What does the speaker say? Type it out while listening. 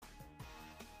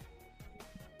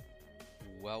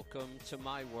Welcome to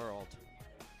my world.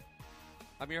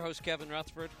 I'm your host, Kevin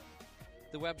Rutherford.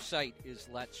 The website is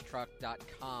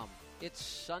letstruck.com. It's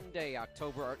Sunday, it's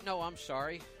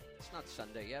not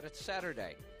Sunday yet. It's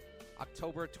Saturday,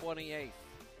 October 28th.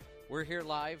 We're here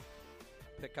live.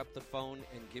 Pick up the phone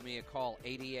and give me a call,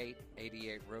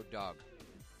 8888 Road Dog.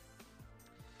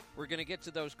 We're going to get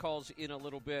to those calls in a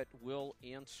little bit. We'll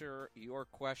answer your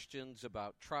questions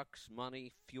about trucks,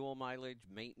 money, fuel mileage,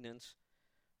 maintenance,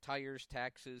 tires,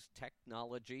 taxes,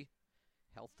 technology,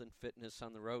 health and fitness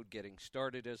on the road, getting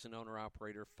started as an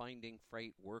owner-operator, finding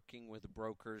freight, working with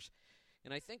brokers.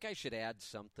 And I think I should add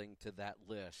something to that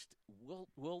list.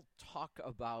 We'll talk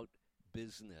about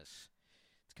business.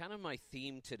 It's kind of my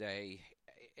theme today,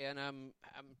 and I'm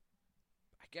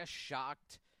I guess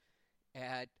shocked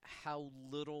at how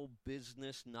little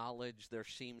business knowledge there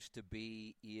seems to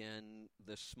be in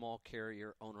the small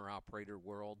carrier owner-operator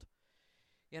world.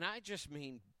 And I just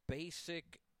mean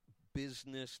basic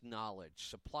business knowledge,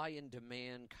 supply and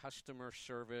demand, customer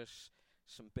service,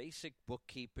 some basic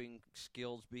bookkeeping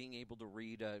skills, being able to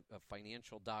read a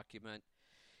financial document.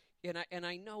 And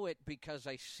I know it because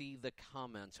I see the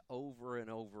comments over and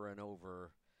over and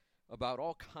over about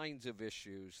all kinds of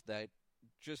issues that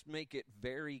just make it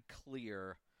very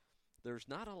clear there's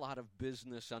not a lot of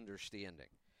business understanding.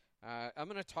 I'm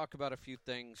going to talk about a few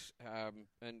things,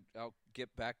 and I'll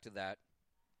get back to that.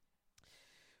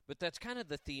 But that's kind of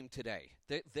the theme today.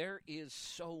 There is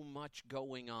so much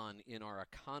going on in our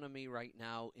economy right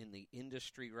now, in the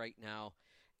industry right now,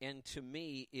 and to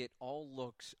me, it all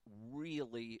looks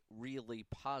really, really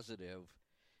positive,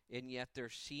 and yet there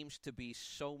seems to be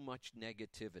so much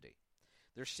negativity.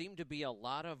 There seem to be a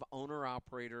lot of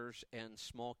owner-operators and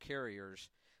small carriers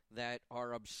that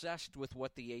are obsessed with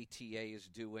what the ATA is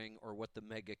doing or what the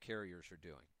mega carriers are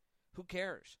doing. Who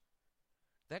cares?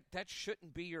 That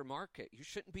shouldn't be your market. You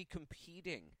shouldn't be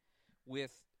competing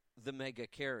with the mega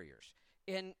carriers.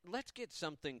 And let's get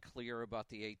something clear about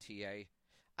the ATA.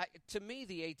 To me,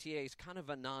 the ATA is kind of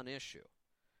a non-issue.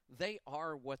 They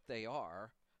are what they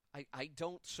are. I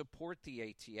don't support the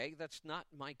ATA. That's not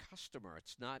my customer.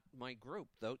 It's not my group.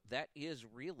 Though that is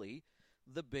really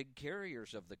the big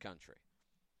carriers of the country.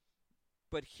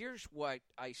 But here's what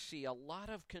I see a lot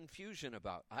of confusion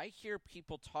about. I hear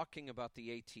people talking about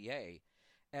the ATA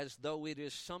as though it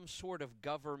is some sort of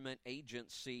government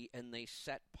agency and they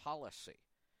set policy.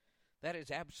 That is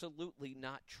absolutely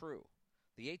not true.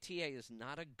 The ATA is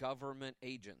not a government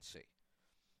agency.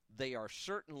 They are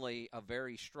certainly a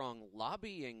very strong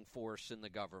lobbying force in the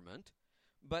government,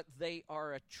 but they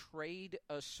are a trade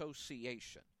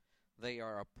association. They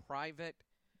are a private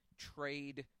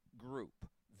trade group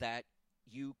that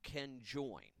you can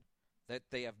join, that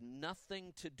they have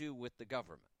nothing to do with the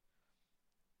government.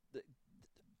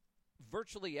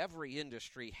 Virtually every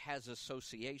industry has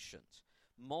associations,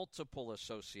 multiple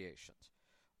associations.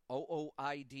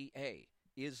 OOIDA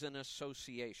is an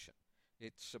association.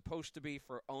 It's supposed to be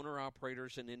for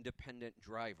owner-operators and independent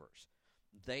drivers.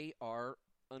 They are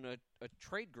a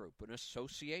trade group, an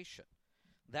association.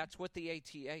 That's what the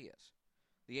ATA is.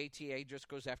 The ATA just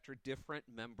goes after different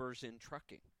members in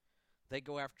trucking. They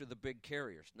go after the big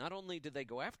carriers. Not only do they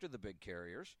go after the big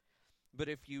carriers, but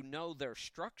if you know their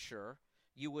structure,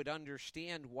 you would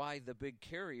understand why the big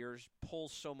carriers pull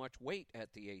so much weight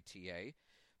at the ATA,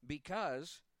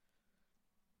 because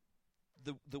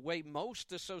the way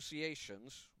most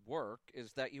associations work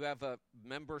is that you have a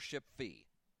membership fee.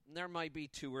 And there might be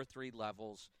 2 or 3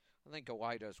 levels. I think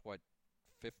OIDA's,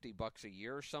 $50 a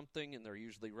year or something, and they're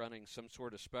usually running some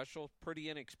sort of special. Pretty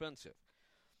inexpensive.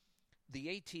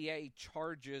 The ATA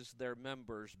charges their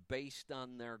members based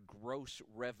on their gross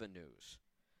revenues.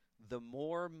 The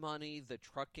more money the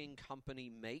trucking company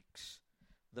makes,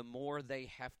 the more they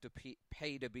have to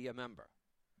pay to be a member.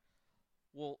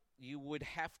 Well, you would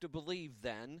have to believe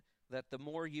then that the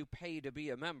more you pay to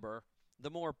be a member, the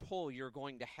more pull you're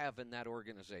going to have in that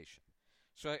organization.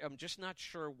 So I'm just not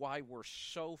sure why we're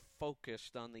so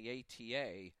focused on the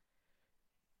ATA.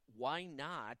 Why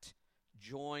not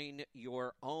join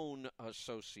your own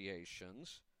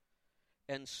associations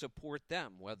and support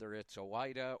them, whether it's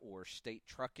OIDA or state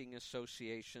trucking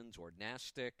associations or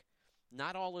NASTC?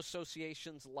 Not all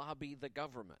associations lobby the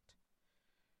government.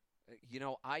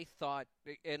 I thought,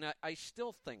 and I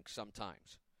still think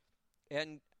sometimes,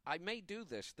 and I may do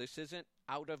this. This isn't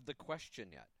out of the question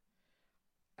yet.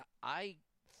 I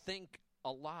think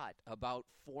a lot about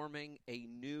forming a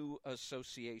new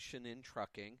association in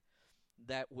trucking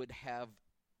that would have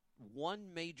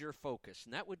one major focus,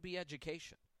 and that would be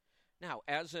education. Now,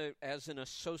 as an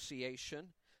association,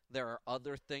 There are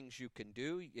other things you can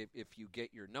do. If you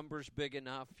get your numbers big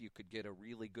enough, you could get a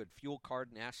really good fuel card.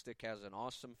 NASDAQ has an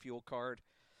awesome fuel card.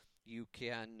 You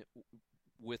can,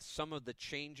 with some of the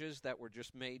changes that were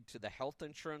just made to the health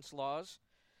insurance laws,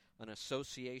 an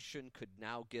association could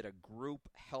now get a group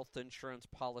health insurance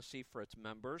policy for its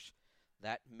members.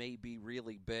 That may be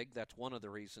really big. That's one of the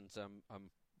reasons I'm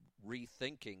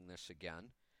rethinking this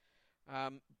again.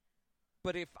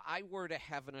 But if I were to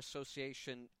have an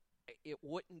association, it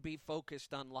wouldn't be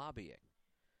focused on lobbying.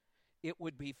 It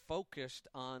would be focused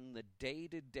on the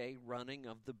day-to-day running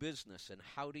of the business and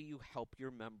how do you help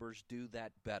your members do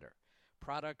that better.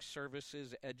 Products,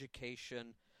 services,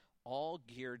 education, all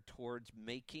geared towards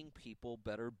making people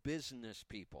better business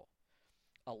people.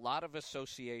 A lot of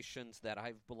associations that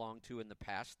I've belonged to in the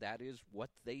past, that is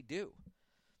what they do.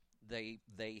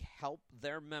 They help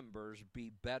their members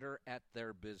be better at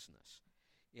their business.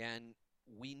 And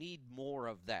we need more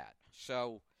of that.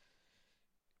 So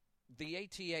the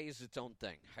ATA is its own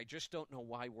thing. I just don't know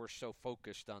why we're so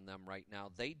focused on them right now.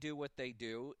 They do what they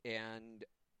do, and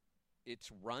it's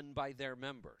run by their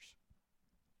members.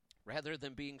 Rather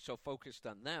than being so focused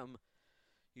on them,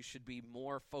 you should be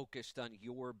more focused on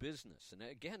your business. And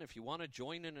again, if you want to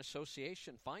join an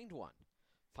association, find one.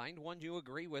 Find one you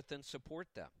agree with and support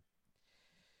them.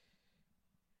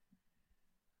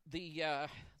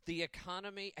 The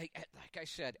economy, like I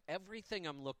said, everything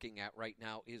I'm looking at right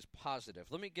now is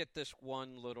positive. Let me get this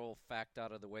one little fact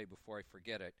out of the way before I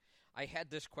forget it. I had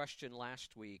this question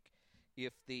last week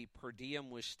if the per diem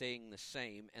was staying the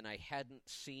same, and I hadn't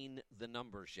seen the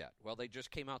numbers yet. Well, they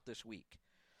just came out this week.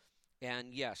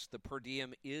 And yes, the per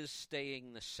diem is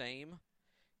staying the same.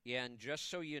 And just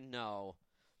so you know,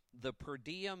 the per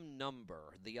diem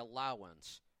number, the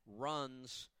allowance,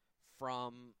 runs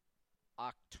from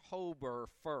October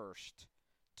 1st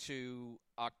to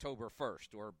October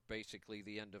 1st, or basically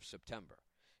the end of September.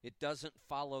 It doesn't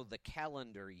follow the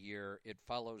calendar year. It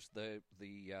follows the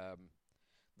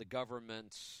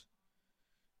government's,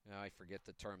 I forget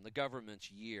the term, the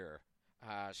government's year.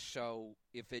 So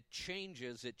if it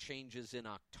changes in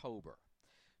October.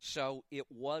 So it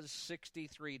was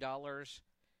 $63.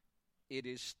 It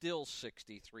is still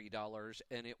 $63,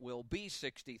 and it will be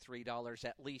 $63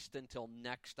 at least until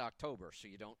next October, so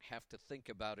you don't have to think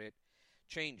about it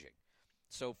changing.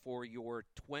 So for your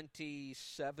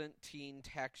 2017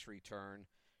 tax return,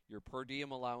 your per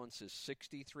diem allowance is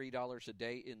 $63 a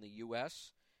day in the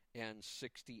U.S. and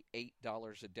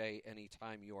 $68 a day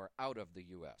anytime you are out of the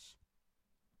U.S.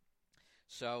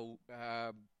 So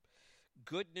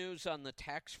good news on the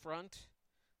tax front.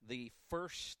 The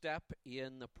first step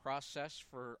in the process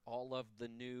for all of the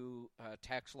new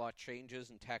tax law changes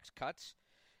and tax cuts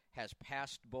has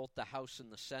passed both the House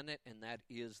and the Senate, and that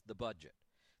is the budget.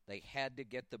 They had to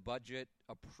get the budget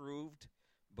approved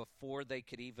before they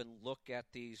could even look at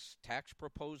these tax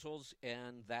proposals,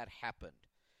 and that happened.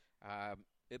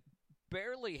 It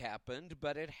barely happened,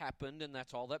 but it happened, and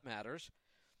that's all that matters.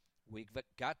 We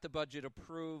got the budget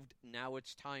approved. Now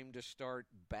it's time to start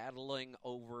battling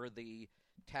over the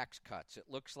tax cuts. It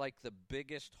looks like the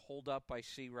biggest holdup I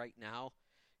see right now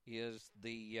is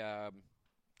the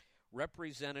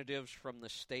representatives from the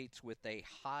states with a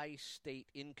high state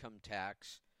income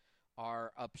tax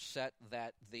are upset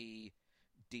that the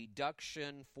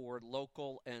deduction for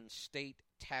local and state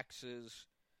taxes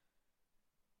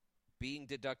being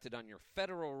deducted on your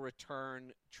federal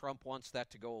return, Trump wants that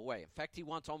to go away. In fact, he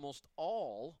wants almost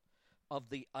all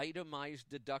of the itemized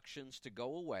deductions to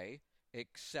go away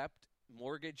except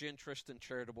mortgage interest and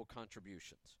charitable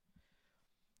contributions.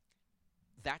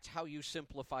 That's how you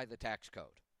simplify the tax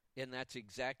code. And that's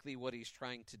exactly what he's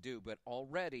trying to do. But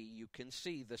already you can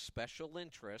see the special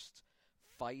interests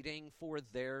fighting for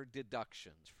their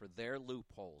deductions, for their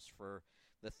loopholes, for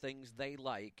the things they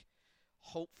like.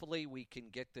 Hopefully we can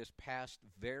get this passed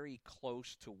very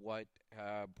close to what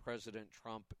President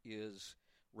Trump is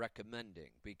recommending.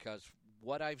 Because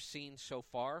what I've seen so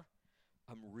far,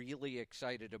 I'm really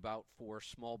excited about for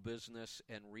small business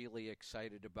and really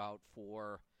excited about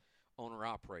for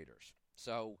owner-operators.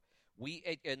 So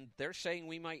and they're saying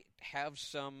we might have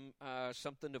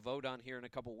something to vote on here in a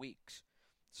couple weeks.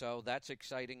 So that's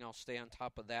exciting. I'll stay on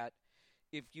top of that.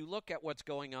 If you look at what's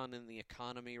going on in the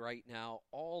economy right now,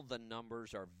 all the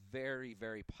numbers are very,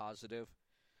 very positive.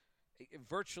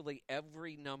 Virtually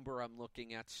every number I'm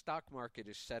looking at, stock market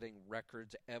is setting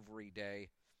records every day.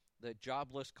 The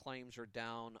jobless claims are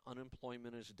down,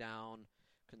 unemployment is down,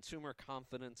 consumer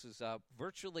confidence is up.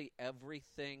 Virtually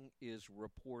everything is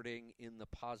reporting in the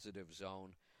positive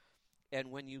zone.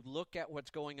 And when you look at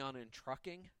what's going on in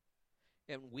trucking,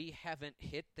 and we haven't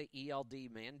hit the ELD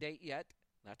mandate yet,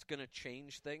 That's going to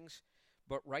change things.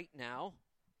 But right now,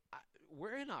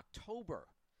 we're in October.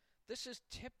 This is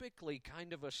typically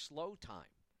kind of a slow time.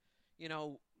 You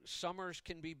know, summers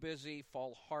can be busy,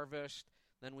 fall harvest,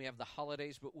 then we have the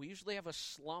holidays, but we usually have a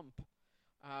slump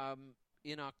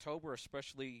in October,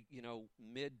 especially,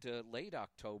 mid to late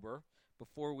October,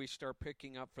 before we start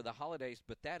picking up for the holidays,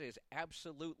 but that is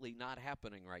absolutely not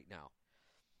happening right now.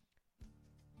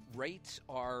 Rates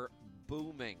are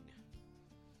booming.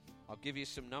 I'll give you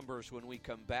some numbers when we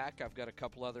come back. I've got a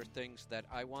couple other things that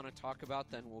I want to talk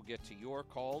about. Then we'll get to your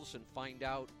calls and find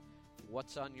out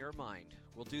what's on your mind.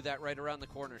 We'll do that right around the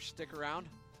corner. Stick around.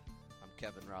 I'm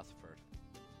Kevin Rutherford.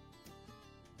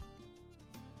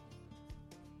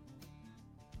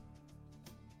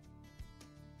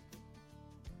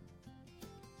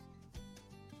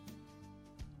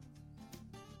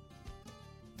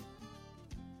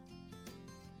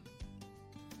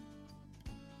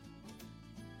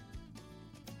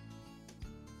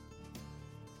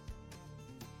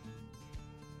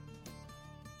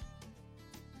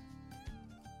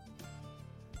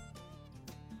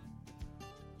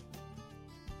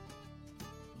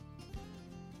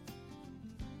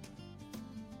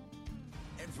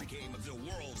 Every game of the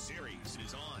World Series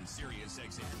is on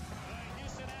SiriusXM. The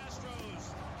Houston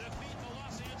Astros defeat the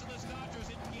Los Angeles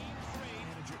Dodgers in Game 3.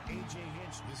 Manager A.J.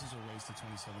 Hinch. This is a race to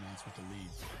 27 outs with the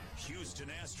lead. Houston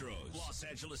Astros, Los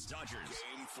Angeles Dodgers.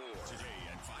 Game 4. Today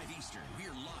at 5 Eastern,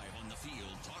 we're live on the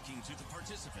field talking to the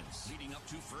participants. Leading up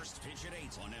to first pitch at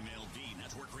 8 on MLB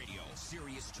Network Radio.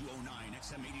 Sirius 209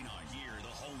 XM89. Hear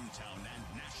the hometown and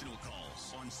national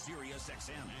calls on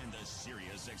SiriusXM and the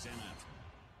SiriusXM app.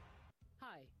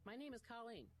 Hi, my name is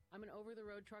Colleen. I'm an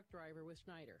over-the-road truck driver with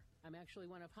Schneider. I'm actually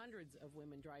one of hundreds of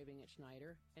women driving at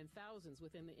Schneider and thousands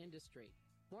within the industry.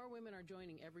 More women are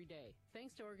joining every day,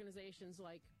 thanks to organizations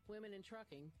like Women in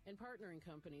Trucking and partnering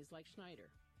companies like Schneider.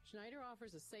 Schneider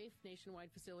offers a safe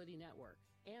nationwide facility network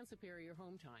and superior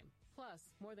home time.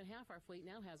 Plus, more than half our fleet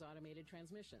now has automated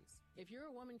transmissions. If you're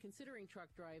a woman considering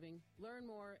truck driving, learn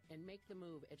more and make the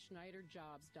move at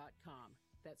SchneiderJobs.com.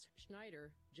 That's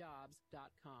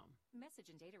SchneiderJobs.com. Message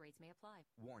and data rates may apply.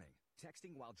 Warning.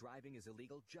 Texting while driving is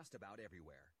illegal just about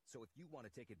everywhere. So if you want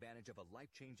to take advantage of a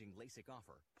life-changing LASIK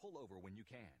offer, pull over when you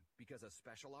can, because a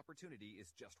special opportunity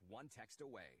is just one text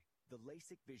away. The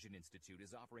LASIK Vision Institute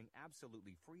is offering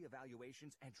absolutely free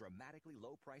evaluations and dramatically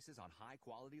low prices on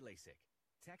high-quality LASIK.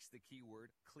 Text the keyword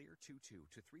CLEAR22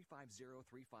 to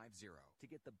 350350 to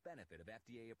get the benefit of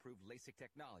FDA-approved LASIK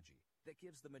technology that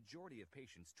gives the majority of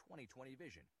patients 20/20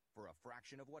 vision for a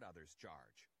fraction of what others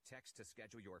charge. Text to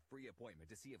schedule your free appointment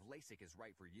to see if LASIK is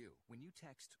right for you. When you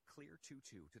text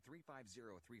CLEAR22 to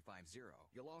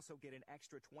 350350, you'll also get an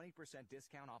extra 20%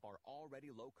 discount off our already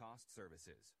low-cost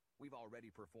services. We've already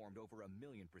performed over 1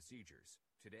 million procedures.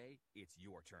 Today, it's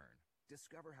your turn.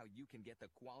 Discover how you can get the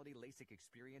quality LASIK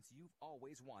experience you've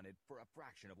always wanted for a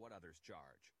fraction of what others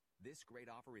charge. This great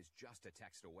offer is just a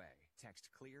text away. Text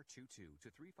CLEAR22 to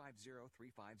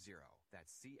 350350.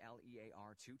 That's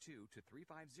CLEAR22 to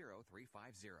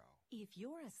 350350. If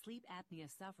you're a sleep apnea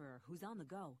sufferer who's on the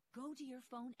go, go to your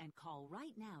phone and call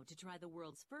right now to try the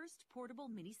world's first portable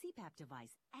mini CPAP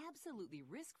device, absolutely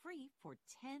risk-free for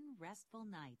 10 restful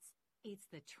nights. It's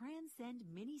the Transcend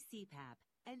Mini CPAP.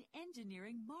 An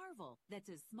engineering marvel that's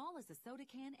as small as a soda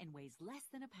can and weighs less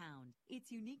than a pound.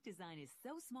 Its unique design is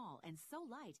so small and so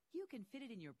light, you can fit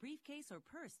it in your briefcase or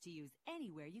purse to use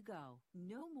anywhere you go.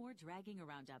 No more dragging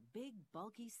around a big,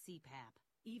 bulky CPAP.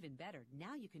 Even better,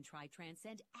 now you can try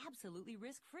Transcend absolutely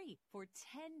risk-free for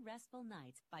 10 restful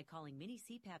nights by calling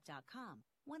minicpap.com,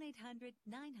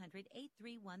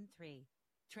 1-800-900-8313.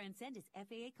 Transcend is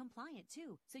FAA compliant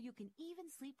too, so you can even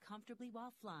sleep comfortably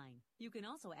while flying. You can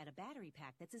also add a battery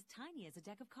pack that's as tiny as a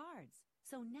deck of cards.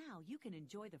 So now you can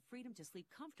enjoy the freedom to sleep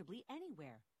comfortably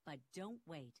anywhere. But don't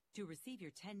wait. To receive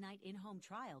your 10-night in-home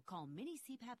trial, call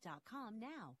minicpap.com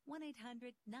now.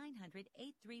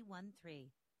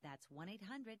 1-800-900-8313. That's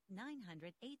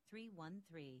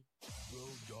 1-800-900-8313.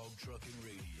 Road Dog Trucking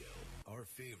Radio. Our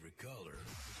favorite color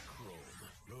is chrome.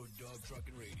 Road Dog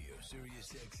Trucking Radio,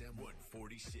 Sirius XM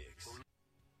 146.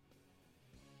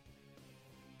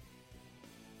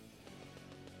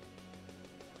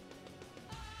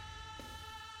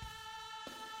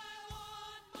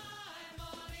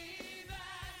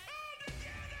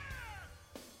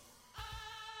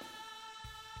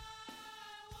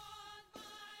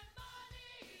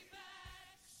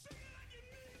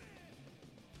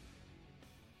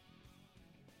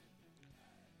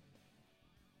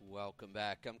 Welcome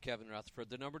back. I'm Kevin Rutherford.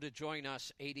 The number to join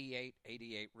us,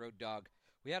 8888 Road Dog.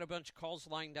 We had a bunch of calls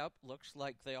lined up. Looks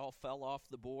like they all fell off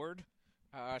the board.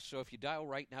 So if you dial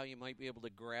right now, you might be able to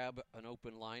grab an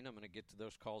open line. I'm going to get to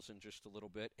those calls in just a little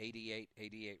bit.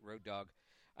 8888 Road Dog.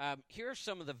 Here are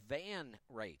some of the van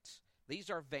rates. These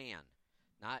are van,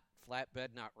 not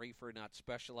flatbed, not reefer, not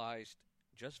specialized,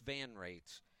 just van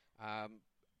rates.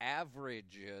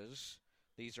 Averages,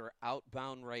 these are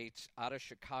outbound rates out of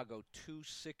Chicago,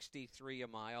 $263 a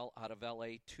mile, out of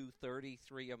LA,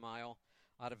 $233 a mile,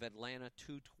 out of Atlanta,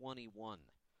 $221.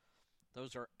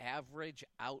 Those are average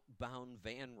outbound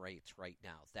van rates right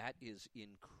now. That is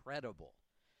incredible.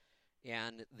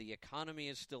 And the economy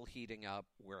is still heating up.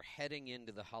 We're heading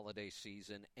into the holiday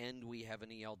season, and we have an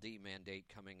ELD mandate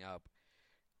coming up.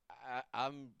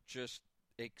 I'm just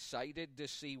excited to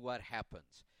see what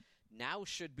happens. Now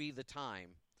should be the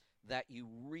time that you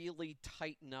really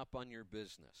tighten up on your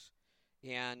business.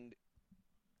 And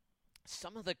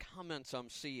some of the comments I'm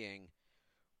seeing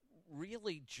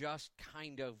really just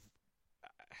kind of,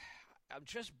 I'm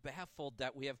just baffled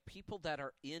that we have people that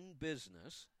are in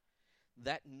business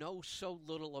that know so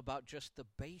little about just the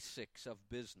basics of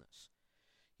business.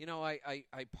 You know, I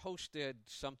posted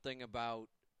something about,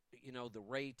 you know, the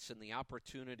rates and the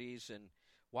opportunities and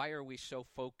why are we so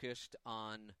focused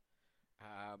on,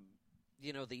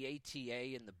 you know, the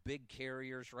ATA and the big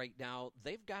carriers right now.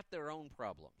 They've got their own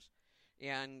problems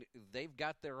and they've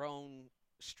got their own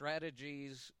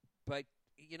strategies. But,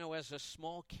 you know, as a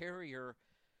small carrier,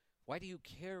 why do you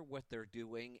care what they're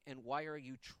doing, and why are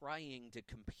you trying to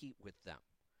compete with them?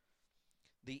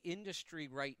 The industry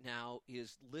right now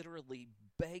is literally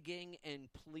begging and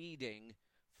pleading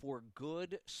for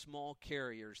good small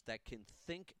carriers that can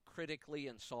think critically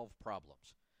and solve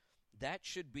problems. That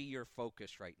should be your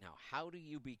focus right now. How do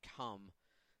you become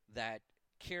that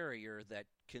carrier that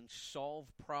can solve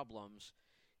problems?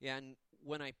 And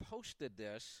when I posted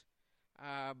this,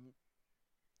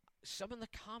 some of the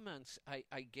comments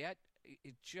I get,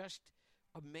 it's just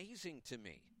amazing to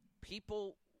me.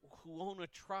 People who own a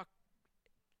truck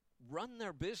run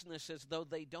their business as though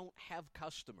they don't have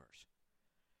customers.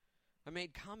 I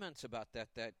made comments about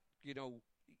that, you know,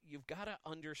 you've got to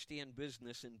understand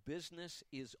business, and business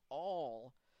is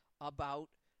all about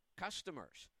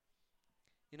customers.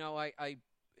 You know,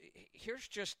 here's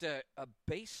just a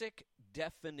basic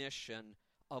definition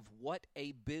of what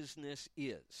a business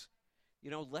is. You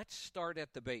know, let's start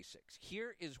at the basics.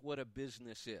 Here is what a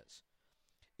business is.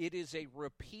 It is a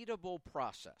repeatable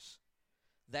process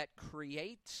that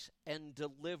creates and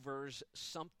delivers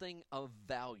something of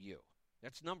value.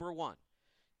 That's number one.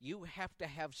 You have to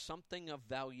have something of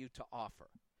value to offer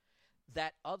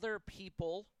that other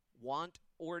people want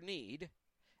or need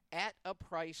at a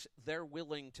price they're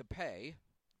willing to pay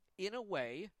in a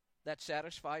way that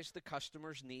satisfies the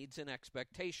customer's needs and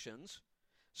expectations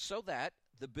so that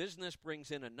the business brings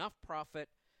in enough profit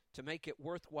to make it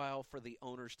worthwhile for the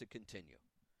owners to continue.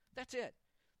 That's it.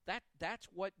 That's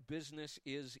what business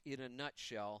is in a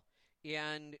nutshell.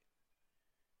 And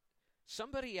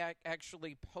somebody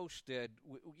actually posted,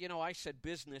 you know, I said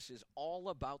business is all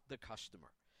about the customer.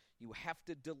 You have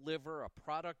to deliver a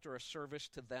product or a service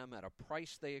to them at a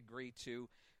price they agree to,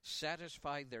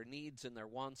 satisfy their needs and their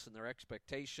wants and their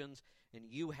expectations, and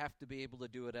you have to be able to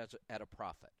do it at a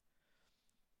profit.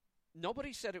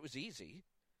 Nobody said it was easy.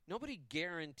 Nobody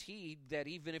guaranteed that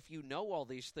even if you know all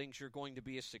these things, you're going to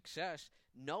be a success.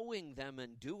 Knowing them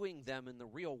and doing them in the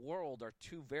real world are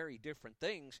two very different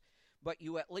things, but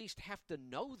you at least have to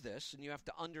know this and you have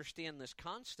to understand this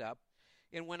concept.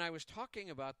 And when I was talking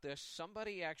about this,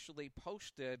 somebody actually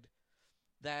posted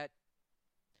that,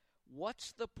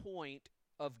 what's the point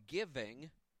of giving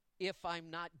if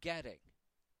I'm not getting?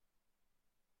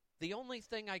 The only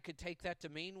thing I could take that to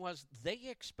mean was they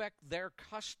expect their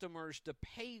customers to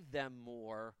pay them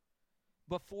more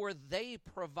before they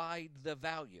provide the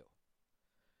value.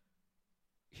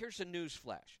 Here's a news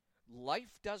flash.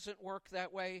 Life doesn't work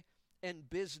that way, and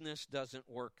business doesn't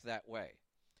work that way.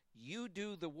 You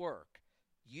do the work.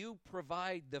 You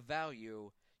provide the value.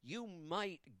 You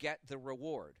might get the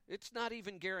reward. It's not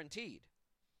even guaranteed.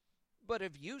 But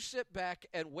if you sit back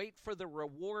and wait for the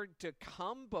reward to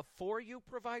come before you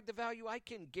provide the value, I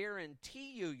can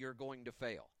guarantee you're going to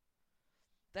fail.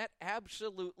 That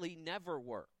absolutely never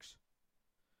works.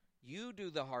 You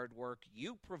do the hard work.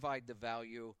 You provide the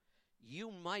value.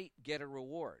 You might get a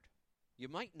reward. You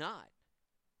might not.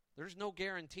 There's no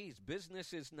guarantees.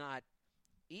 Business is not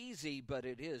easy, but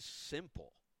it is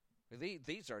simple.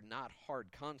 These are not hard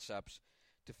concepts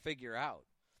to figure out.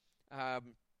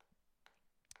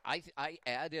 I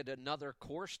added another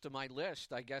course to my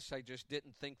list. I guess I just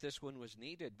didn't think this one was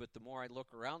needed, but the more I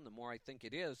look around, the more I think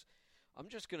it is. I'm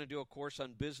just going to do a course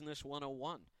on Business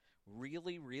 101,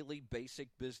 really, really basic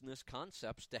business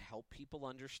concepts to help people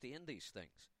understand these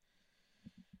things.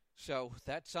 So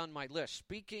that's on my list.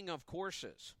 Speaking of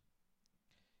courses,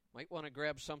 might want to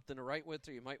grab something to write with,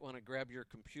 or you might want to grab your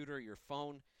computer, your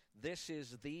phone. This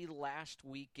is the last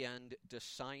weekend to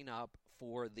sign up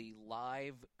for the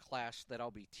live class that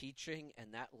I'll be teaching,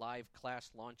 and that live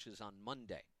class launches on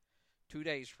Monday, 2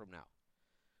 days from now.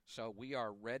 So we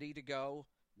are ready to go.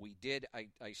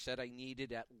 I said I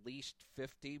needed at least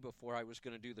 50 before I was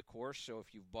going to do the course, so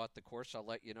if you've bought the course, I'll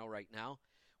let you know right now.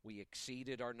 We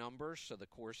exceeded our numbers, so the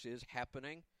course is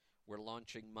happening. We're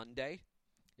launching Monday.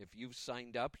 If you've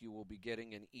signed up, you will be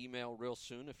getting an email real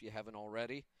soon, if you haven't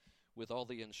already, with all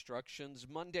the instructions.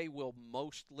 Monday will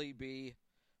mostly be,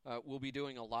 we'll be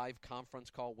doing a live conference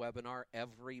call webinar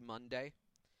every Monday.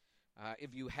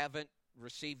 If you haven't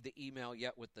received the email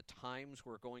yet with the times,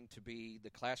 the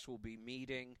class will be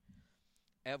meeting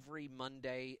every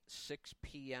Monday, 6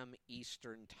 p.m.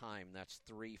 Eastern Time. That's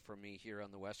 3 for me here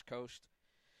on the West Coast.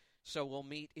 So we'll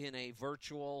meet in a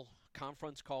virtual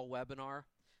conference call webinar.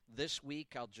 This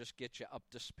week, I'll just get you up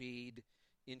to speed,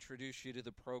 introduce you to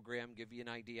the program, give you an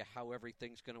idea how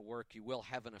everything's going to work. You will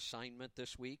have an assignment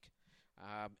this week,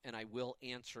 and I will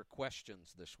answer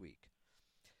questions this week.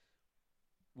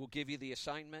 We'll give you the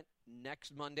assignment.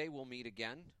 Next Monday, we'll meet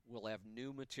again. We'll have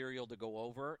new material to go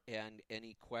over and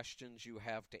any questions you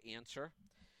have to answer.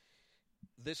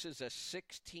 This is a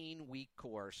 16-week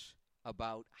course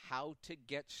about how to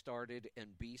get started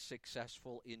and be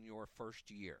successful in your first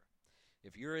year.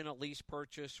 If you're in a lease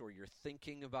purchase or you're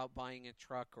thinking about buying a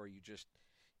truck or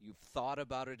you've thought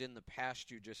about it in the past,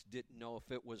 you just didn't know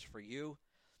if it was for you,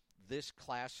 this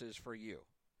class is for you.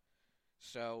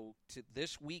 So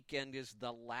this weekend is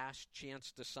the last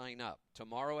chance to sign up.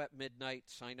 Tomorrow at midnight,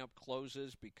 sign-up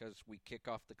closes because we kick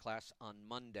off the class on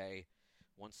Monday.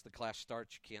 Once the class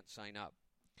starts, you can't sign up.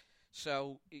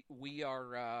 So it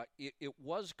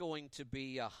was going to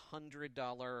be a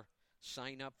 $100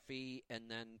 sign-up fee and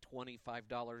then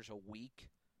 $25 a week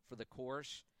for the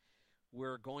course.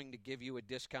 We're going to give you a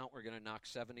discount. We're going to knock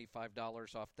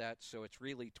 $75 off that. So it's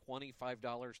really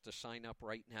 $25 to sign up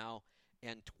right now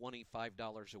and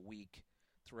 $25 a week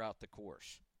throughout the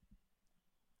course.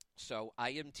 So I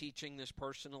am teaching this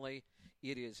personally.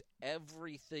 It is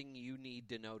everything you need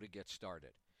to know to get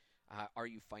started. Are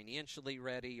you financially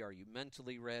ready? Are you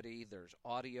mentally ready? There's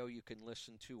audio you can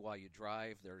listen to while you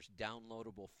drive. There's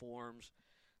downloadable forms.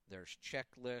 There's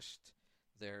checklists.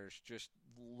 There's just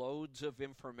loads of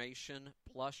information.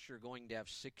 Plus, you're going to have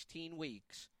 16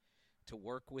 weeks to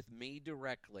work with me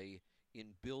directly in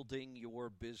building your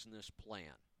business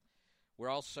plan. We're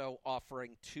also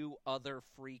offering 2 other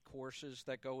free courses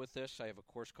that go with this. I have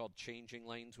a course called Changing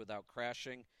Lanes Without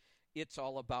Crashing. It's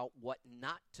all about what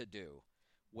not to do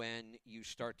when you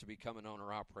start to become an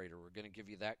owner-operator. We're going to give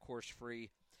you that course free.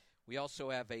 We also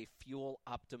have a fuel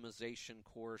optimization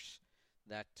course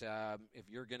that if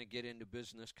you're going to get into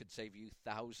business could save you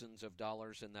thousands of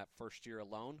dollars in that first year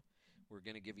alone. We're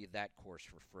going to give you that course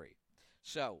for free.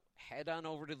 So head on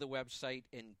over to the website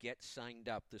and get signed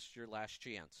up. This is your last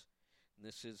chance. And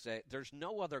this is there's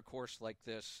no other course like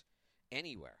this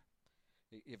anywhere.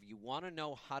 If you want to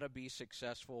know how to be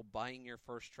successful buying your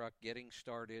first truck, getting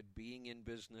started, being in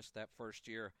business that first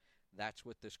year, that's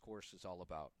what this course is all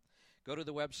about. Go to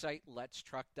the website,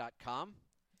 letstruck.com,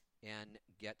 and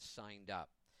get signed up.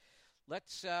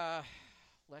 Let's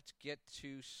get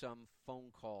to some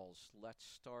phone calls. Let's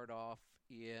start off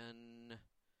in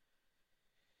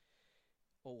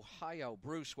Ohio.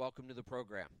 Bruce, welcome to the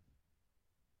program.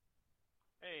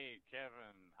 Hey,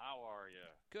 Kevin, how are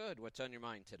you? Good. What's on your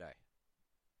mind today?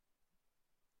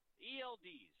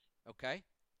 ELDs. Okay.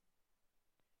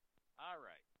 All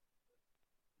right.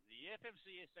 The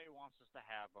FMCSA wants us to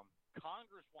have them.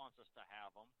 Congress wants us to have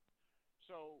them.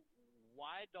 So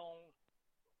why don't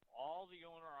all the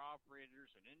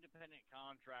owner-operators and independent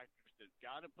contractors that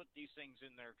got to put these things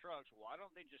in their trucks, why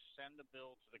don't they just send the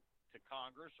bill to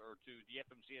Congress or to the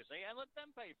FMCSA and let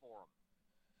them pay for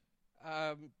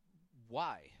them?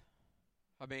 Why?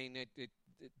 I mean,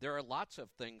 there are lots of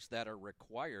things that are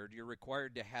required. You're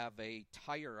required to have a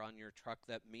tire on your truck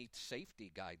that meets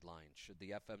safety guidelines. Should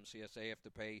the FMCSA have to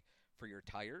pay for your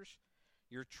tires?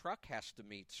 Your truck has to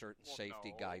meet certain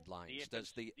safety guidelines.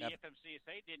 Does the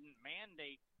FMCSA didn't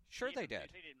mandate? Sure, they did.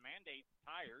 They didn't mandate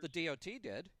tires. The DOT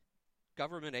did.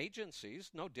 Government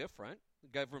agencies, no different. The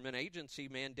government agency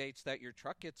mandates that your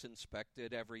truck gets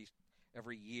inspected every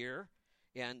year,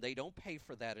 and they don't pay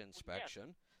for that inspection. Well,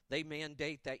 yes. They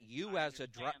mandate that you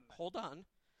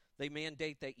They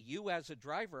mandate that you as a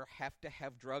driver have to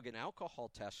have drug and alcohol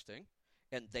testing,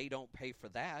 and they don't pay for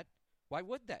that. Why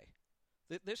would they?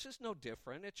 This is no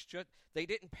different. It's just they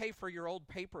didn't pay for your old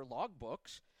paper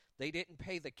logbooks. They didn't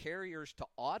pay the carriers to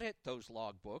audit those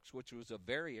logbooks, which was a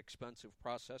very expensive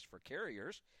process for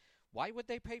carriers. Why would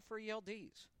they pay for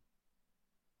ELDs?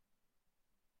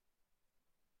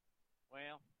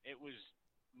 Well, it was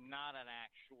not an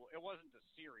actual, it wasn't a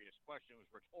serious question. It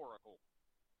was rhetorical.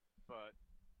 But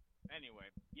anyway,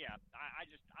 yeah, I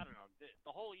don't know.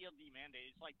 The whole ELD mandate,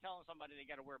 it's like telling somebody they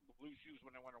got to wear blue shoes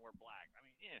when they want to wear black. I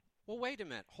mean, yeah. Well, wait a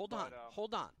minute. Hold on.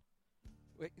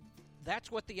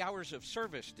 That's what the hours of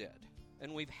service did.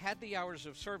 And we've had the hours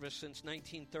of service since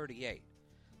 1938.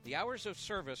 The hours of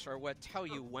service are what tell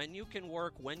you when you can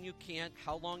work, when you can't,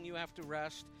 how long you have to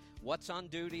rest, what's on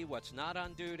duty, what's not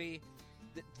on duty.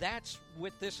 That's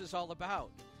what this is all about.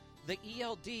 The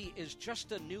ELD is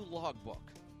just a new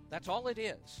logbook. That's all it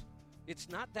is. It's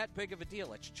not that big of a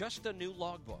deal. It's just a new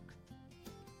logbook.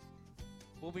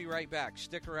 We'll be right back.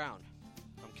 Stick around.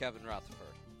 I'm Kevin Rutherford.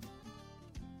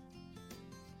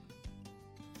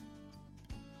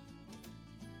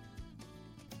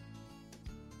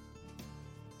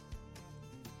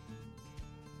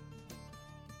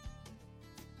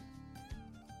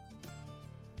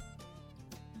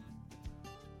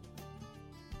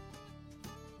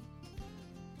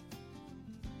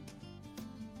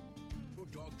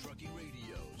 Dog Trucking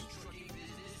Radio's Trucking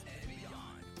Business and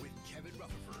Beyond with Kevin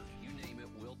Rutherford. You name it,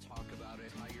 we'll talk about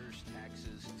it. Hires,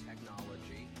 taxes,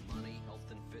 technology, money, health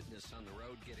and fitness on the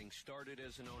road, getting started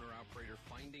as an owner-operator,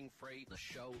 finding freight. The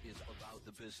show is about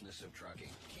the business of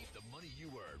trucking. Keep the money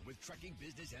you earn with Trucking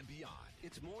Business and Beyond.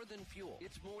 It's more than fuel.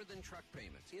 It's more than truck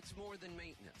payments. It's more than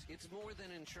maintenance. It's more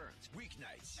than insurance.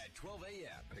 Weeknights at 12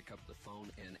 a.m. Pick up the phone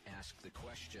and ask the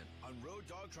question on Road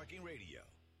Dog Trucking Radio.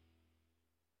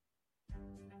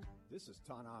 This is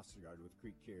Ton Ostergaard with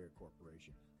Creek Carrier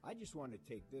Corporation. I just want to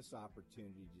take this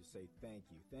opportunity to say thank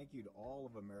you. Thank you to all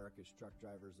of America's truck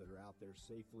drivers that are out there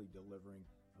safely delivering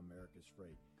America's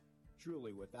freight.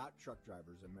 Truly, without truck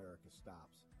drivers, America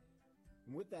stops.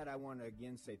 And with that, I want to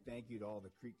again say thank you to all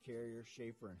the Creek Carrier,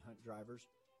 Schaefer, and Hunt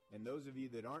drivers. And those of you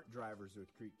that aren't drivers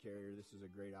with Creek Carrier, this is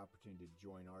a great opportunity to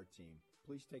join our team.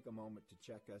 Please take a moment to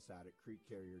check us out at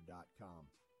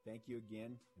creekcarrier.com. Thank you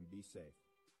again, and be safe.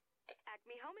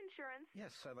 Acme Home Insurance.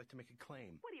 Yes, I'd like to make a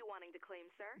claim. What are you wanting to claim,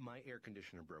 sir? My air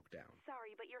conditioner broke down.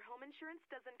 Sorry, but your home insurance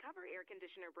doesn't cover air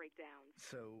conditioner breakdowns.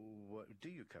 So what do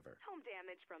you cover? Home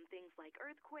damage from things like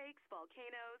earthquakes,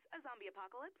 volcanoes, a zombie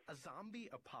apocalypse. A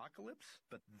zombie apocalypse?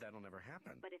 But that'll never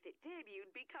happen. But if it did,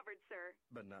 you'd be covered, sir.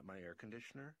 But not my air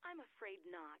conditioner? I'm afraid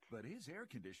not. But his air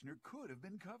conditioner could have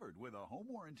been covered with a home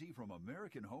warranty from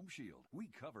American Home Shield. We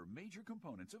cover major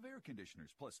components of air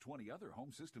conditioners, plus 20 other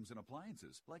home systems and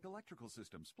appliances, like electrical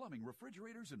systems, plumbing,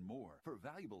 refrigerators, and more. For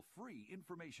valuable free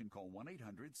information, call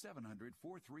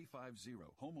 1-800-700-4350.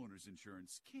 Homeowners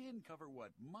insurance can cover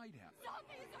what might happen.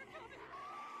 Zombies are coming!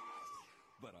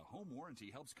 But a home warranty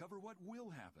helps cover what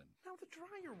will happen. Now the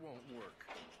dryer won't work.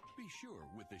 Be sure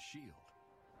with the Shield.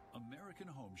 American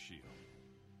Home Shield.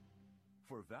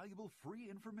 For valuable free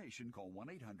information, call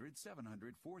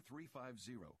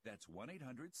 1-800-700-4350. That's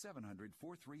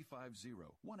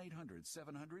 1-800-700-4350.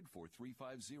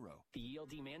 1-800-700-4350. The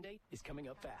ELD mandate is coming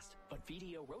up fast, but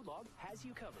VDO Roadlog has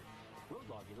you covered.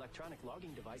 Roadlog electronic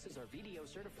logging devices are VDO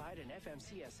certified and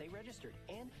FMCSA registered,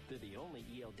 and they're the only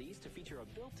ELDs to feature a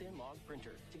built-in log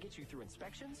printer to get you through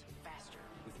inspections faster.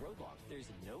 With Roadlog, there's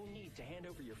no need to hand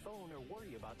over your phone or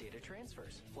worry about data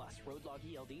transfers. Plus, Roadlog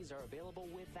ELDs are available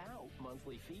without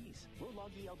monthly fees.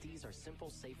 Roadlog ELDs are simple,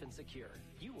 safe, and secure.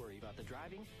 You worry about the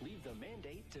driving, leave the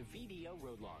mandate to VDO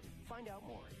Roadlog. Find out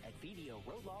more at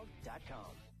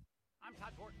VDORoadlog.com. I'm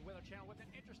Todd Bork, the Weather Channel, with an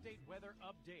interstate weather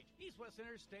update. East-West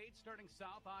Interstate starting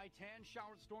south, I-10.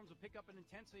 Shower storms will pick up in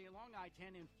intensity along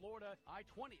I-10 in Florida.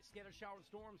 I-20, scattered shower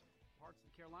storms. Parts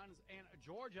of the Carolinas and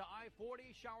Georgia.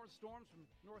 I-40, shower storms from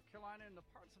North Carolina and the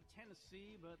parts of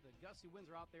Tennessee, but the gusty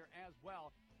winds are out there as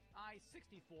well.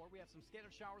 I-64, we have some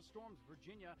scattered shower storms.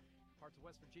 Virginia, parts of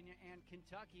West Virginia and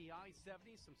Kentucky.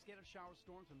 I-70, some scattered shower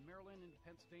storms from Maryland into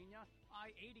Pennsylvania.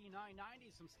 I-80, 990,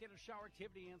 some scattered shower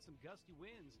activity and some gusty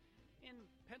winds in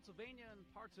Pennsylvania and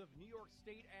parts of New York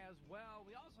State as well.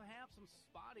 We also have some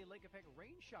spotty lake effect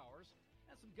rain showers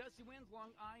and some gusty winds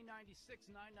along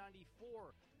I-96 and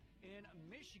I-94 in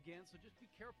Michigan, so just be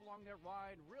careful along that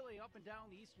ride. Really up and down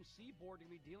the eastern seaboard, you're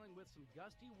going to be dealing with some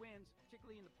gusty winds,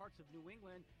 particularly in the parts of New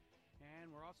England.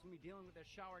 And we're also going to be dealing with that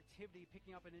shower activity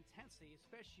picking up in intensity,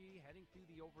 especially heading through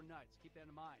the overnights. Keep that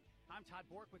in mind. I'm Todd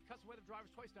Bork with Custom Weather Drivers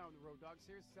twice now on the Road Dog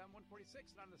Series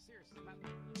 7146 and on the Series.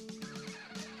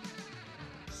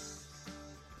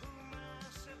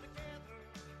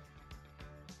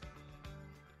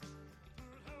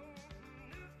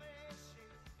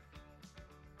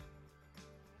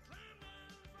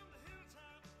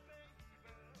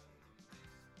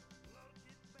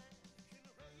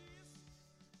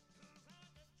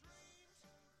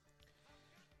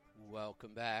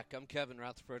 Welcome back. I'm Kevin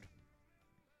Rutherford.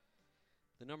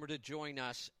 The number to join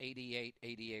us,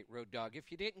 8888 Road Dog.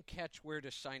 If you didn't catch where to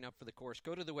sign up for the course,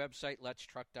 go to the website,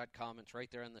 letstruck.com. It's right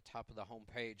there on the top of the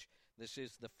homepage. This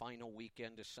is the final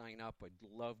weekend to sign up. I'd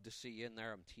love to see you in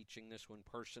there. I'm teaching this one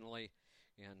personally,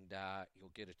 and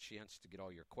you'll get a chance to get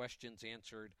all your questions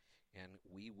answered, and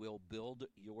we will build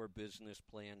your business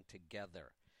plan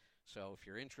together. So if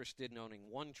you're interested in owning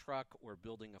one truck or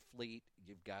building a fleet,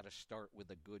 you've got to start with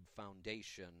a good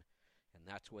foundation. And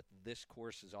that's what this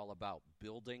course is all about,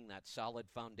 building that solid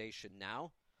foundation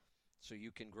now so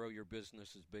you can grow your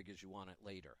business as big as you want it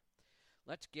later.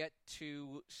 Let's get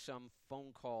to some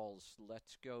phone calls.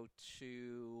 Let's go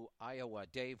to Iowa.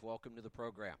 Dave, welcome to the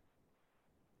program.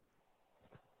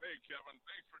 Hey, Kevin.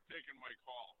 Thanks for taking my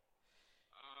call.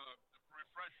 To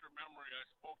refresh your memory, I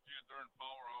spoke to you during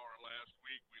Power Hour last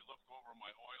week. We looked over my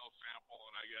oil sample,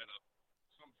 and I got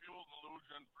some fuel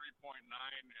dilution, 3.9,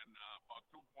 and about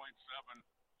 2.7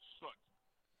 soot,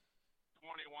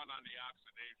 21 on the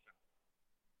oxidation.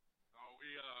 So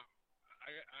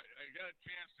I got a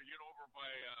chance to get over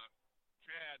by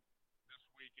Chad this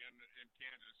weekend in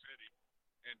Kansas City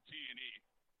and T&E,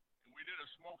 and we did a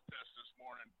smoke test this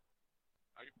morning.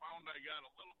 I found I got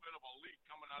a little bit of a leak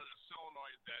coming out of the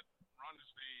solenoid that runs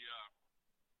the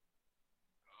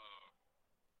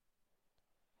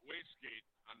wastegate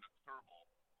on the turbo.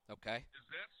 Okay. Is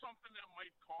that something that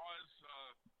might cause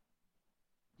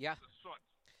the soot?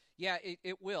 Yeah,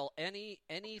 it will.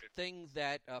 Anything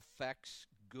that affects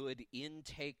good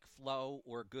intake flow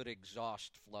or good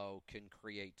exhaust flow can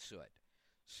create soot.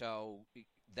 So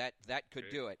that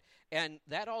could do it. And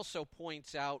that also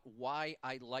points out why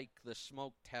I like the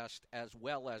smoke test as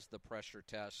well as the pressure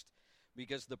test,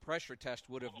 because the pressure test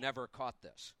would have never caught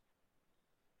this.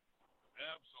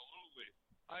 Absolutely.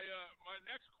 My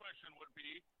next question would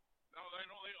be, now I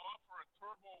know they offer a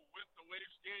turbo with the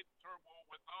wastegate, turbo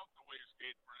without the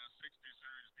wastegate for the 60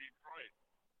 Series Detroit.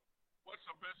 What's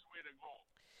the best way to go?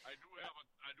 I do have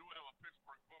a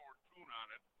Pittsburgh Power tune on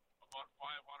it, about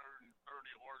 530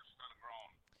 horse to the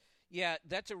ground. Yeah,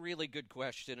 that's a really good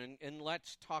question, and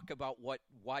let's talk about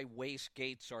why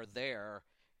wastegates are there,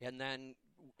 and then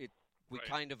we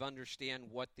kind of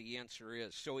understand what the answer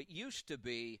is. So it used to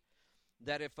be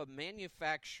that if a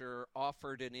manufacturer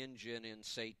offered an engine in,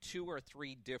 say, 2 or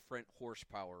 3 different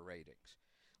horsepower ratings,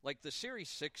 like the Series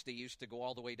 60 used to go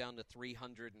all the way down to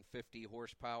 350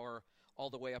 horsepower, all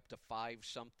the way up to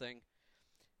 5-something.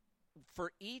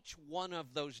 For each one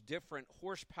of those different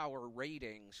horsepower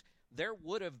ratings, there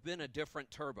would have been a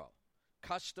different turbo,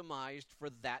 customized for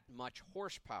that much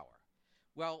horsepower.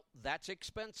 Well, that's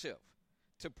expensive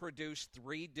to produce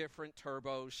 3 different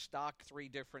turbos, stock 3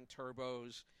 different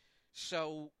turbos.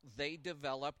 So they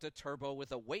developed a turbo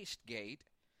with a wastegate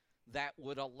that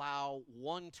would allow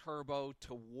one turbo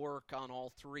to work on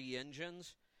all 3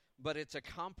 engines, but it's a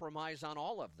compromise on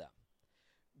all of them.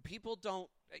 People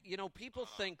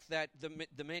think that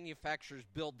the manufacturers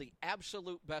build the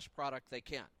absolute best product they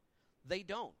can. They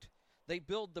don't. They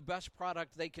build the best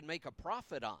product they can make a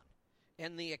profit on.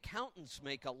 And the accountants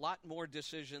make a lot more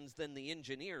decisions than the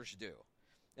engineers do.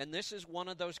 And this is one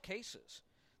of those cases.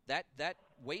 That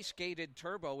wastegated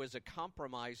turbo is a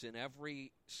compromise in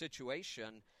every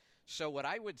situation. So what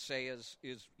I would say is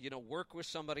work with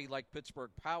somebody like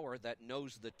Pittsburgh Power that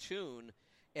knows the tune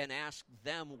and ask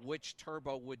them which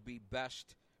turbo would be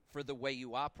best for the way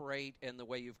you operate and the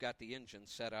way you've got the engine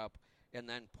set up, and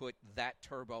then put that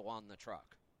turbo on the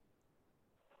truck.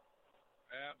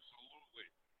 Absolutely.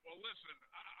 Well, listen,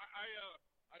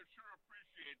 I sure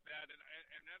appreciate that,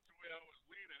 and that's the way I was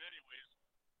leaning anyways.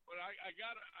 But I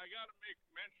gotta make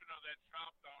mention of that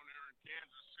shop down there in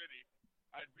Kansas City.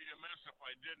 I'd be amiss if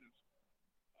I didn't.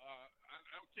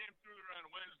 I came through there on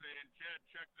Wednesday, and Chad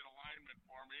checked an alignment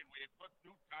for me, and we put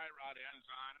new tie rod ends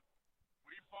on.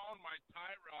 We found my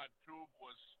tie rod tube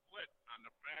was split on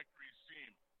the factory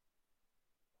seam.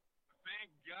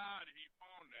 Thank God he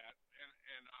found that,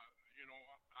 and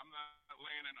I'm not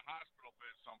laying in a hospital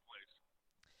bed someplace.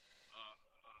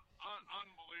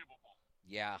 Unbelievable.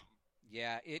 Yeah.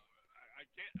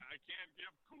 I can't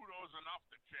give kudos enough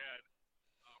to Chad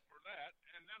for that.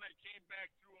 And then I came back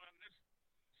through on this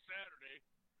Saturday.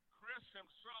 Chris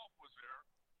himself was there.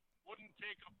 Wouldn't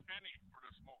take a penny for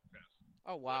the smoke test.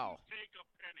 Oh, wow. Wouldn't take a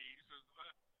penny. He says,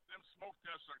 them smoke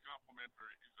tests are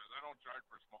complimentary. He says, I don't charge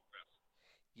for smoke tests.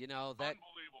 That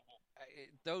unbelievable.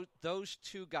 Those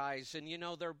 2 guys, and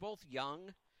they're both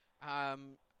young.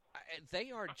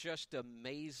 They are just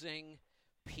amazing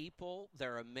people.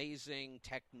 They're amazing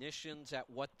technicians at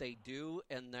what they do,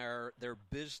 and their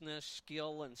business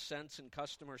skill and sense in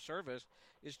customer service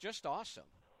is just awesome.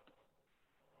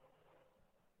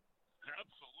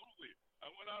 Absolutely. I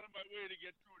went out of my way to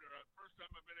get through there. First time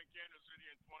I've been in Kansas City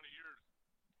in 20 years,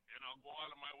 and I'll go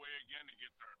out of my way again to get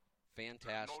there.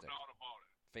 Fantastic. There's no doubt about it.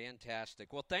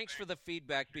 Fantastic. Well, thanks for the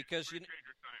feedback because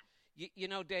you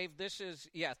know, Dave, this is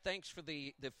thanks for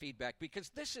the feedback because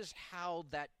this is how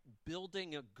that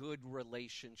building a good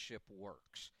relationship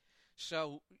works.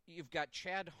 So you've got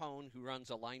Chad Hone, who runs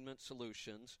Alignment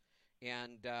Solutions,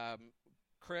 and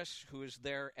Chris, who is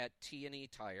there at T&E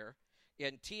Tire.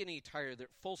 And T&E Tire, they're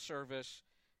full service,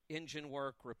 engine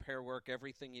work, repair work,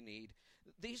 everything you need.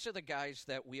 These are the guys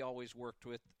that we always worked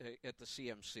with at the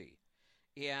CMC.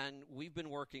 And we've been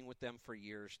working with them for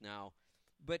years now.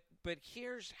 But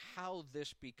here's how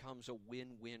this becomes a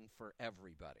win-win for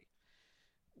everybody.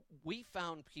 We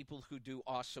found people who do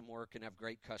awesome work and have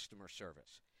great customer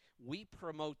service. We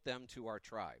promote them to our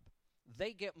tribe.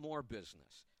 They get more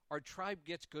business. Our tribe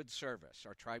gets good service.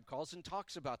 Our tribe calls and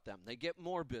talks about them. They get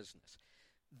more business.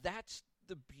 That's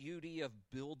the beauty of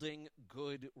building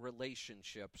good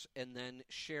relationships and then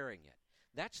sharing it.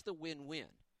 That's the win-win.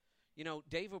 You know,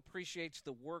 Dave appreciates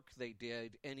the work they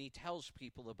did, and he tells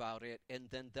people about it, and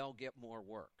then they'll get more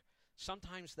work.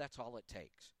 Sometimes that's all it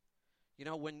takes. You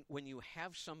know, when you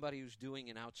have somebody who's doing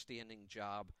an outstanding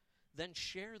job, then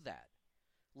share that.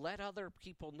 Let other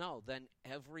people know. Then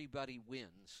everybody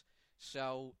wins.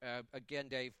 So, again,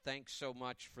 Dave, thanks so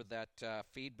much for that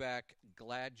feedback.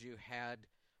 Glad you had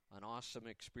an awesome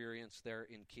experience there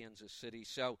in Kansas City.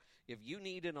 So if you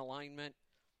need an alignment,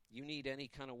 you need any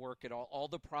kind of work at all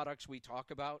the products we talk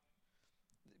about,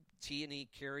 T&E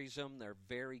carries them. They're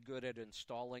very good at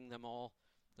installing them all.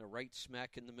 They're right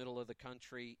smack in the middle of the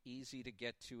country, easy to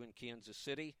get to in Kansas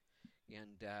City.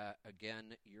 And,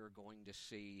 again, you're going to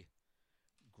see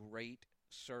great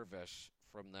service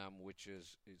from them, which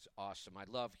is awesome. I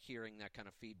love hearing that kind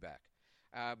of feedback.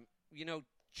 You know,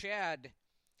 Chad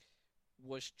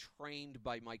was trained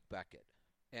by Mike Beckett.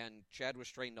 And Chad was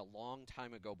trained a long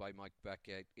time ago by Mike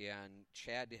Beckett, and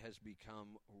Chad has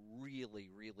become really,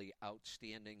 really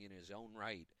outstanding in his own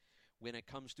right when it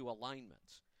comes to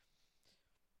alignments.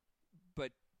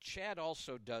 But Chad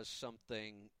also does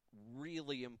something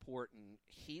really important.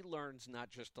 He learns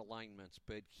not just alignments,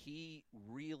 but he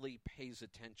really pays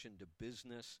attention to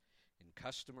business and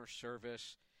customer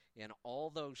service and all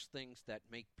those things that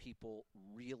make people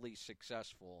really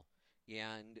successful.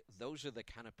 And those are the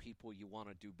kind of people you want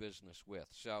to do business with.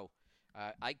 So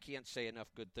I can't say enough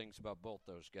good things about both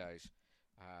those guys.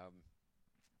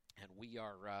 And we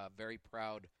are very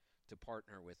proud to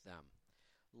partner with them.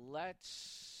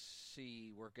 Let's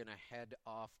see. We're going to head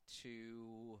off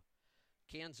to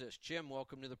Kansas. Jim,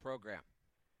 welcome to the program.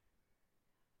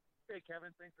 Hey, Kevin.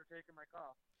 Thanks for taking my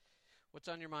call. What's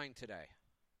on your mind today?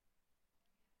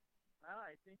 Well,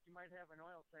 I think you might have an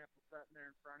oil sample sitting there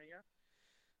in front of you.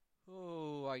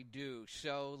 Oh, I do.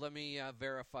 So let me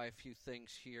verify a few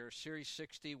things here. Series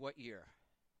 60, what year?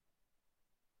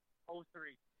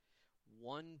 03.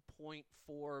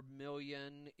 1.4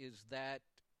 million. Is that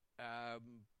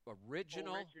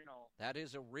original? Original. That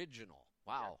is original.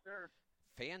 Wow. Yes, sir.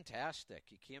 Fantastic.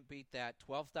 You can't beat that.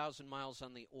 12,000 miles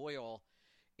on the oil.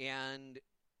 And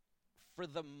for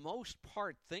the most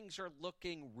part, things are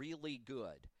looking really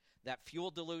good. That fuel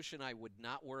dilution I would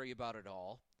not worry about at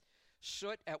all.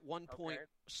 Soot at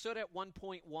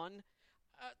 1.1,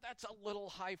 that's a little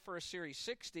high for a Series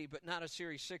 60, but not a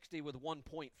Series 60 with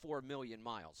 1.4 million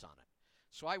miles on it.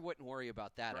 So I wouldn't worry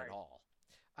about that at all.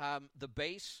 The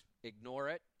base, ignore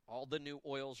it. All the new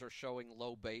oils are showing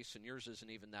low base, and yours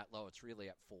isn't even that low. It's really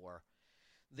at 4.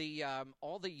 The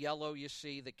all the yellow you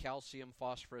see, the calcium,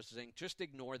 phosphorus, zinc, just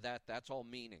ignore that. That's all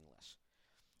meaningless.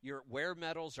 Your wear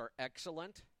metals are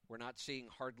excellent. We're not seeing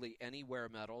hardly any wear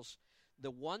metals. The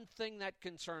one thing that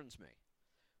concerns me,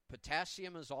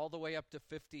 potassium is all the way up to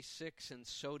 56 and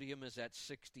sodium is at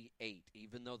 68,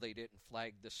 even though they didn't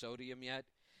flag the sodium yet.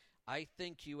 I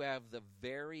think you have the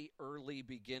very early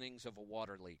beginnings of a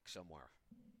water leak somewhere.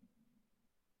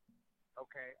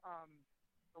 Okay.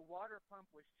 The water pump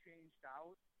was changed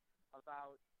out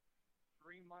about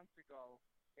 3 months ago,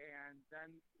 and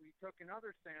then we took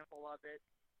another sample of it,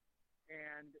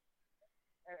 and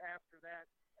after that,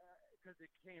 because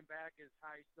it came back as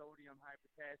high sodium, high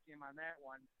potassium on that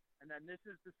one. And then this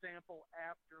is the sample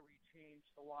after we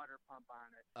changed the water pump on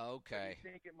it. Okay. Do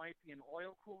you think it might be an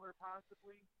oil cooler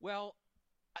possibly? Well,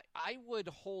 I would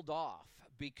hold off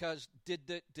because did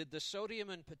the sodium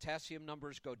and potassium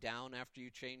numbers go down after you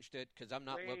changed it? Because I'm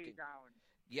not way looking. Down.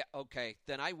 Yeah, okay.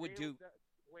 Then I would do.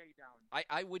 Way down.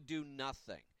 I would do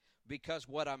nothing because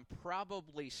what I'm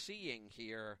probably seeing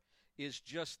here is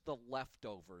just the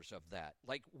leftovers of that.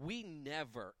 Like, we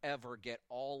never, ever get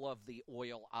all of the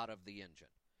oil out of the engine.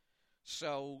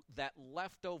 So that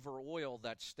leftover oil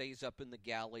that stays up in the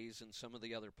galleys and some of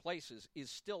the other places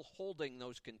is still holding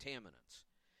those contaminants.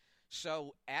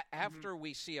 So after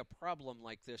we see a problem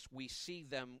like this, we see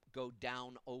them go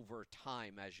down over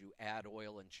time as you add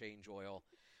oil and change oil.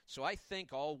 So I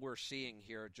think all we're seeing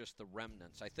here are just the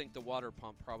remnants. I think the water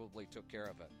pump probably took care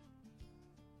of it.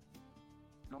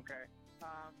 Okay.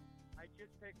 I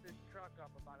just picked this truck up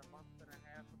about a month and a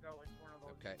half ago. It's one of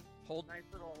those nice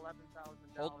little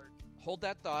 $11,000. Hold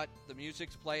that thought. The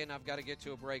music's playing. I've got to get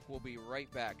to a break. We'll be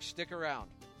right back. Stick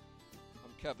around.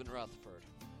 I'm Kevin Rutherford.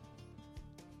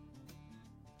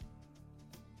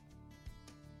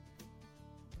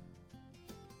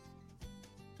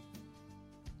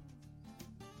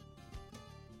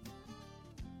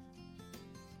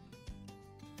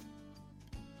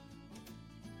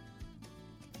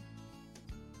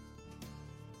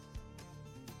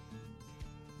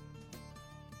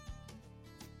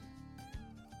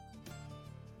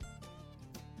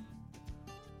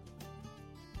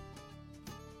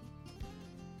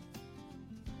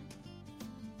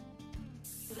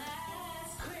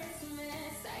 Last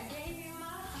Christmas, I gave you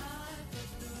my heart, but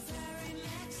the very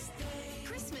next day.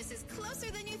 Christmas is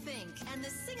closer than you think, and the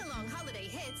sing-along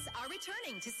holiday hits are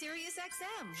returning to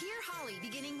SiriusXM. Hear Holly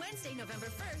beginning Wednesday,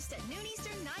 November 1st at noon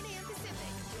Eastern, 9 a.m.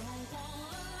 Pacific. Don't want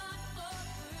a lot for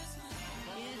Christmas.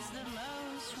 It's the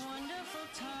most wonderful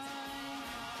time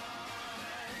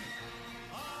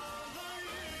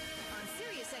on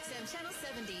SiriusXM Channel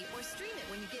 70, or stream it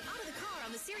when you get out of the car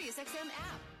on the SiriusXM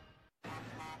app.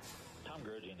 Tom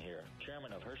Gergen here,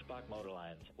 chairman of Hirschbach Motor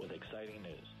Lines, with exciting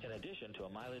news. In addition to a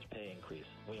mileage pay increase,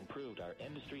 we improved our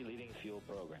industry-leading fuel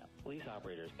program. Lease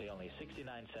operators pay only 69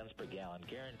 cents per gallon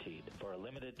guaranteed for a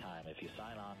limited time if you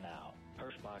sign on now.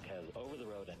 Hirschbach has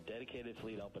over-the-road and dedicated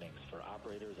fleet openings for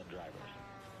operators and drivers.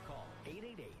 Call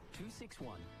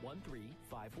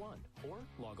 888-261-1351 or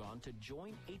log on to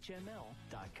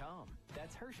joinhml.com.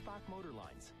 That's Hirschbach Motor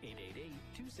Lines,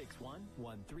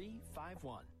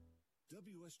 888-261-1351.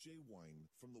 WSJ Wine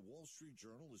from the Wall Street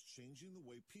Journal is changing the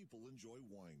way people enjoy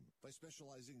wine by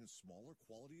specializing in smaller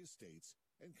quality estates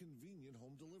and convenient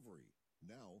home delivery.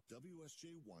 Now,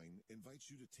 WSJ Wine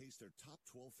invites you to taste their top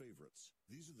 12 favorites.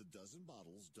 These are the dozen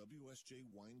bottles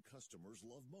WSJ Wine customers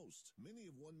love most.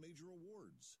 Many have won major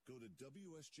awards. Go to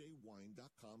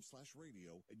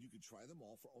WSJWine.com/radio and you can try them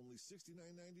all for only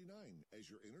 $69.99 as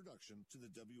your introduction to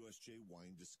the WSJ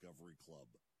Wine Discovery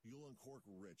Club. You'll uncork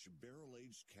rich,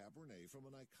 barrel-aged Cabernet from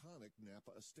an iconic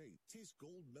Napa estate. Taste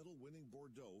gold medal-winning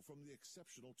Bordeaux from the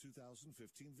exceptional 2015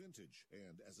 vintage.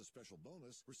 And as a special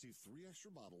bonus, receive 3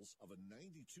 extra bottles of a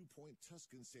 92-point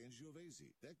Tuscan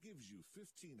Sangiovese. That gives you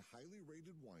 15 highly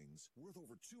rated wines worth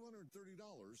over $230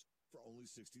 for only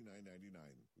 $69.99.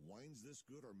 Wines this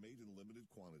good are made in limited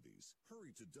quantities.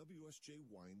 Hurry to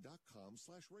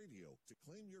WSJWine.com/radio to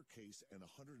claim your case and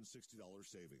 $160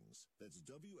 savings. That's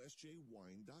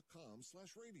WSJWine.com/radio.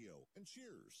 And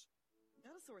cheers.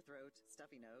 Got a sore throat,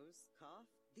 stuffy nose, cough?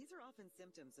 These are often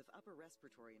symptoms of upper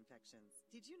respiratory infections.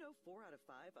 Did you know 4 out of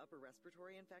 5 upper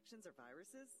respiratory infections are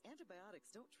viruses?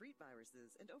 Antibiotics don't treat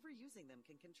viruses, and overusing them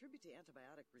can contribute to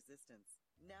antibiotic resistance.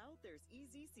 Now there's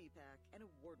Easy C-Pack, an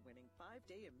award-winning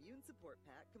 5-day immune support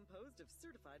pack composed of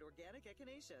certified organic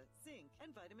echinacea, zinc,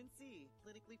 and vitamin C,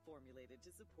 clinically formulated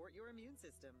to support your immune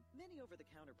system. Many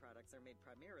over-the-counter products are made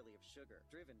primarily of sugar,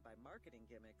 driven by marketing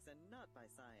gimmicks and not by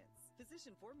science.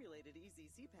 Physician-formulated Easy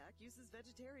C-Pack uses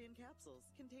vegetarian capsules,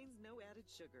 contains no added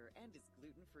sugar, and is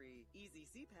gluten-free. Easy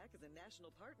C-Pack is a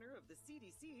national partner of the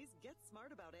CDC's Get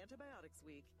Smart About Antibiotics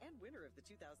Week and winner of the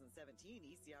 2017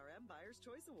 ECRM Buyer's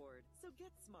Choice Award. So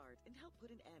get smart and help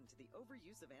put an end to the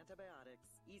overuse of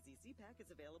antibiotics. Easy C-Pack is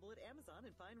available at Amazon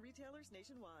and fine retailers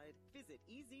nationwide. Visit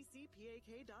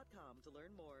EasyCPAK.com to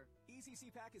learn more. Easy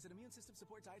C-Pack is an immune system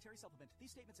support dietary supplement.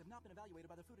 These statements have not been evaluated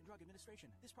by the Food and Drug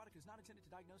Administration. This product is not intended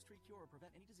to diagnose, treat, cure, or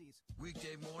prevent any disease.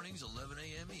 Weekday mornings, 11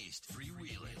 a.m. East.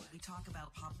 Freewheeling. We talk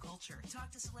about pop culture,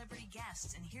 talk to celebrity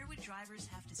guests, and hear what drivers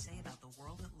have to say about the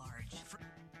world at large.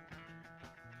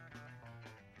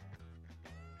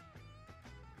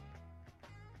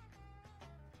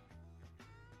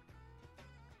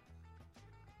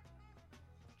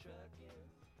 Trucking,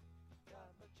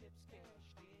 got my chips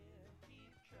cashed in,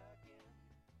 keep trucking,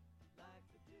 like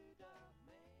the Doodah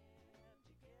Man,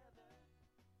 together,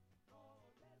 more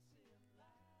or less in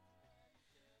life.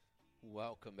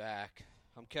 Welcome back.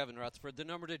 I'm Kevin Rutherford. The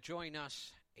number to join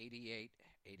us,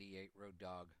 8888 Road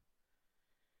Dog.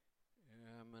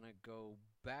 I'm going to go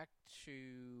back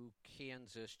to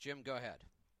Kansas. Jim, go ahead.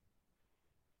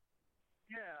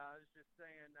 Yeah, I was just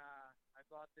saying, I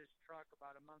bought this truck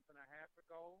about a month and a half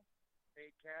ago,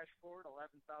 paid cash for it,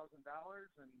 $11,000,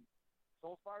 and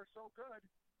so far so good.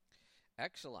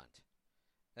 Excellent.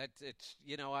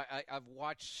 I've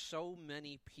watched so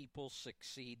many people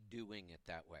succeed doing it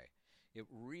that way. It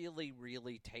really,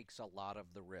 really takes a lot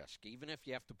of the risk. Even if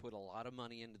you have to put a lot of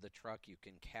money into the truck, you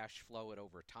can cash flow it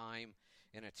over time.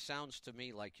 And it sounds to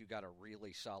me like you got a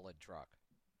really solid truck.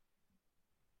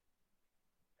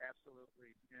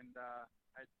 Absolutely. And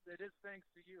it is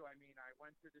thanks to you. I mean, I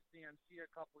went to the CMC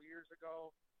a couple years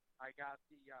ago. I got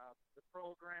the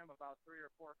program about 3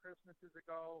 or 4 Christmases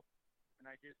ago.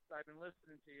 And I've been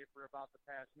listening to you for about the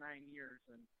past 9 years.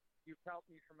 And you've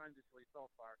helped me tremendously so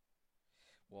far.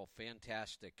 Well,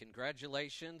 fantastic.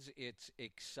 Congratulations. It's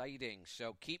exciting.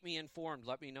 So keep me informed.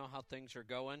 Let me know how things are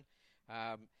going.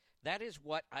 That is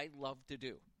what I love to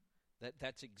do.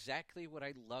 That's exactly what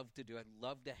I love to do. I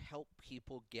love to help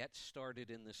people get started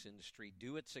in this industry,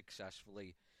 do it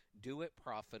successfully, do it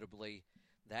profitably.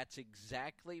 That's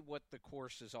exactly what the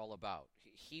course is all about.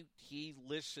 He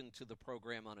listened to the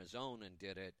program on his own and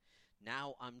did it.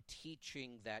 Now I'm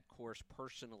teaching that course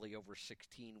personally over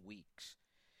 16 weeks.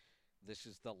 This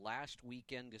is the last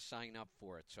weekend to sign up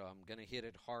for it, so I'm going to hit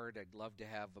it hard. I'd love to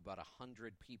have about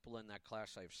 100 people in that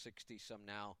class. I have 60-some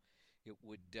now. It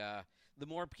would, the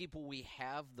more people we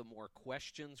have, the more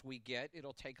questions we get.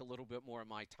 It'll take a little bit more of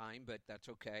my time, but that's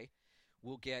okay.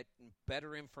 We'll get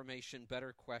better information,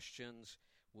 better questions,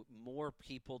 more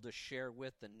people to share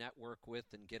with and network with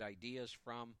and get ideas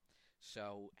from.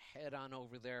 So head on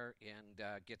over there and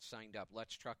get signed up,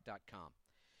 letstruck.com.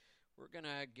 We're going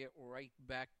to get right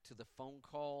back to the phone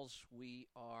calls. We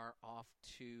are off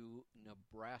to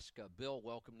Nebraska. Bill,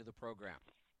 welcome to the program.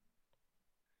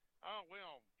 Oh,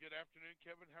 well, good afternoon,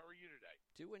 Kevin. How are you today?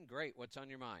 Doing great. What's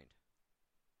on your mind?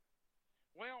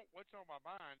 Well, what's on my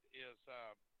mind is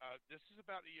this is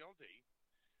about ELD.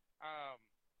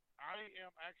 I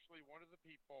am actually one of the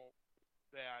people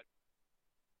that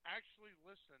actually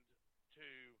listened to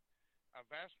a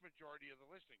vast majority of the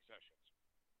listening sessions.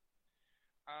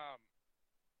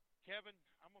 Kevin,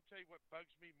 I'm going to tell you what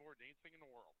bugs me more than anything in the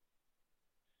world.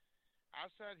 I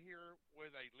sat here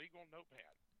with a legal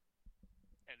notepad,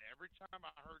 and every time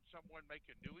I heard someone make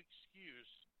a new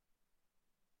excuse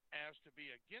as to be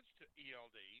against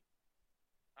ELD,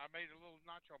 I made a little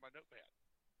notch on my notepad.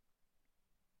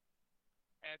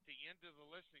 At the end of the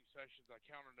listening sessions, I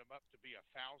counted them up to be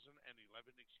 1,011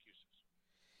 excuses.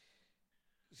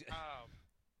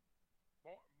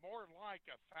 More like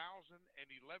 1,011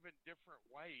 different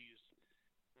ways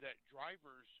that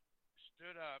drivers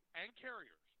stood up, and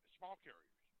carriers, small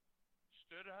carriers,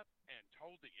 stood up and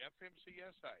told the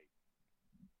FMCSA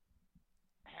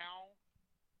how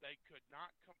they could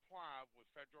not comply with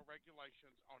federal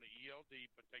regulations on the ELD,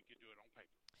 but they could do it on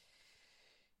paper.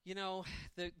 You know,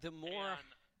 the more...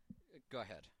 Go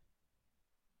ahead.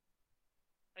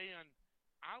 And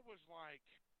I was like,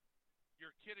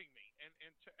 you're kidding me.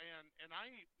 And I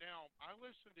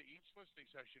listened to each listening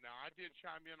session. Now, I did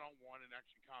chime in on one and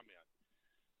actually comment.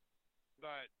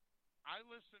 But I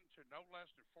listened to no less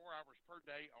than 4 hours per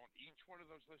day on each one of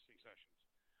those listening sessions.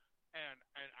 And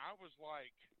I was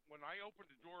like, when I opened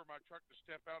the door of my truck to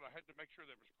step out, I had to make sure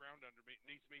there was ground underneath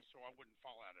me so I wouldn't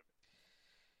fall out of it.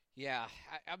 Yeah,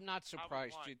 I'm not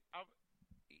surprised.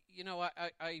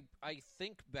 I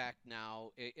think back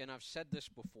now, and I've said this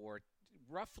before,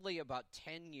 roughly about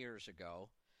 10 years ago,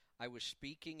 I was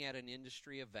speaking at an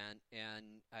industry event,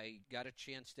 and I got a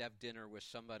chance to have dinner with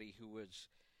somebody who was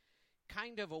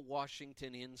kind of a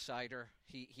Washington insider.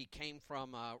 He came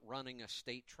from running a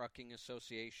state trucking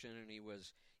association, and he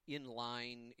was in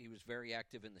line. He was very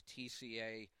active in the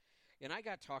TCA. And I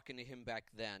got talking to him back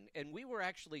then, and we were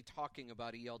actually talking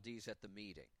about ELDs at the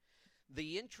meeting.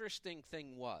 The interesting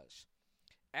thing was,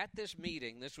 at this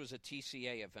meeting, this was a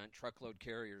TCA event, Truckload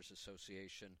Carriers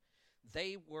Association,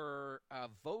 they were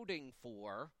voting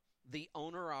for the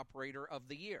owner-operator of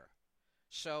the year.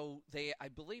 So I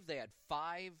believe they had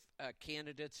 5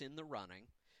 candidates in the running.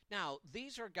 Now,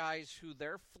 these are guys who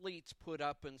their fleets put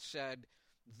up and said,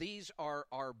 these are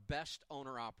our best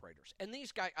owner-operators. And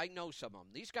these guys, I know some of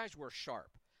them. These guys were sharp.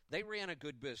 They ran a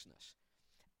good business.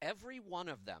 Every one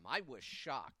of them, I was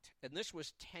shocked, and this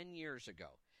was 10 years ago.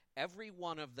 Every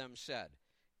one of them said,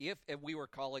 and we were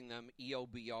calling them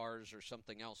EOBRs or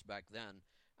something else back then,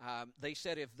 they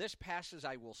said, if this passes,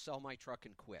 I will sell my truck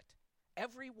and quit.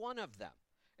 Every one of them.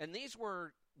 And these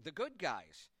were the good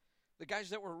guys, the guys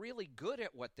that were really good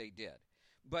at what they did.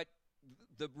 But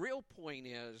the real point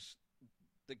is,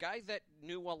 the guy that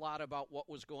knew a lot about what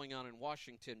was going on in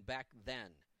Washington back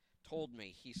then told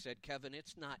me, he said, Kevin,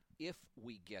 it's not if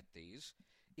we get these,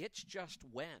 it's just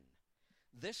when.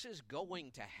 This is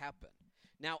going to happen.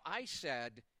 Now, I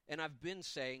said, And I've been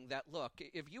saying that, look,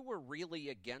 if you were really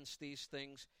against these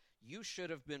things, you should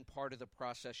have been part of the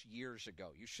process years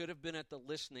ago. You should have been at the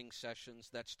listening sessions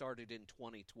that started in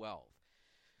 2012.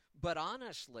 But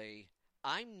honestly,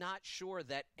 I'm not sure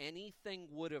that anything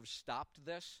would have stopped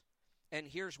this, and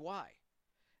here's why.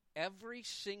 Every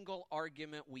single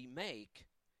argument we make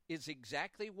is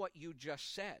exactly what you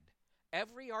just said.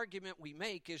 Every argument we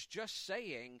make is just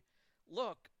saying,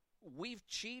 look, we've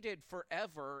cheated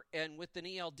forever, and with an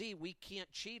ELD, we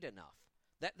can't cheat enough.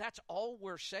 That's all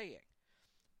we're saying.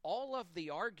 All of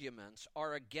the arguments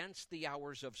are against the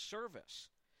hours of service.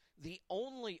 The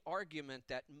only argument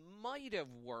that might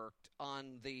have worked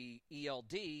on the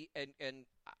ELD, and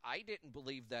I didn't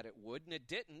believe that it would, and it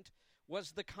didn't,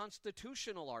 was the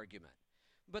constitutional argument.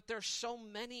 But there's so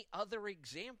many other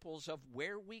examples of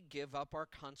where we give up our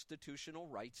constitutional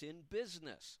rights in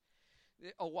business.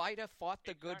 OOIDA fought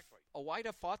the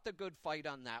good fight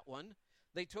on that one.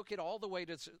 They took it all the way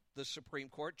to the Supreme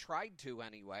Court, tried to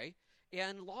anyway,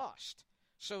 and lost.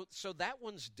 So that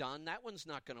one's done. That one's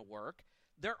not going to work.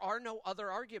 There are no other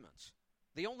arguments.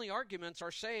 The only arguments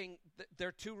are saying that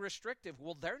they're too restrictive.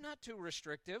 Well, they're not too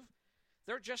restrictive.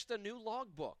 They're just a new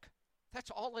logbook.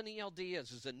 That's all an ELD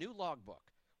is a new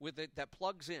logbook with it that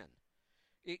plugs in.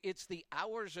 It's the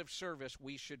hours of service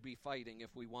we should be fighting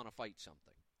if we want to fight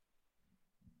something.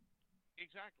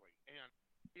 Exactly.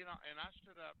 And I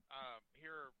stood up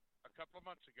here a couple of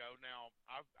months ago. Now,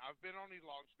 I've been on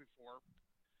e-logs before,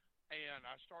 and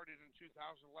I started in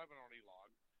 2011 on e-log.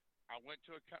 I went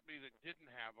to a company that didn't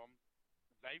have them.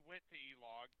 They went to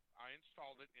e-log. I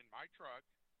installed it in my truck.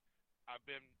 I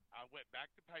went back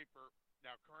to paper.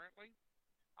 Now, currently,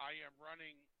 I am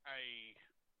running a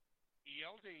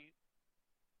ELD,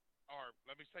 or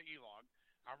let me say e-log.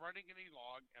 I'm running an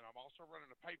e-log, and I'm also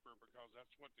running a paper because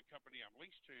that's what the company I'm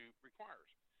leased to requires.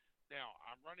 Now,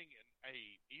 I'm running a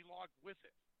e-log with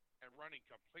it and running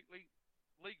completely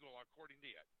legal according to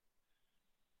it.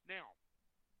 Now,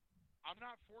 I'm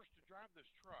not forced to drive this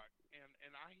truck,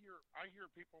 and I hear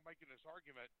people making this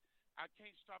argument. I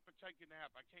can't stop and take a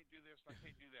nap. I can't do this. I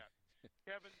can't do that.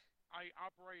 Kevin, I'm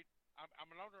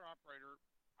an owner-operator.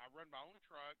 I run my own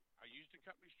truck. I use the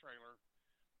company's trailer.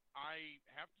 I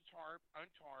have to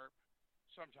untarp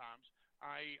sometimes.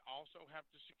 I also have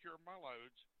to secure my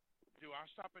loads. Do I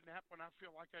stop and nap when I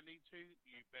feel like I need to?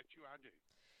 You bet you I do.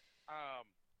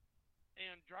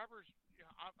 And drivers,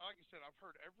 like I said, I've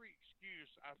heard every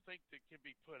excuse I think that can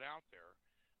be put out there.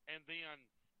 And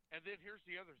then here's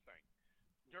the other thing.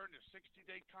 During the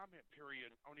 60-day comment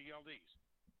period on ELDs,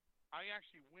 I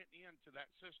actually went into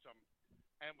that system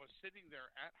and was sitting there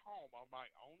at home on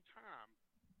my own time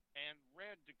and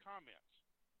read the comments.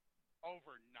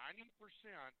 Over 90%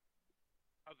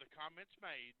 of the comments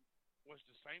made was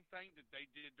the same thing that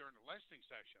they did during the listening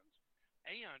sessions,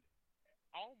 and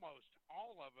almost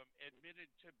all of them admitted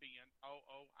to being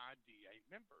OOIDA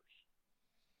members.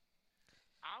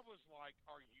 I was like,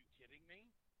 are you kidding me?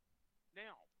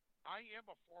 Now, I am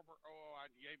a former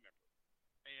OOIDA member,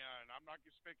 and I'm not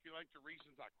going to speculate the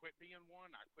reasons I quit being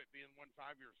one. I quit being one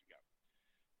 5 years ago.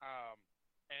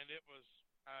 And it was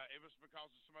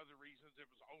because of some other reasons. It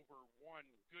was over one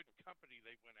good company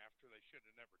they went after they should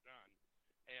have never done,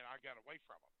 and I got away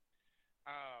from them.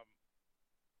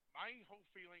 My whole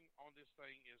feeling on this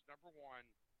thing is, number one,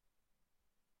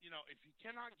 if you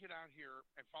cannot get out here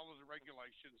and follow the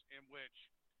regulations, in which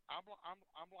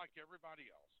I'm like everybody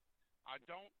else. I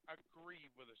don't agree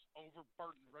with this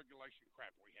overburdened regulation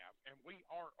crap we have, and we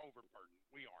are overburdened.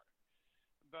 We are.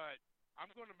 But I'm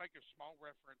going to make a small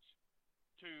reference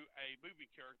to a movie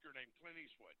character named Clint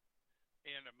Eastwood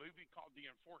in a movie called The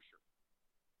Enforcer.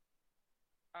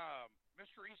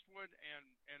 Mr. Eastwood and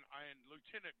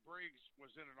Lieutenant Briggs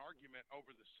was in an argument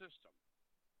over the system.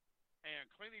 And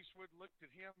Clint Eastwood looked at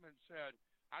him and said,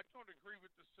 I don't agree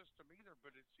with the system either,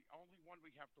 but it's the only one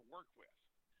we have to work with.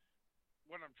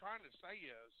 What I'm trying to say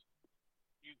is,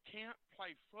 you can't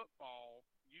play football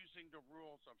using the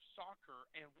rules of soccer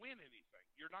and win anything.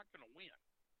 You're not going to win.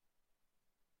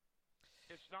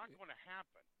 It's not going to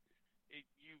happen.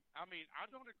 I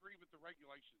don't agree with the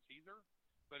regulations either,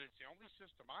 but it's the only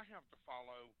system I have to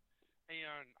follow,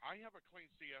 and I have a clean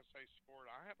CSA score.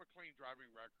 I have a clean driving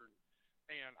record,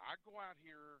 and I go out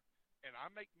here, and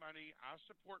I make money. I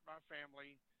support my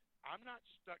family. I'm not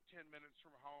stuck 10 minutes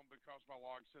from home because my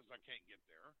log says I can't get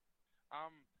there.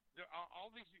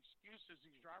 All these excuses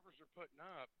these drivers are putting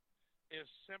up is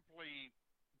simply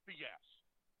BS.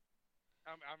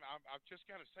 I've just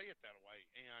got to say it that way.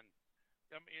 And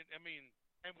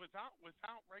and without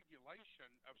regulation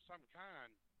of some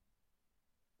kind,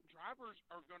 drivers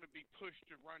are going to be pushed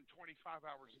to run 25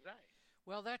 hours a day.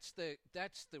 Well, that's the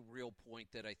real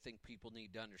point that I think people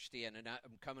need to understand. And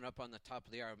I'm coming up on the top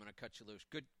of the hour. I'm going to cut you loose.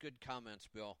 Good comments,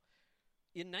 Bill.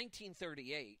 In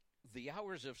 1938, the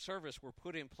hours of service were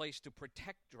put in place to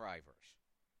protect drivers.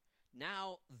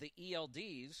 Now the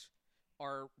ELDs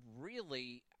are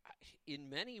really, in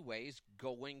many ways,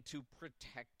 going to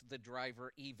protect the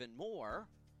driver even more.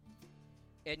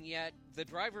 And yet the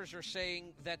drivers are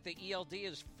saying that the ELD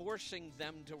is forcing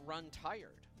them to run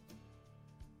tired.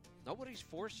 Nobody's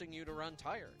forcing you to run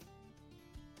tired.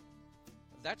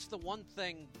 That's the one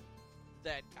thing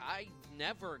that I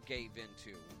never gave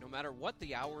into. No matter what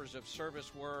the hours of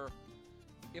service were,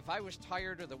 if I was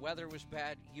tired or the weather was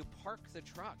bad, you park the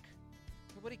truck.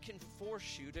 Nobody can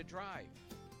force you to drive.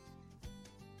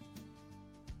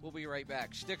 We'll be right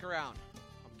back. Stick around.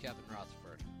 I'm Kevin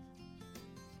Rutherford.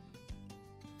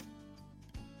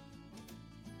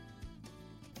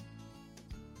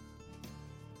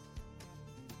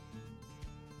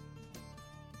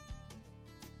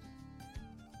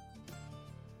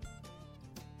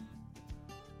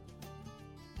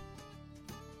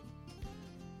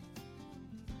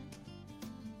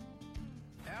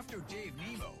 After Dave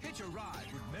Nemo, hitch a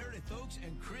ride with Meredith Oaks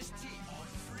and Chris T on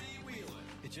Freewheelin'.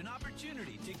 It's an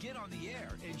opportunity to get on the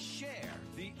air and share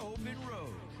the open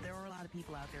road. There are a lot of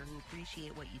people out there who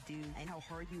appreciate what you do and how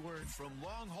hard you work. From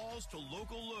long hauls to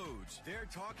local loads, they're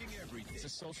talking everything. It's a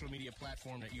social media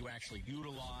platform that you actually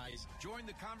utilize. Join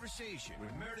the conversation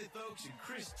with Meredith Oaks and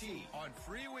Chris T on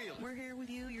Freewheelin'. We're here with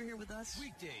you. You're here with us.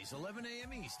 Weekdays, 11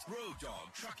 a.m. East. Road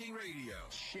Dog Trucking Radio.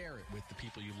 Share it with the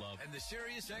people you love. And the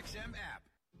SiriusXM app.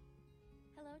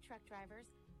 Hello, truck drivers.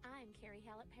 I'm Carrie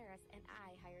Hallett Paris, and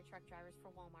I hire truck drivers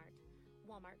for Walmart.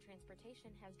 Walmart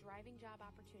Transportation has driving job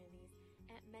opportunities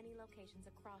at many locations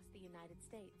across the United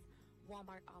States.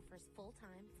 Walmart offers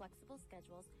full-time, flexible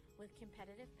schedules with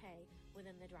competitive pay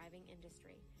within the driving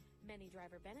industry. Many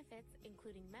driver benefits,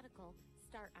 including medical,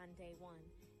 start on day one,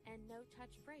 and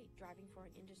no-touch freight driving for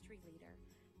an industry leader.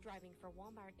 Driving for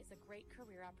Walmart is a great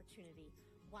career opportunity.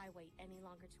 Why wait any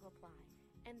longer to apply?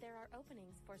 And there are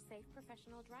openings for safe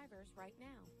professional drivers right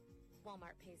now.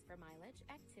 Walmart pays for mileage,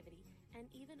 activity, and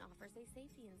even offers a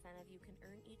safety incentive you can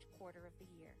earn each quarter of the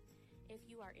year. If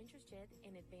you are interested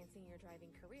in advancing your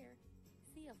driving career,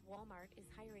 see if Walmart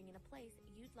is hiring in a place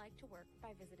you'd like to work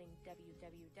by visiting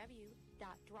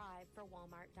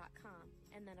www.driveforwalmart.com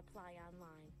and then apply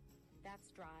online.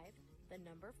 That's drive, the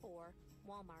number 4,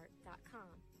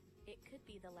 walmart.com. It could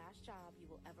be the last job you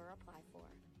will ever apply for.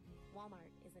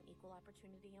 Walmart is an equal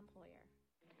opportunity employer.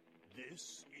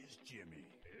 This is Jimmy.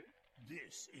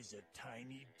 This is a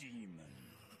tiny demon.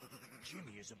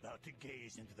 Jimmy is about to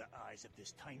gaze into the eyes of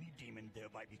this tiny demon,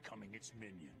 thereby becoming its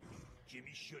minion.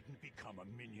 Jimmy shouldn't become a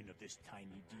minion of this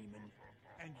tiny demon,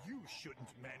 and you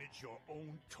shouldn't manage your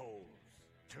own tolls.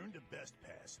 Turn to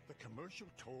BestPass, the commercial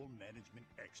toll management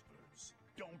experts.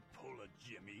 Don't pull a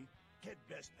Jimmy. Get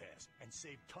BestPass and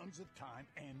save tons of time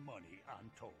and money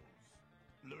on tolls.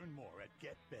 Learn more at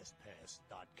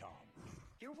getbestpass.com.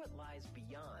 Hear what lies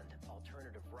beyond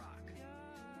alternative rock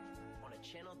on a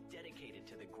channel dedicated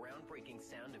to the groundbreaking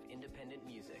sound of independent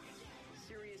music.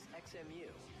 Sirius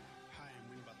XMU. Hi, I'm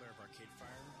Win Butler of Arcade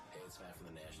Fire. Hey, it's Matt from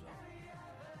The National.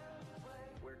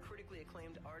 Where critically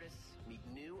acclaimed artists meet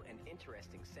new and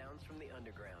interesting sounds from the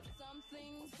underground.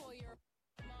 Something for your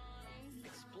mind.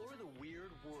 Explore the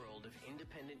weird world of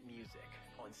independent music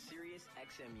on Sirius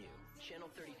XMU, Channel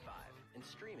 35, and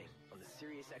streaming on the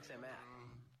SiriusXM app.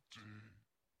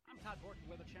 I'm Todd Borton,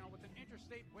 Weather Channel, with an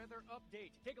interstate weather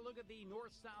update. Take a look at the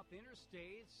north-south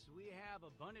interstates. We have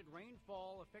abundant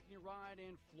rainfall affecting your ride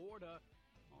in Florida,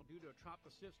 all due to a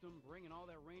tropical system bringing all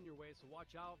that rain your way, so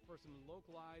watch out for some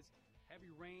localized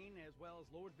heavy rain as well as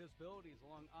lowered visibilities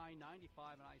along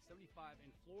I-95 and I-75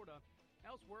 in Florida.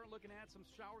 Elsewhere, looking at some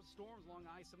showers, storms along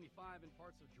I-75 in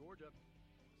parts of Georgia.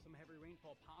 Some heavy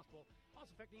rainfall possible. Also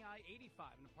affecting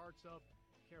I-85 in parts of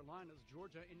Carolinas,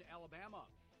 Georgia, into Alabama.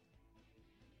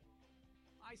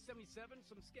 I-77,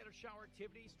 some scattered shower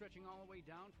activity stretching all the way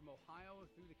down from Ohio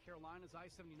through the Carolinas.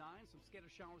 I-79, some scattered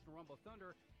showers and rumble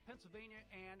thunder, Pennsylvania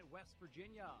and West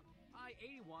Virginia.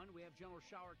 I-81, we have general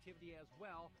shower activity as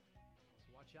well.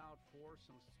 So watch out for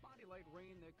some spotty light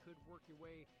rain that could work your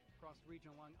way across the region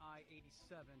along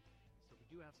I-87. So we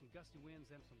do have some gusty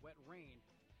winds and some wet rain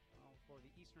for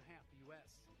the eastern half of the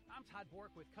U.S. I'm Todd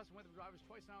Bork with Custom Weather Drivers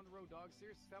twice now on the road, dog.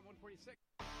 Sirius XM 146.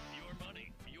 Your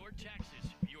money, your taxes,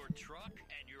 your truck,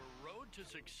 and your road to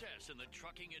success in the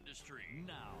trucking industry.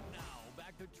 Now,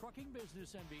 back to Trucking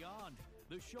Business and Beyond,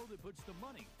 the show that puts the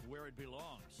money where it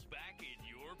belongs. Back in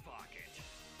your pocket.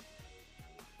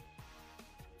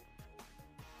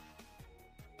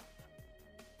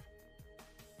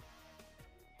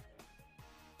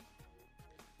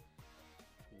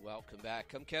 Welcome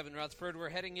back. I'm Kevin Rutherford.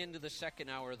 We're heading into the second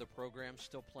hour of the program.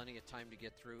 Still plenty of time to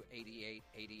get through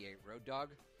 8888 Road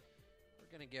Dog.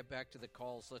 We're going to get back to the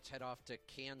calls. Let's head off to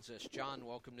Kansas. John,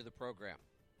 welcome to the program.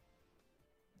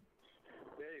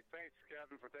 Hey, thanks,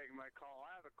 Kevin, for taking my call.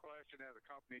 I have a question as a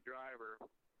company driver.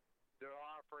 They're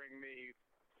offering me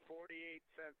 48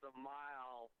 cents a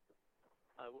mile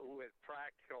with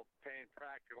paying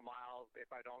practical miles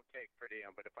if I don't take per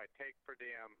diem. But if I take per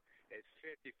diem, it's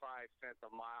 55 cents a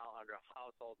mile under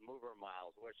household mover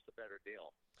miles. Which the better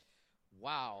deal?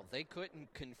 Wow, they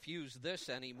couldn't confuse this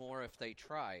anymore if they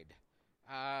tried.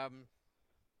 Let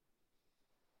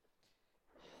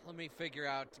me figure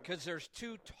out, because there's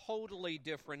two totally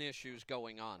different issues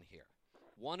going on here.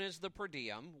 One is the per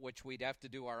diem, which we'd have to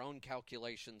do our own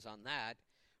calculations on that,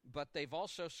 but they've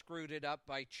also screwed it up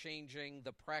by changing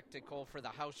the practical for the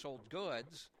household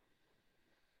goods.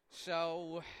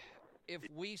 So if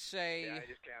we say... Yeah, I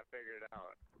just can't figure it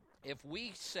out. If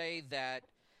we say that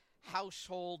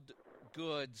household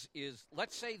goods is,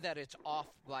 let's say that it's off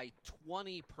by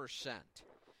 20%,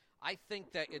 I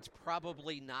think that it's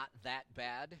probably not that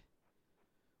bad,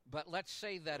 but let's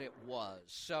say that it was.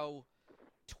 So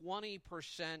 20%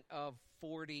 of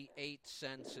 48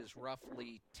 cents is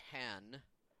roughly 10.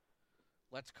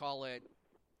 Let's call it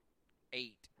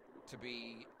 8 to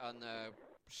be on the,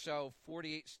 so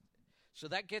 48. So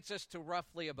that gets us to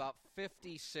roughly about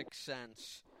 56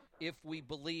 cents if we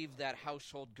believe that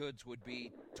household goods would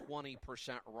be 20%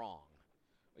 wrong.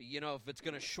 You know, if it's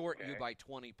going to short you by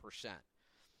 20%.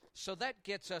 So that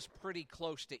gets us pretty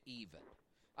close to even.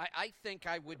 I think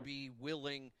I would be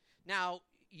willing. Now,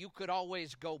 you could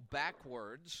always go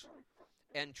backwards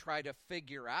and try to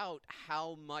figure out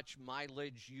how much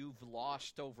mileage you've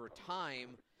lost over time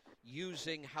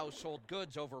using household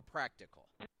goods over practical.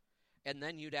 And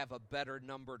then you'd have a better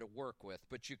number to work with.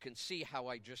 But you can see how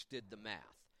I just did the math.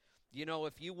 You know,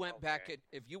 if you went back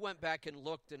and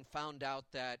looked and found out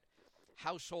that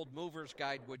Household Movers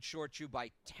Guide would short you by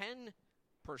 10%,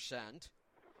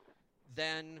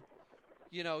 then,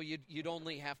 you know, you'd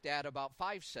only have to add about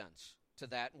 5 cents to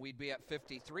that, and we'd be at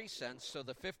 53 cents, so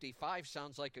the 55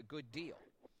 sounds like a good deal.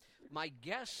 My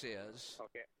guess is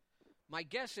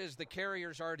the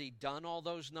carrier's already done all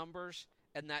those numbers,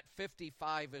 and that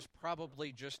 55 is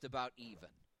probably just about even.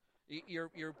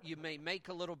 You may make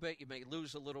a little bit, you may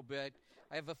lose a little bit.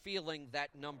 I have a feeling that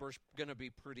number's going to be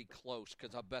pretty close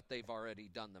because I'll bet they've already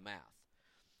done the math.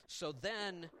 So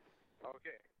then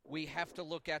we have to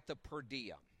look at the per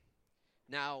diem.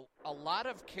 Now, a lot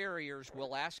of carriers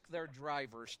will ask their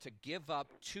drivers to give up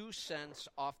 2 cents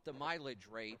off the mileage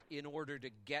rate in order to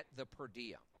get the per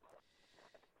diem.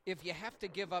 If you have to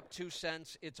give up 2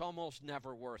 cents, it's almost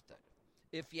never worth it.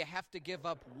 If you have to give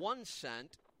up 1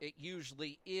 cent, it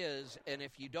usually is, and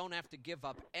if you don't have to give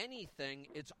up anything,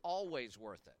 it's always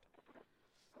worth it.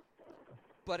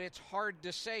 But it's hard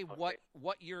to say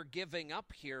what you're giving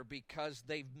up here because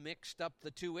they've mixed up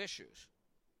the two issues.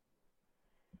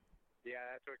 Yeah,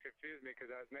 that's what confused me because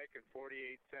I was making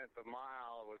 48 cents a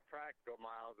mile with practical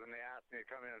miles, and they asked me to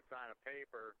come in and sign a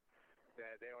paper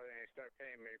that they were going to start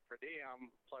paying me per diem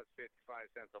plus 55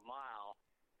 cents a mile,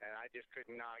 and I just could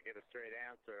not get a straight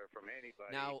answer from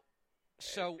anybody. Now, it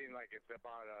seemed like it's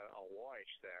about a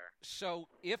wash there. So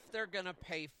if they're going to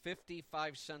pay 55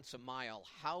 cents a mile,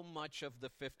 how much of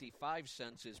the 55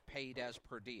 cents is paid as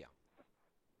per diem?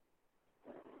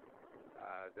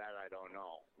 That I don't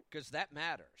know. Because that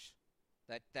matters.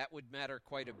 That would matter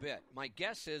quite a bit. My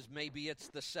guess is maybe it's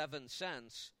the 7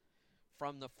 cents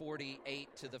from the 48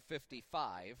 to the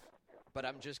 55, but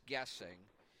I'm just guessing.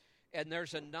 And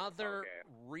there's another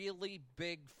really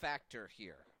big factor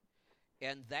here,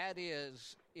 and that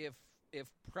is if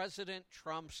President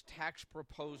Trump's tax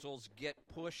proposals get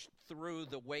pushed through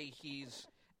the way he's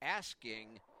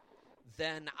asking,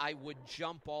 then I would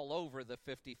jump all over the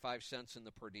 55 cents in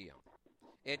the per diem.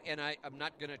 And I'm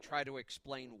not going to try to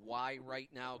explain why right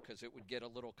now because it would get a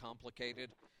little complicated.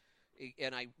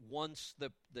 And once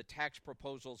the tax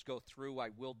proposals go through, I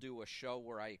will do a show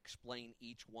where I explain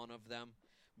each one of them.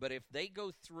 But if they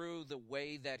go through the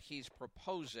way that he's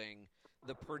proposing,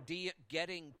 the per diem,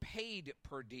 getting paid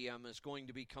per diem is going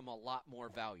to become a lot more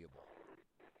valuable.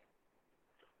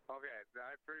 Okay,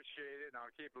 I appreciate it, and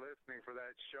I'll keep listening for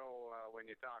that show when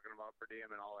you're talking about per diem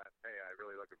and all that pay. I'm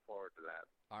really looking forward to that.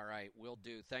 All right, will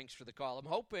do. Thanks for the call. I'm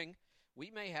hoping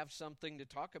we may have something to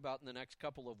talk about in the next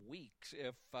couple of weeks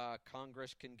if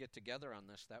Congress can get together on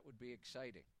this. That would be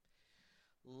exciting.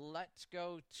 Let's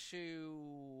go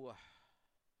to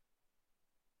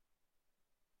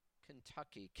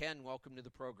Kentucky. Ken, welcome to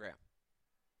the program.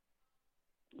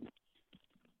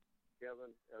 Yeah,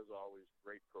 Kevin. As always,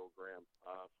 great program.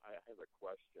 I have a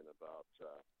question about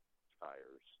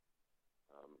tires.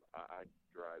 I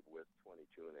drive with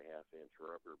 22.5-inch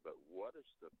rubber, but what is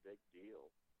the big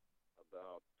deal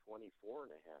about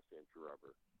 24.5-inch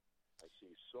rubber? I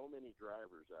see so many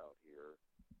drivers out here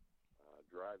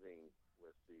driving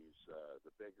with these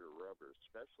the bigger rubbers,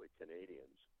 especially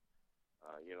Canadians.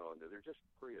 And they're just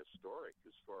prehistoric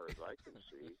as far as I can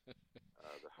see.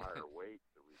 The higher weight,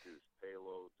 the reduced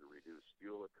payload, the reduced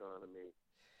fuel economy,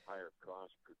 higher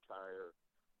cost per tire.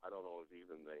 I don't know if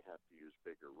even they have to use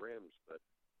bigger rims, but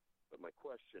my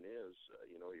question is,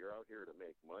 you're out here to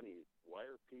make money. Why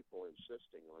are people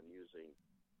insisting on using,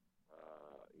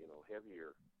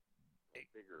 heavier,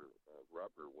 bigger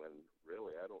rubber when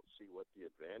really I don't see what the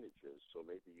advantage is? So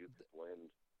maybe you could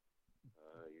lend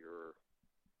your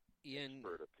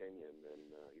expert opinion and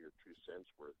your 2 cents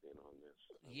worth in on this.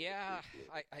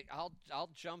 I'll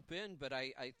jump in, but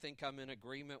I think I'm in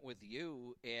agreement with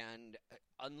you. And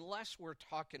unless we're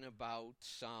talking about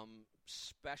some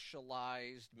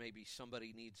specialized, maybe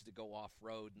somebody needs to go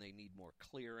off-road and they need more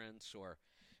clearance, or,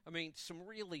 some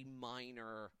really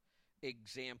minor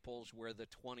examples where the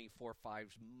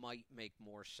 24.5s might make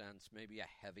more sense, maybe a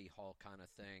heavy haul kind of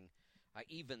thing.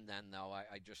 Even then, though,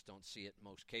 I just don't see it in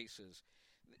most cases.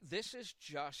 This is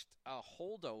just a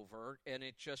holdover, and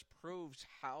it just proves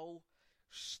how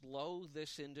slow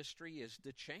this industry is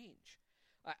to change.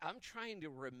 I'm trying to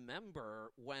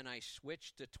remember when I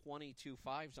switched to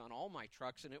 22.5s on all my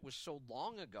trucks, and it was so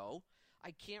long ago,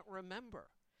 I can't remember.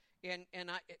 And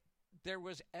there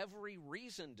was every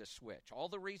reason to switch. All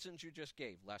the reasons you just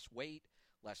gave: less weight,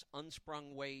 less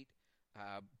unsprung weight,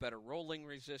 better rolling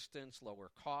resistance, lower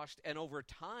cost, and over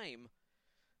time,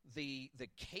 the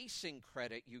casing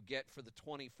credit you get for the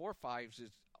 24.5s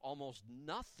is almost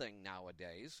nothing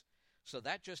nowadays, so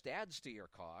that just adds to your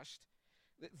cost.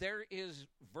 There is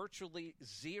virtually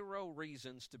zero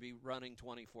reasons to be running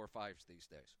 24.5s these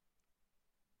days.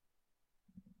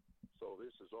 So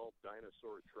this is all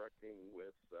dinosaur trucking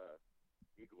with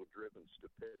ego-driven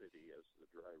stupidity as the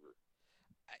driver.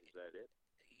 Is that it?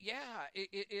 Yeah,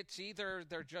 it's either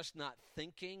they're just not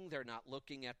thinking, they're not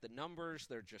looking at the numbers,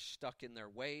 they're just stuck in their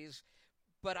ways.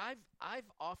 But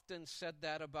I've often said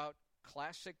that about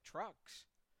classic trucks.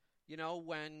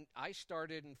 When I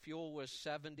started and fuel was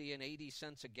 70 and 80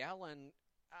 cents a gallon,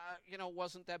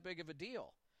 wasn't that big of a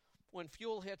deal. When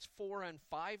fuel hits $4 and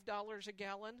 $5 a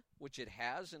gallon, which it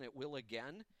has and it will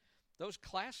again, those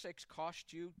classics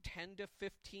cost you $10,000 to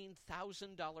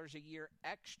 $15,000 a year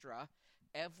extra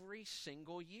every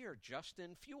single year just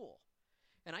in fuel.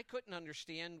 And I couldn't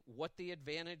understand what the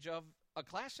advantage of a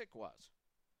classic was.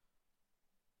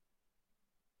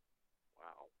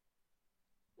 Wow.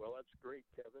 Well, that's great,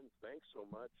 Kevin. Thanks so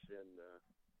much, and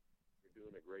you're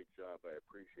doing a great job. I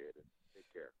appreciate it. Take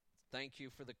care. Thank you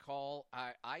for the call.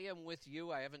 I am with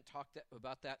you. I haven't talked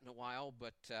about that in a while,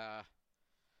 but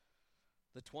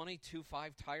the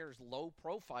 22.5 tires,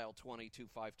 low-profile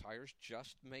 22.5 tires,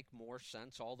 just make more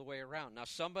sense all the way around. Now,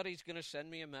 somebody's going to send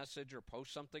me a message or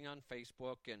post something on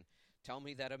Facebook and tell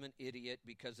me that I'm an idiot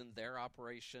because in their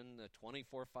operation, the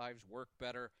 24.5s work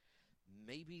better.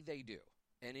 Maybe they do.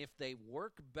 And if they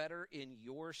work better in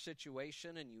your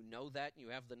situation and you know that and you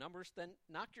have the numbers, then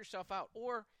knock yourself out.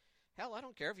 Or, hell, I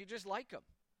don't care if you just like them.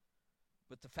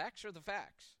 But the facts are the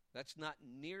facts. That's not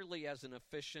nearly as an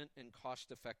efficient and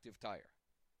cost-effective tire.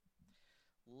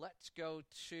 Let's go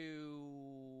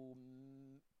to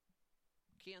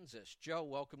Kansas. Joe,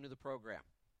 welcome to the program.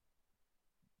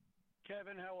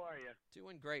 Kevin, how are you?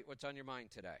 Doing great. What's on your mind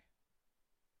today?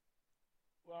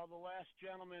 Well, the last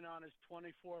gentleman on his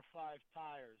 24.5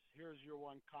 tires, here's your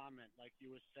one comment. Like you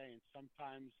were saying,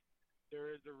 sometimes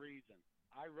there is a reason.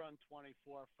 I run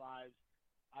 24.5s.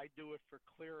 I do it for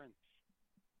clearance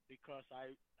because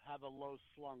I have a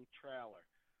low-slung trailer.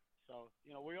 So,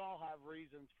 we all have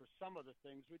reasons for some of the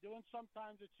things we do, and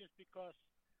sometimes it's just because,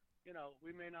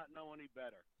 we may not know any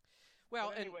better.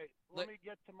 Well, but anyway, let me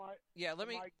get to my... Yeah, let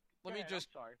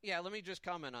me just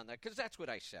comment on that, because that's what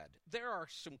I said. There are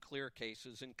some clear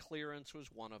cases, and clearance was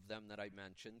one of them that I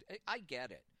mentioned. I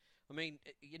get it.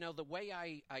 The way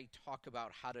I talk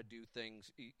about how to do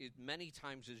things, it many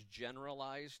times is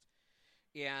generalized.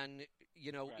 And,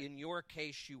 right. In your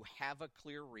case, you have a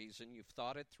clear reason. You've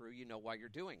thought it through. You know why you're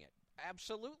doing it.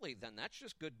 Absolutely. Then that's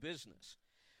just good business.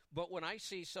 But when I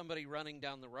see somebody running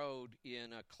down the road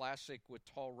in a classic with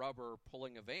tall rubber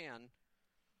pulling a van,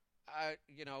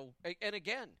 and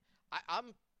again,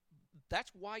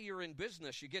 that's why you're in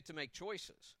business. You get to make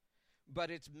choices. But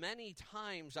it's many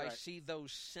times right. I see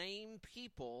those same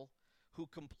people who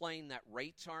complain that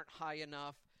rates aren't high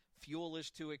enough, fuel is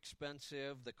too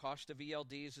expensive, the cost of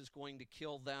ELDs is going to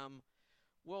kill them.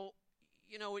 Well,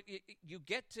 you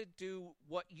get to do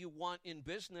what you want in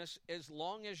business as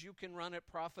long as you can run it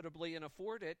profitably and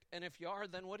afford it. And if you are,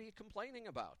 then what are you complaining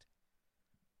about?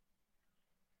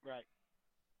 Right.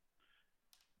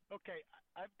 Okay,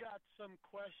 I've got some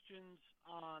questions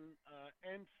on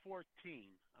N14.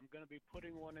 I'm going to be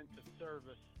putting one into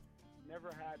service. Never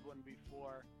had one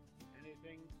before.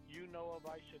 Anything you know of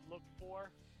I should look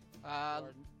for?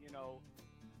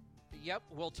 Yep,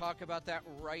 we'll talk about that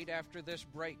right after this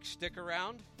break. Stick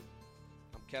around.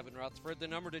 I'm Kevin Rutherford. The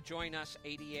number to join us,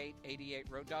 8888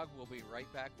 Road Dog. We'll be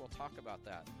right back. We'll talk about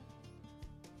that.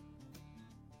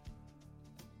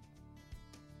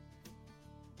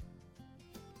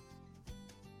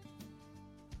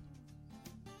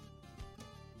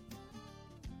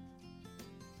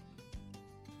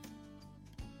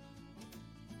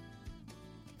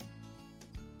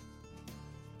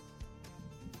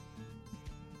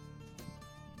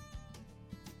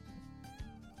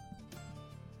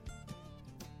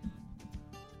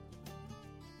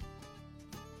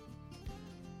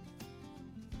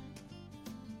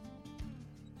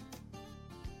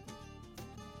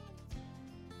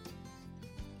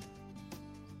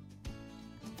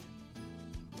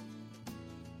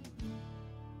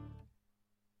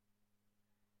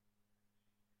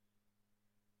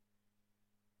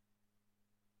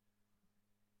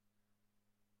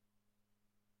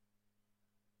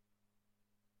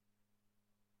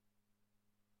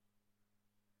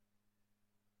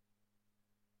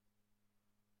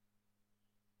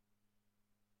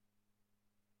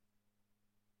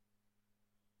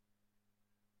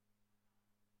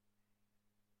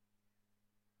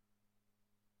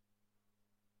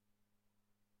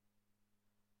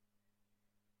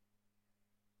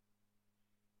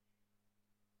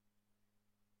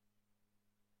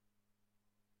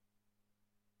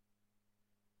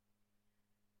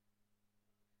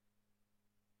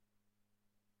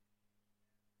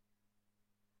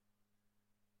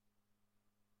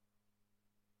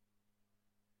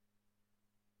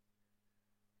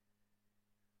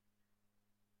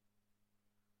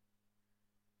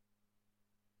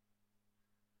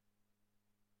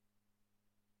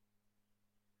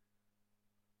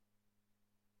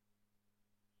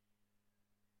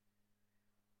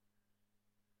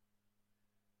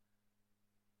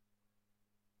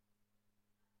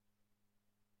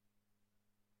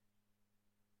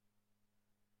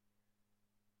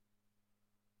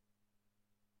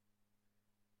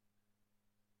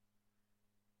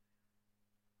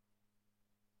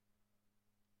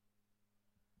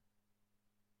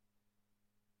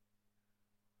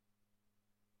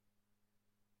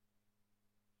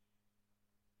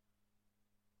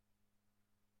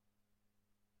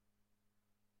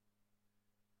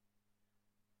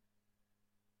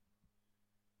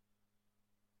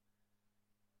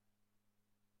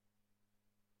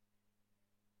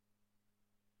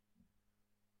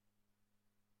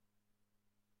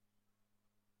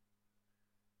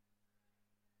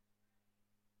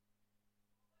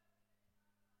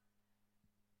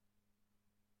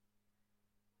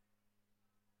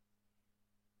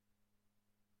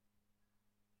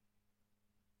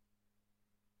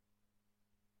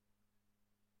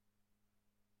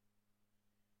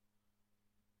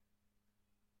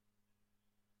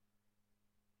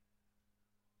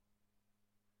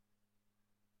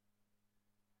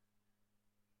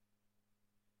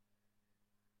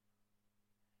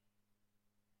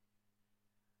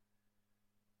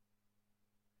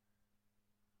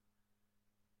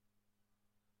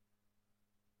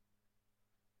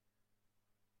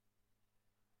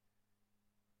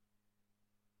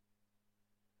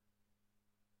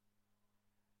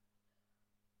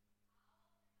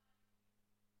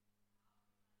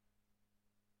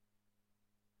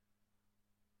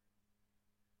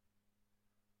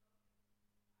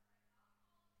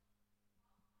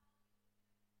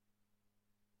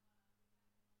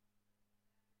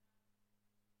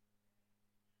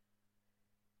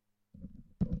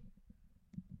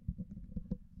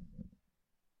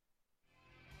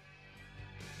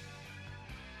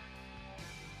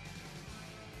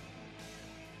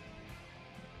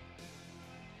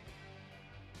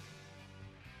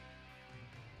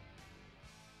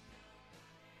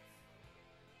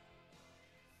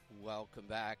 Welcome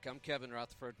back. I'm Kevin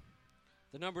Rutherford.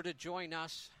 The number to join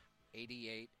us,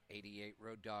 8888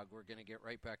 Road Dog. We're going to get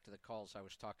right back to the calls. I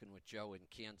was talking with Joe in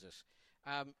Kansas.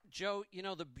 Joe,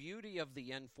 the beauty of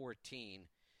the N14,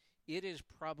 it is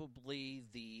probably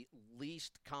the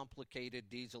least complicated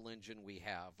diesel engine we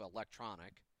have,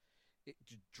 electronic.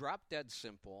 It's drop dead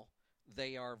simple.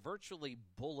 They are virtually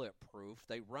bulletproof.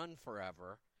 They run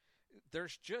forever.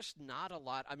 There's just not a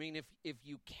lot. I mean, if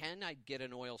you can, I'd get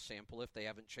an oil sample if they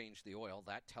haven't changed the oil.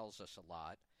 That tells us a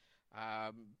lot.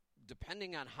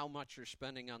 Depending on how much you're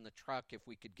spending on the truck, if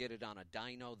we could get it on a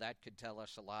dyno, that could tell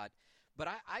us a lot. But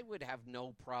I would have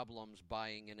no problems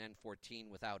buying an N14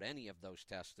 without any of those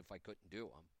tests if I couldn't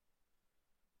do them.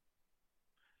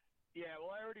 Yeah,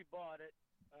 well, I already bought it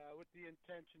with the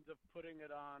intentions of putting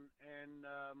it on, and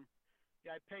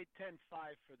I paid $10,500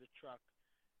 for the truck,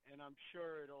 and I'm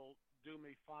sure it'll do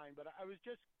me fine. But I was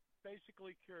just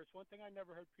basically curious. One thing I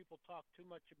never heard people talk too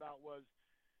much about was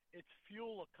its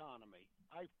fuel economy.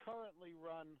 I currently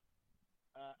run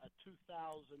a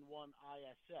 2001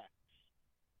 ISX,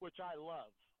 which I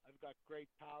love. I've got great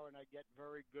power, and I get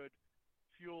very good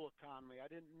fuel economy.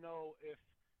 I didn't know if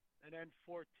an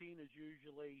N14 is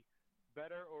usually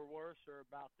better or worse or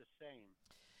about the same.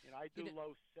 I do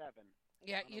low 7 on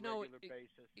a regular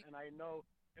basis, and I know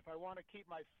if I want to keep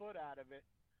my foot out of it,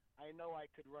 I know I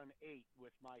could run 8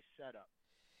 with my setup.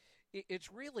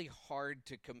 It's really hard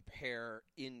to compare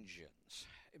engines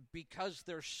because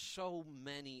there's so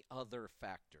many other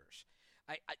factors.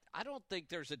 I don't think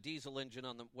there's a diesel engine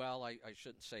on the – well, I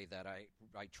shouldn't say that. I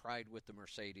tried with the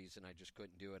Mercedes, and I just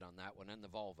couldn't do it on that one, and the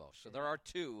Volvo. So there are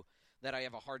two that I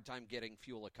have a hard time getting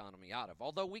fuel economy out of,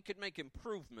 although we could make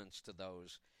improvements to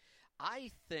those.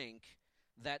 I think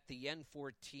that the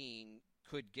N14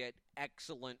 could get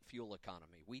excellent fuel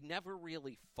economy. We never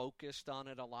really focused on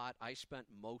it a lot. I spent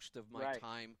most of my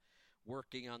time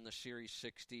working on the Series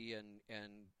 60 and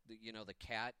the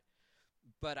Cat.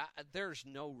 But there's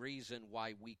no reason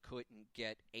why we couldn't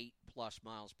get 8+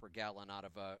 miles per gallon out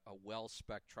of a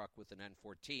well-spec truck with an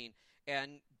N14,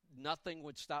 and nothing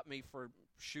would stop me for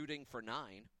shooting for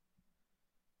 9.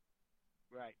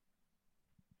 Right.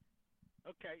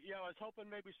 Okay. I was hoping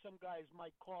maybe some guys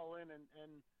might call in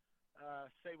and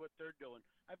say what they're doing.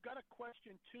 I've got a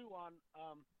question, too, on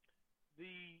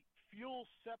the fuel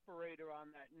separator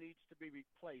on that needs to be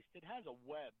replaced. It has a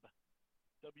web.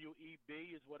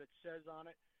 WEB is what it says on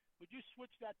it. Would you switch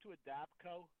that to a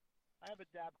Dabco? I have a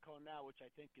Dabco now, which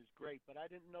I think is great, but I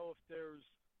didn't know if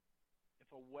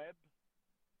a web.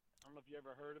 I don't know if you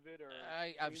ever heard of it or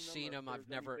I've seen them. I've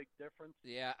never. Big difference.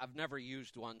 Yeah, I've never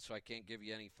used one, so I can't give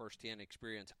you any firsthand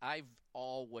experience. I've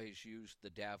always used the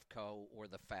Davco or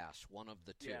the FAS, one of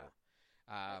the two.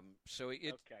 Yeah. So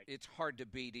it's hard to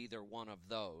beat either one of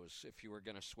those. If you were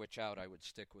going to switch out, I would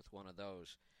stick with one of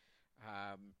those.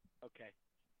 Okay.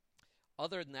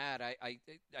 Other than that, I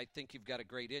think you've got a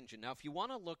great engine. Now, if you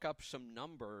want to look up some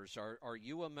numbers, are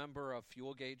you a member of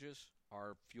Fuel Gauges,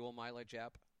 our fuel mileage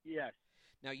app? Yes.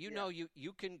 Now, know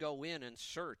you can go in and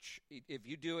search. If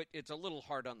you do it, it's a little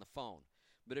hard on the phone.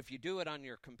 But if you do it on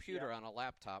your computer, on a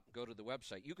laptop, go to the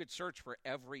website, you could search for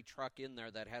every truck in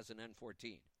there that has an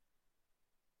N14.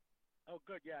 Oh,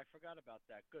 good. Yeah, I forgot about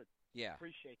that. Good. Yeah.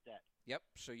 Appreciate that. Yep.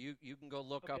 So you can go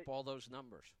look up all those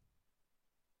numbers.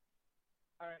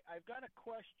 All right, I've got a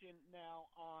question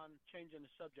now on changing the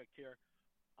subject here,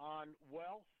 on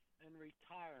wealth and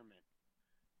retirement.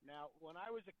 Now, when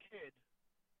I was a kid,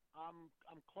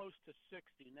 I'm close to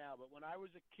 60 now, but when I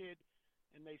was a kid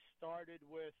and they started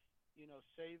with,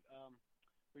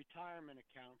 retirement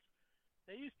accounts,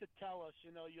 they used to tell us,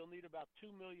 you'll need about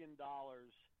 $2 million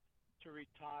to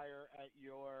retire at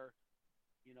your,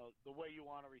 the way you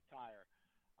want to retire.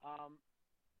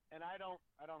 And I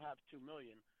don't have $2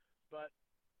 million, but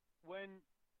when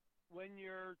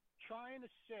you're trying to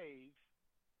save,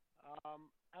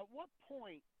 at what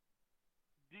point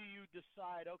do you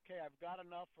decide, okay, I've got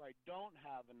enough or I don't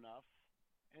have enough?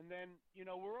 And then,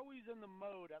 we're always in the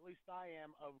mode, at least I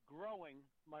am, of growing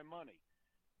my money.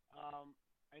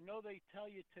 I know they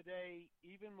tell you today,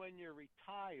 even when you're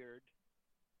retired,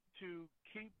 to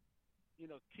keep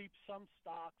some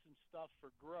stocks and stuff for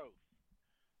growth.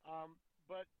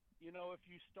 But, if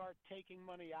you start taking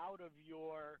money out of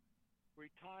your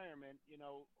retirement,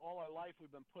 all our life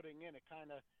we've been putting in, it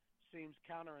kind of seems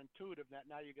counterintuitive that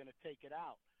now you're going to take it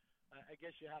out. I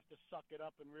guess you have to suck it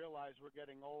up and realize we're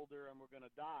getting older and we're going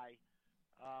to die.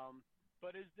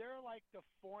 But is there like the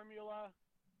formula,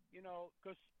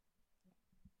 because,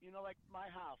 like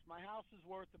my house is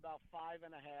worth about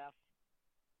 5.5.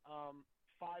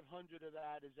 500 of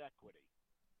that is equity.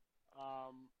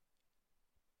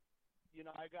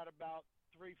 I got about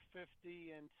 $350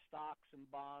 in stocks and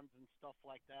bonds and stuff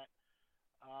like that.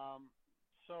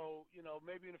 So,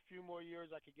 maybe in a few more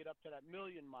years I could get up to that $1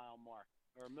 million mark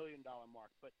or $1 million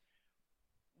mark. But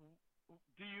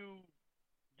do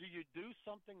you do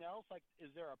something else? Like,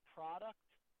 is there a product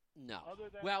No. Other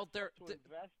than Well, to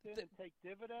invest in and take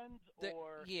dividends,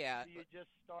 or do you just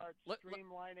start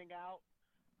streamlining out?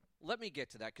 Let me get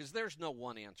to that, because there's no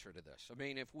one answer to this. I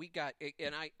mean, if we got,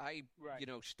 and I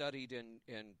Right. studied and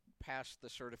passed the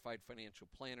Certified Financial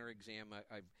Planner exam.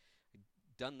 I've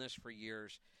done this for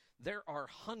years. There are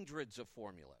hundreds of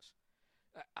formulas.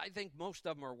 I think most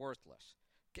of them are worthless.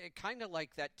 Kind of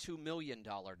like that $2 million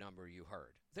number you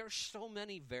heard. There's so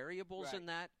many variables in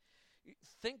that.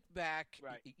 Think back.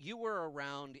 Right. You were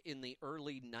around in the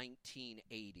early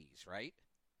 1980s, right?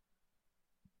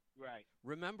 Right.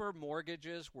 Remember,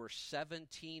 mortgages were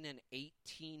 17 and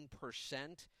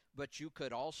 18%, but you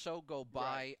could also go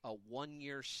buy a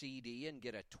 1-year CD and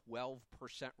get a 12%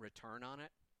 return on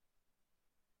it.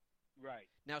 Right.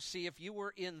 Now, see, if you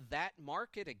were in that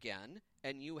market again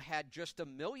and you had just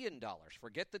 $1 million,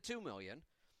 forget the $2 million.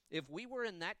 If we were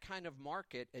in that kind of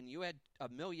market and you had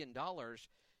 $1 million,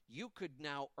 you could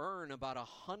now earn about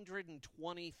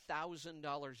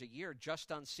 $120,000 a year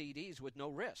just on CDs with no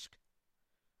risk.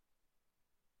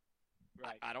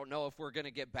 Right. I don't know if we're going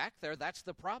to get back there. That's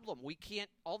the problem. We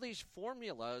can't. All these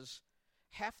formulas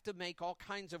have to make all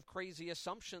kinds of crazy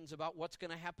assumptions about what's going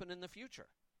to happen in the future.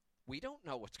 We don't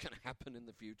know what's going to happen in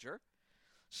the future.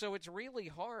 So it's really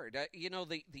hard.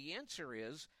 The answer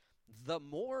is the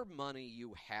more money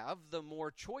you have, the more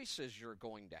choices you're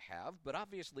going to have. But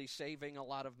obviously saving a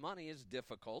lot of money is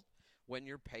difficult when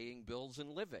you're paying bills and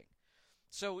living.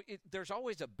 So there's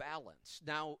always a balance.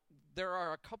 Now, there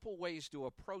are a couple ways to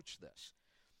approach this.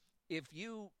 If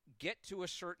you get to a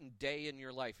certain day in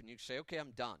your life and you say, okay,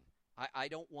 I'm done. I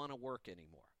don't want to work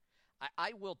anymore.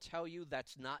 I will tell you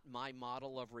that's not my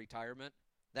model of retirement.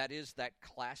 That is that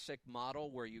classic model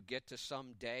where you get to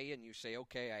some day and you say,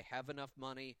 okay, I have enough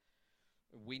money.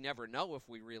 We never know if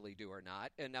we really do or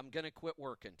not, and I'm going to quit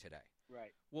working today.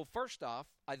 Right. Well, first off,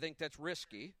 I think that's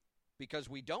risky because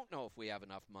we don't know if we have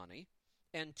enough money.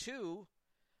 And two,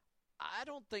 I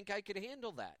don't think I could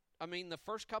handle that. I mean, the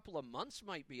first couple of months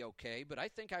might be okay, but I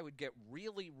think I would get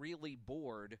really, really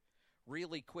bored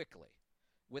really quickly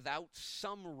without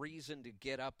some reason to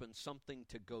get up and something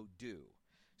to go do.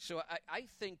 So I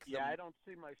think... I don't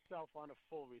see myself on a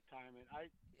full retirement.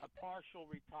 A partial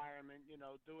retirement,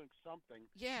 doing something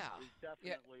is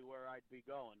definitely where I'd be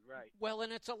going, right. Well,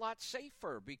 and it's a lot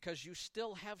safer because you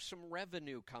still have some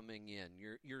revenue coming in.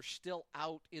 You're still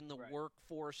out in the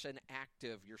workforce and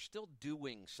active. You're still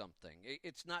doing something.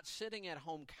 It's not sitting at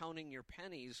home counting your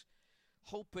pennies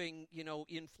hoping,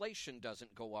 inflation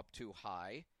doesn't go up too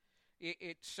high.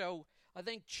 So I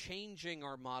think changing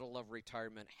our model of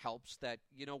retirement helps that,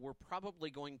 we're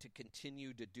probably going to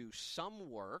continue to do some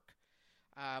work.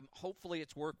 Hopefully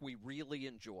it's work we really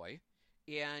enjoy.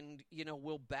 And,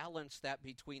 we'll balance that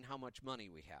between how much money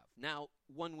we have. Now,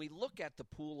 when we look at the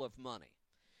pool of money,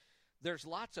 there's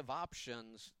lots of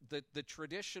options. The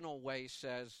traditional way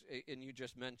says, and you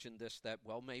just mentioned this, that,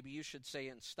 well, maybe you should say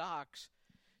in stocks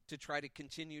to try to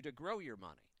continue to grow your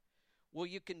money. Well,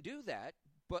 you can do that.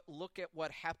 But look at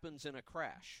what happens in a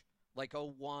crash. Like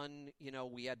 01,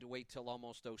 we had to wait till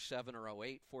almost 07 or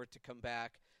 08 for it to come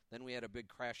back. Then we had a big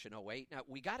crash in 08. Now,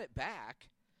 we got it back,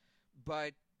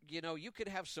 but, you could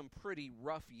have some pretty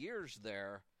rough years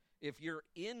there if you're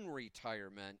in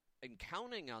retirement and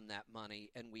counting on that money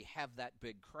and we have that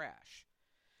big crash.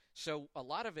 So a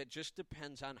lot of it just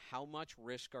depends on how much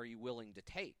risk are you willing to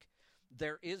take.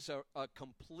 There is a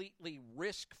completely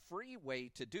risk-free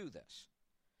way to do this.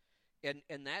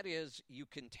 And that is you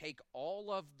can take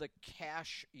all of the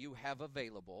cash you have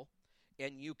available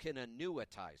and you can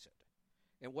annuitize it.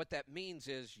 And what that means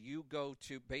is you go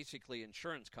to basically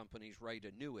insurance companies, write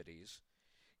annuities.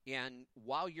 And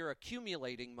while you're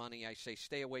accumulating money, I say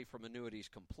stay away from annuities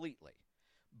completely.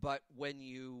 But when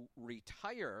you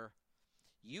retire,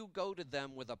 you go to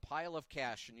them with a pile of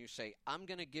cash and you say, I'm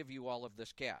going to give you all of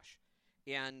this cash.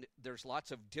 And there's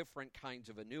lots of different kinds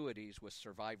of annuities with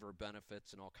survivor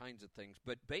benefits and all kinds of things.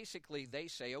 But basically they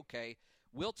say, okay,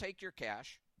 we'll take your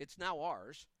cash. It's now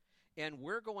ours. And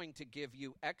we're going to give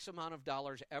you X amount of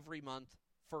dollars every month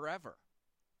forever.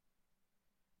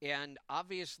 And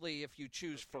obviously if you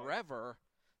choose forever,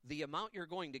 the amount you're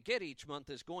going to get each month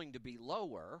is going to be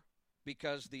lower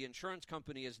because the insurance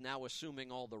company is now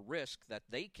assuming all the risk that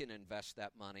they can invest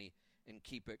that money and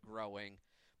keep it growing.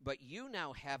 But you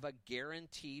now have a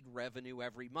guaranteed revenue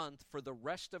every month for the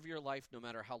rest of your life, no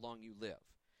matter how long you live.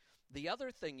 The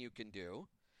other thing you can do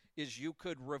is you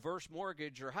could reverse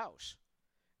mortgage your house.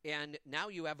 And now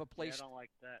you have a place. I don't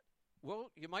like that.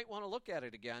 Well, you might want to look at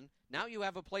it again. Now you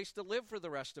have a place to live for the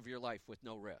rest of your life with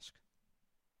no risk.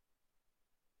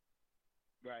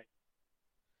 Right.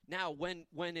 Now,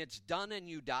 when it's done and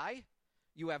you die,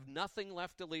 You have nothing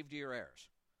left to leave to your heirs.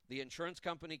 The insurance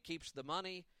company keeps the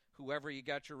money. Whoever you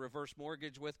got your reverse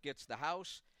mortgage with gets the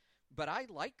house. But I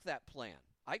like that plan.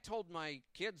 I told my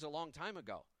kids a long time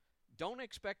ago, don't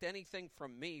expect anything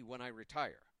from me when I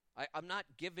retire. I'm not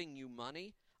giving you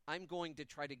money. I'm going to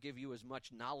try to give you as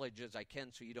much knowledge as I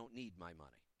can so you don't need my money.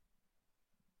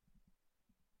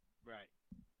 Right.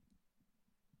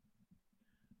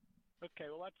 Okay,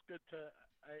 well, that's good to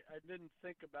I didn't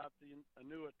think about the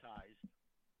annuitized.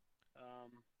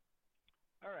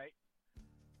 All right.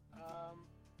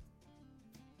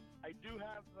 I do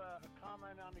have a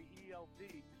comment on the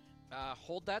ELD.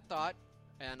 Hold that thought,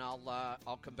 and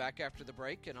I'll come back after the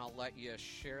break, and I'll let you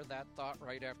share that thought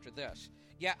right after this.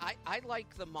 Yeah, I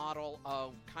like the model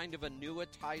of kind of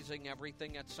annuitizing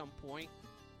everything at some point,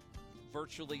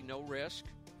 virtually no risk.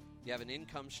 You have an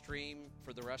income stream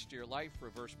for the rest of your life.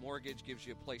 Reverse mortgage gives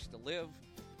you a place to live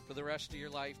for the rest of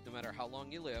your life, no matter how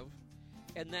long you live.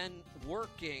 And then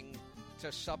working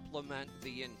to supplement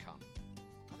the income.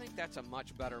 I think that's a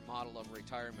much better model of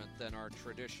retirement than our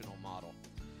traditional model.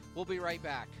 We'll be right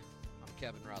back. I'm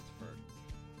Kevin Rutherford.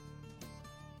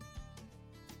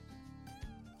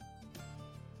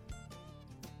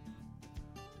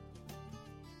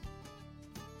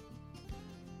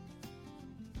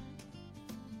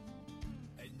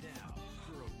 And now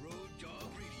for a Road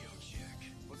Dog Radio Check.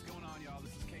 What's going on, y'all?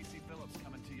 This is Casey Phillips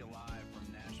coming to you live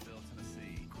from Nashville,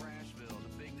 Tennessee, Crashville, the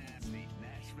Big Nasty,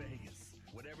 Nash Vegas,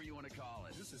 whatever you want to call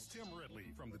it. This is Tim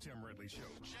Ridley from The Tim Ridley Show,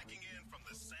 checking in from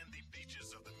the sandy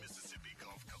beaches of the Mississippi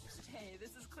Gulf Coast. Hey,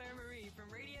 this is Claire Marie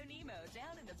from Radio Nemo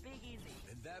down in the Big Easy.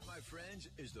 And that, my friends,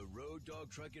 is the Road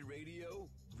Dog Trucking Radio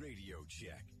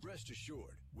Check. Rest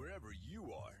assured, wherever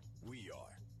you are, we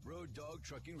are. Road Dog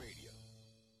Trucking Radio.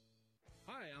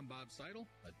 Hi, I'm Bob Seidel,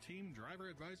 a team driver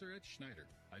advisor at Schneider.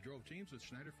 I drove teams with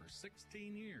Schneider for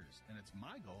 16 years, and it's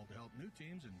my goal to help new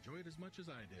teams enjoy it as much as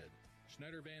I did.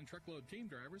 Schneider van truckload team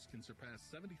drivers can surpass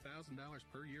 $70,000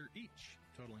 per year each,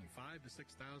 totaling 5,000 to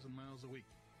 6,000 miles a week,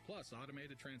 plus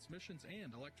automated transmissions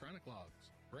and electronic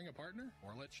logs. Bring a partner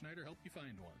or let Schneider help you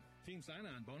find one. Team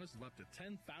sign-on bonus of up to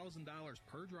 $10,000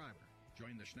 per driver.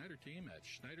 Join the Schneider team at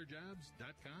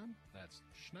SchneiderJobs.com. That's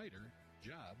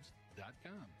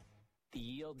SchneiderJobs.com.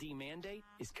 The ELD mandate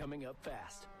is coming up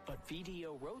fast, but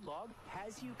VDO Road Log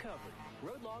has you covered.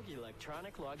 Road Log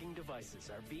electronic logging devices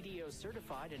are VDO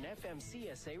certified and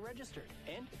FMCSA registered,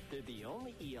 and they're the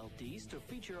only ELDs to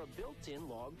feature a built-in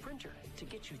log printer to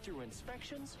get you through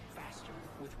inspections faster.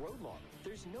 With Road Log,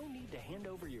 there's no need to hand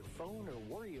over your phone or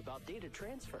worry about data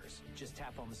transfers. Just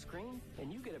tap on the screen,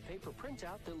 and you get a paper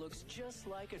printout that looks just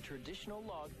like a traditional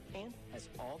log and has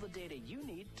all the data you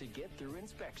need to get through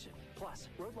inspection. Plus,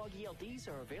 Road Log ELDs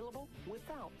are available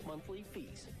without monthly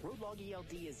fees. Road Log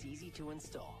ELD is easy to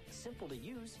install, simple to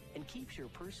use, and keeps your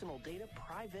personal data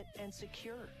private and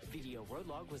secure. Video Road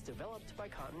Log was developed by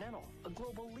Continental, a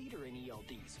global leader in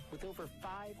ELDs, with over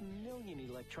 5 million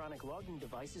electronic logging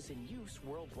devices in use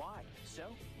worldwide.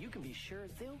 So, you can be sure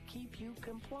they'll keep you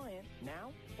compliant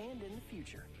now and in the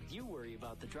future. You worry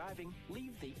about the driving,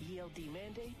 leave the ELD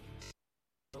mandate.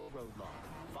 Road Log.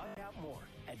 Find out more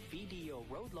at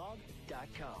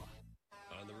VDORoadlog.com.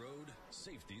 On the road,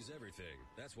 safety's everything.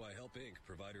 That's why Help Inc.,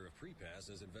 provider of PrePass,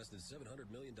 has invested $700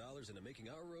 million into making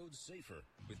our roads safer.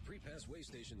 With PrePass way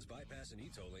stations, bypass, and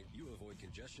e-tolling, you avoid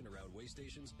congestion around way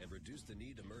stations and reduce the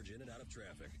need to merge in and out of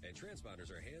traffic. And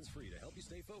transponders are hands-free to help you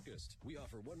stay focused. We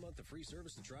offer 1 month of free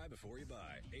service to try before you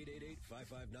buy.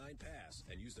 888-559-PASS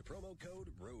and use the promo code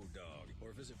ROADDOG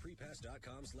or visit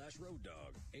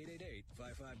prepass.com/RoadDog.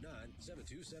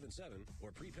 888-559-7277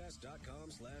 or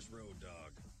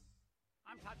prepass.com/RoadDog.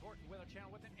 I'm Todd Horton, Weather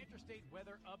Channel, with an interstate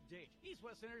weather update.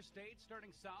 East-West Interstate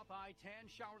starting south, I-10.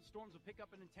 Showered storms will pick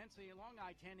up in intensity along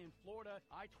I-10 in Florida.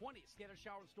 I-20, scattered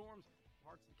showered storms,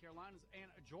 parts of the Carolinas and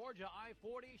Georgia.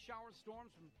 I-40, showered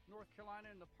storms from North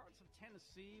Carolina and the parts of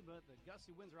Tennessee, but the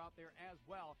gusty winds are out there as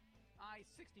well.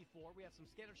 I-64, we have some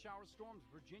scattered shower storms,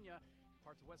 Virginia,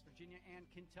 parts of West Virginia and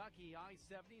Kentucky.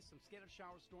 I-70, some scattered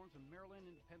shower storms from Maryland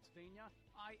into Pennsylvania.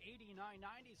 I-80,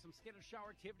 990, some scattered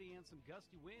shower activity and some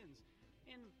gusty winds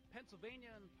in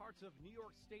Pennsylvania and parts of New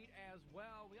York State as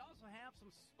well. We also have some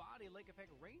spotty lake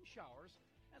effect rain showers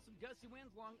and some gusty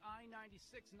winds along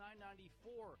I-96 and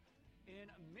I-94 in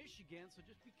Michigan. So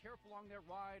just be careful along that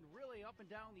ride. Really up and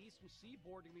down the eastern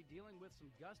seaboard, you're going to be dealing with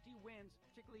some gusty winds,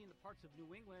 particularly in the parts of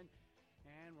New England.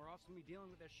 And we're also going to be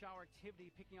dealing with that shower activity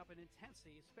picking up in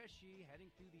intensity, especially heading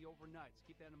through the overnights.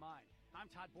 Keep that in mind. I'm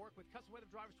Todd Bork with Custom Weather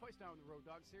Drivers twice now on the Road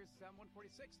Dog Series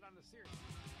 7146 and on the Series.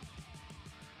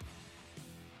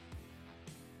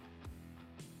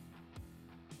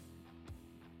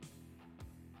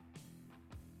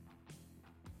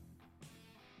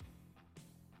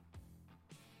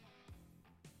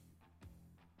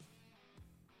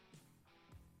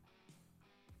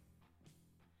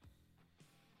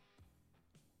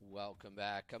 Welcome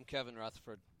back. I'm Kevin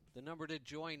Rutherford. The number to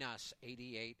join us,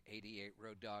 8888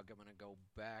 Road Dog. I'm going to go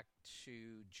back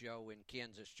to Joe in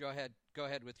Kansas. Go ahead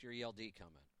with your ELD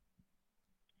comment.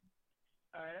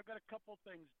 All right, I've got a couple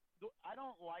things. I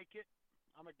don't like it.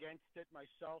 I'm against it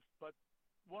myself, but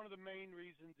one of the main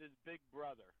reasons is Big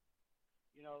Brother.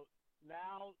 You know,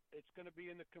 now it's going to be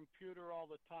in the computer all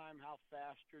the time how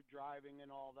fast you're driving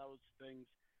and all those things,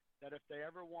 that if they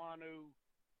ever want to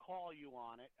call you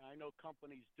on it, and I know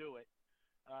companies do it,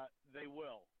 they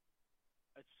will.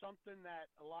 It's something that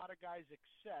a lot of guys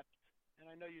accept, and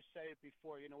I know you say it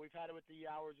before. You know, we've had it with the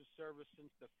hours of service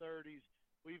since the 30s.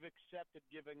 We've accepted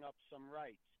giving up some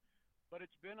rights. But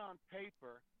it's been on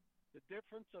paper. The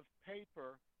difference of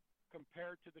paper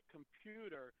compared to the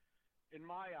computer, in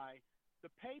my eye, the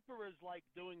paper is like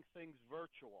doing things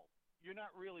virtual. You're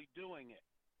not really doing it.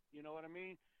 You know what I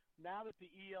mean? Now that the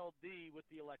ELD with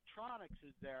the electronics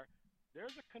is there,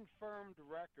 there's a confirmed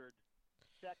record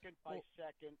second by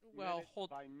second, minute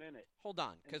by minute. Hold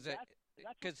on, because that's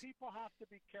what people have to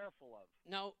be careful of.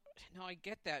 No, I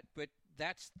get that, but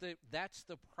that's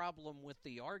the problem with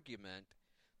the argument.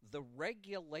 The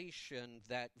regulation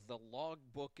that the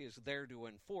logbook is there to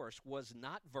enforce was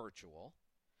not virtual.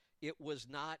 It was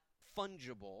not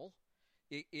fungible.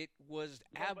 It was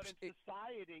but in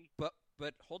society.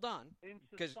 But hold on. In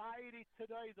society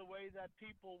today, the way that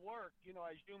people work, you know,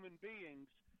 as human beings,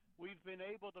 we've been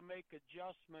able to make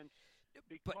adjustments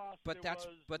because that's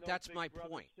no my Big Brother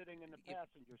point. Sitting in the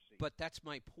passenger seat. But that's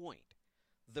my point.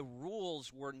 The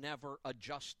rules were never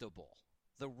adjustable.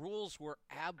 The rules were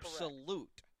absolute.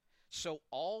 Correct. So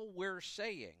all we're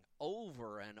saying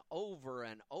over and over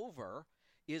and over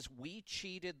is we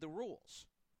cheated the rules.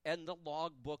 And the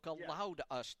logbook allowed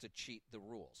us to cheat the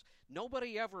rules.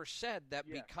 Nobody ever said that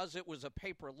because it was a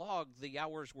paper log, the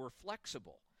hours were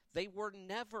flexible. They were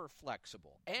never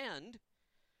flexible. And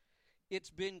it's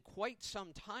been quite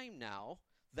some time now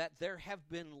that there have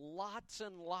been lots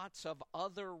and lots of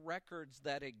other records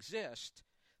that exist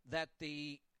that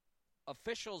the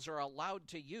officials are allowed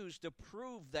to use to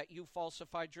prove that you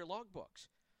falsified your logbooks.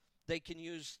 They can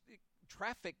use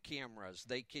traffic cameras.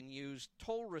 They can use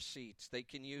toll receipts. They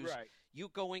can use you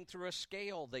going through a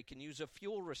scale. They can use a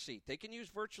fuel receipt. They can use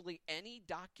virtually any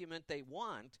document they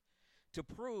want to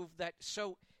prove that.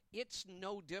 So it's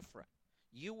no different.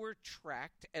 You were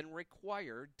tracked and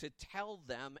required to tell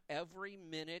them every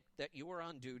minute that you were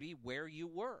on duty where you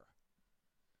were.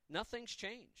 Nothing's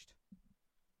changed.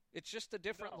 It's just a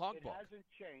different logbook. It hasn't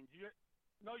changed.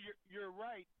 You're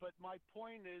right, but my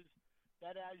point is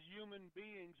that as human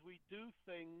beings, we do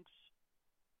things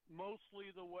mostly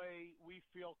the way we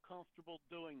feel comfortable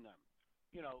doing them.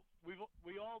 You know, we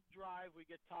all drive, we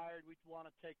get tired, we want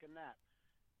to take a nap.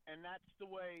 And that's the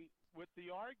way, with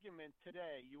the argument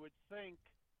today, you would think,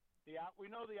 we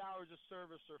know the hours of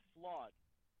service are flawed.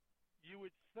 You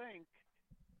would think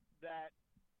that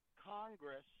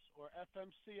Congress or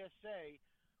FMCSA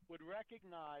would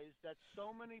recognize that so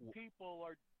many people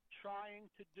are trying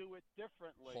to do it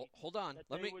differently. Hold on.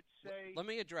 Let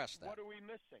me address that. What are we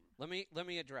missing? Let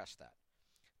me address that.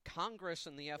 Congress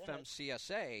and the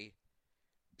FMCSA,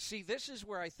 see, this is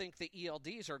where I think the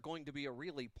ELDs are going to be a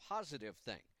really positive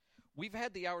thing. We've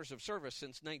had the hours of service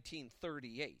since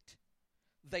 1938.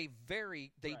 They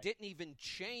didn't even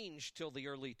change till the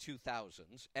early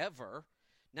 2000s, ever.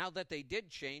 Now that they did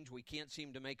change, we can't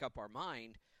seem to make up our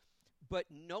mind. But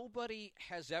nobody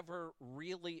has ever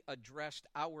really addressed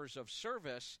hours of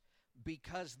service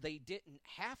because they didn't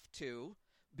have to,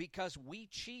 because we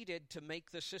cheated to make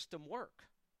the system work.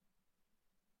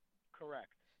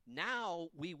 Correct. Now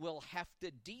we will have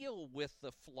to deal with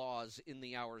the flaws in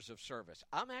the hours of service.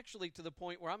 I'm actually to the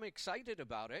point where I'm excited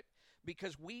about it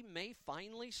because we may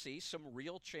finally see some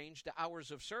real change to hours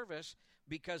of service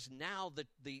because now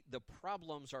the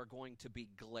problems are going to be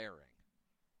glaring.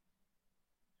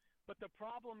 But the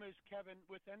problem is, Kevin,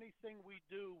 with anything we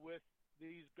do with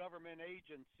these government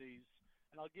agencies,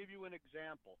 and I'll give you an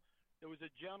example. There was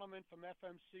a gentleman from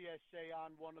FMCSA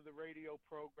on one of the radio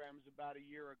programs about a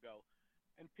year ago,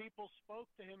 and people spoke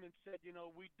to him and said, you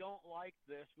know, we don't like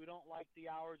this. We don't like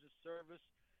the hours of service.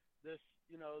 This,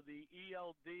 you know, the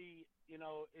ELD, you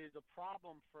know, is a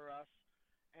problem for us.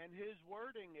 And his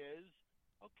wording is,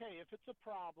 okay, if it's a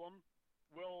problem,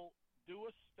 we'll do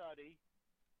a study,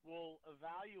 we'll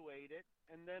evaluate it,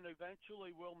 and then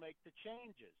eventually we'll make the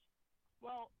changes.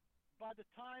 Well, by the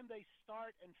time they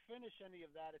start and finish any of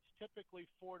that, it's typically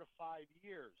 4 to 5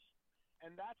 years.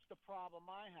 And that's the problem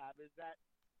I have, is that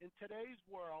in today's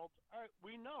world,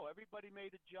 we know everybody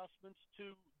made adjustments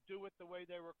to do it the way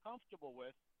they were comfortable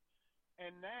with.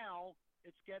 And now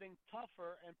it's getting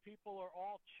tougher, and people are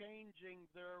all changing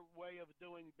their way of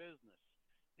doing business.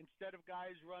 Instead of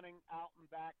guys running out and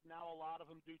back, now a lot of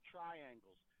them do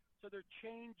triangles. So they're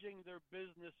changing their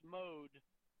business mode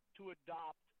to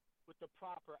adopt with the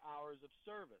proper hours of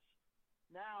service.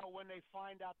 Now, when they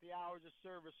find out the hours of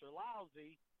service are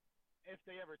lousy, if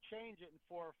they ever change it in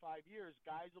 4 or 5 years,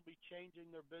 guys will be changing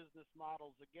their business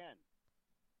models again.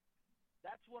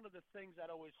 That's one of the things that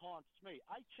always haunts me.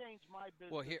 I change my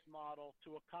business model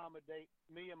to accommodate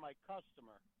me and my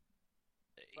customer,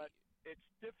 but it's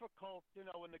difficult,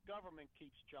 when the government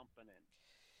keeps jumping in.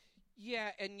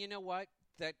 Yeah, and you know what?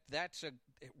 That's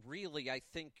really, I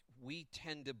think we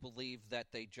tend to believe that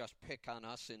they just pick on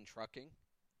us in trucking.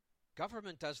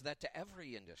 Government does that to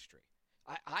every industry.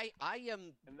 I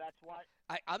am, and that's why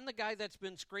I'm the guy that's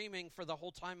been screaming for the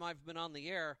whole time I've been on the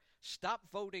air. Stop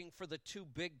voting for the two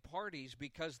big parties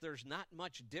because there's not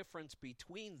much difference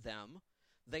between them.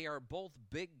 They are both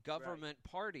big government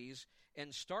parties,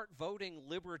 and start voting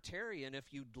libertarian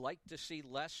if you'd like to see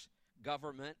less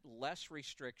government, less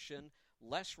restriction,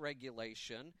 less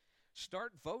regulation.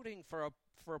 Start voting for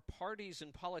parties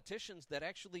and politicians that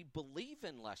actually believe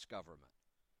in less government.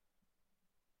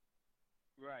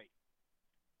 Right.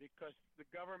 Because the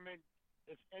government,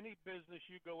 if any business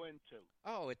you go into,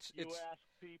 you ask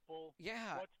people,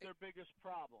 what's their biggest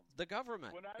problem? The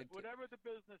government. Whatever the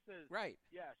business is. Right.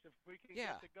 Yes, if we can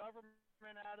get the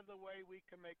government out of the way, we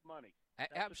can make money.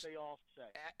 That's what they all say.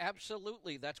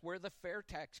 Absolutely. That's where the fair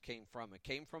tax came from. It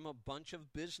came from a bunch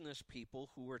of business people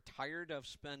who were tired of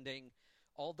spending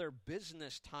all their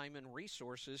business time and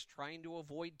resources trying to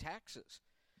avoid taxes.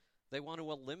 They want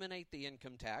to eliminate the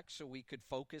income tax so we could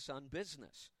focus on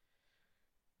business.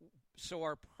 So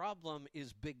our problem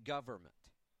is big government.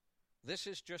 This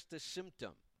is just a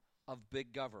symptom of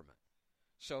big government.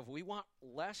 So if we want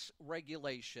less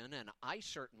regulation, and I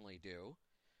certainly do,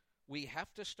 we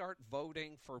have to start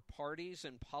voting for parties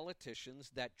and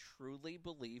politicians that truly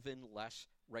believe in less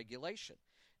regulation.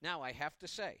 Now, I have to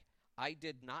say, I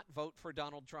did not vote for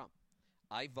Donald Trump.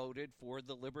 I voted for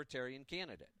the Libertarian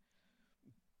candidate.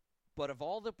 But of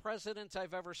all the presidents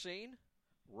I've ever seen,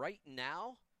 right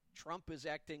now, Trump is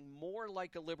acting more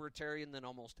like a libertarian than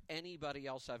almost anybody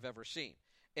else I've ever seen.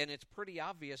 And it's pretty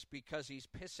obvious because he's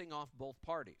pissing off both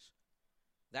parties.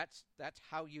 That's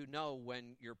how you know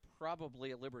when you're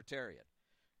probably a libertarian.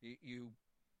 You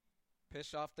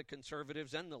piss off the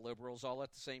conservatives and the liberals all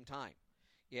at the same time.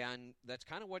 Yeah, and that's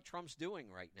kind of what Trump's doing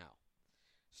right now.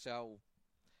 So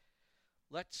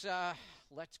let's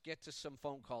get to some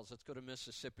phone calls. Let's go to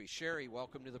Mississippi. Sherry,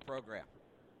 welcome to the program.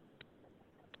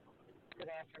 Good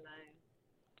afternoon.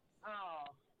 Oh,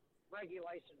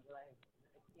 regulations,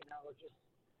 we're just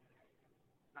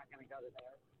not going to go to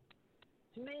there.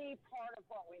 To me, part of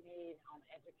what we need on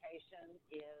education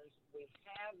is we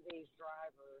have these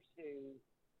drivers who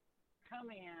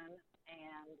come in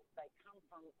and they come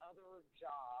from other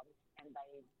jobs, and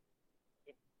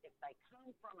if they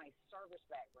come from a service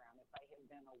background, if they have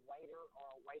been a waiter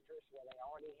or a waitress where they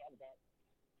already had that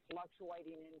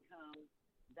fluctuating income,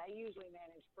 they usually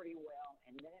manage pretty well.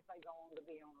 And then if they go on to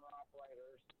be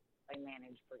owner-operators, they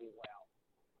manage pretty well.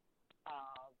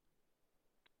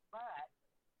 But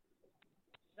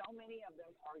so many of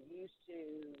them are used to,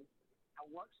 I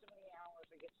work so many hours,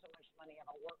 I get so much money, if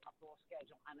I work my full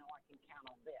schedule, I know I can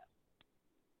count on this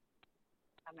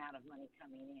amount of money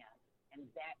coming in. And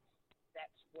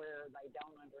that's where they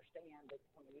don't understand that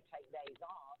when you take days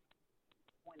off,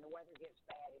 when the weather gets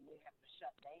bad and you have to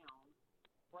shut down,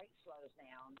 freight slows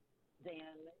down,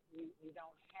 then you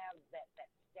don't have that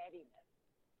steadiness.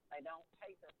 They don't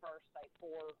take their first, say,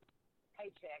 4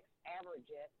 paychecks,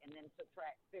 average it, and then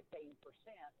subtract 15%,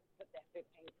 put that 15%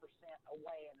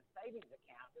 away in a savings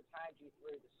account to tide you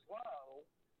through the slow.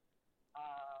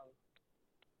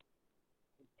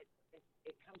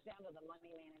 It comes down to the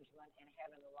money management and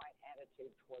having the right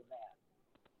attitude toward that.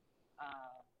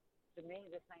 To me,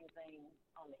 the same thing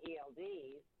on the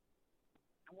ELDs.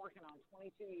 I'm working on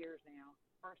 22 years now.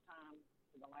 First time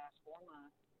in the last 4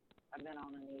 months I've been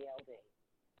on an ELD.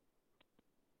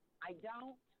 I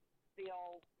don't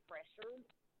feel pressured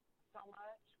so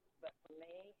much, but for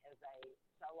me, as a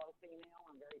solo female,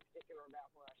 I'm very particular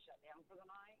about where I shut down for the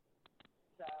night.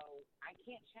 So I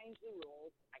can't change the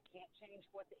rules. I can't change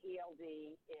what the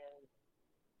ELD is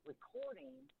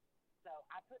recording. So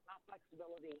I put my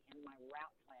flexibility in my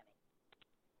route planning.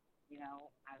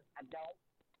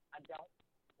 I don't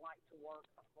like to work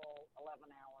a full 11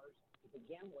 hours to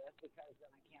begin with because then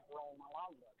I can't roll my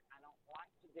logbook. I don't like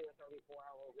to do a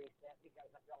 34-hour reset because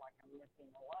I feel like I'm missing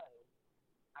the load.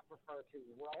 I prefer to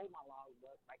roll my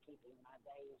logbook by keeping my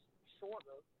days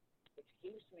shorter which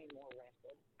keeps me more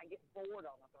rested. I get bored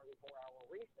on a 34-hour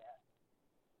reset,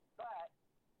 but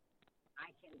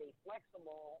I can be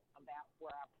flexible about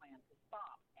where I plan to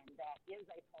stop, and that is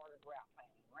a part of route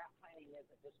planning. Route planning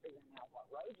isn't just figuring out what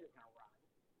roads you're going to run.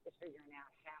 It's figuring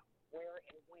out where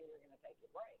and when you're going to take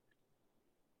your breaks.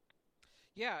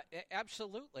 Yeah,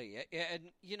 absolutely.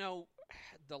 And,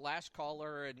 the last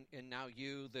caller and now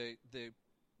you,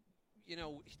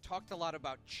 talked a lot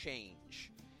about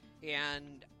change.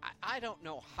 And I don't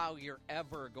know how you're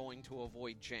ever going to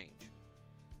avoid change,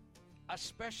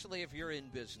 especially if you're in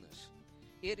business.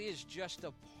 It is just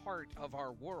a part of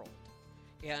our world.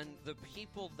 And the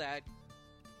people that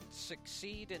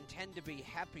succeed and tend to be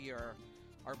happier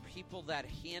are people that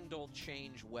handle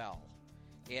change well.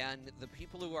 And the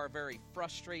people who are very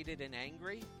frustrated and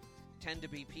angry tend to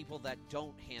be people that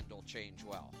don't handle change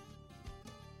well.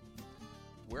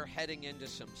 We're heading into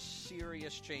some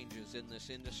serious changes in this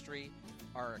industry,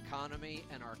 our economy,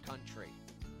 and our country.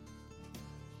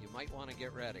 You might want to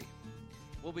get ready.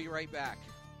 We'll be right back.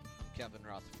 I'm Kevin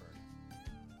Rutherford.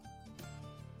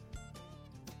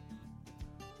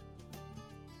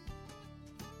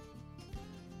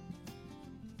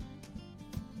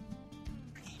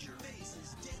 Your Face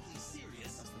is Deadly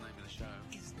Serious. That's the name of the show.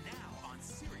 Is now on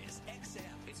Sirius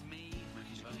XM. It's me,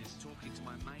 Ricky Gervais, talking to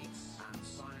my mates and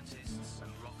scientists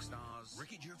and rock stars.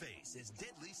 Ricky Gervais is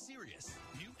Deadly Serious.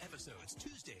 New episodes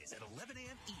Tuesdays at 11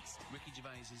 a.m. East. Ricky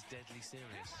Gervais is Deadly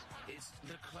Serious. It's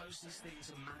the closest thing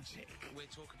to magic. We'll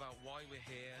talk about why we're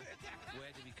here,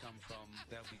 where did we come from.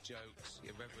 There'll be jokes,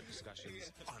 irreverent discussions.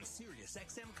 On Sirius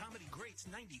XM Comedy Greats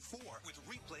 94 with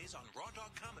replays on Raw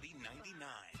Dog Comedy 99.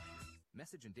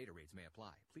 Message and data rates may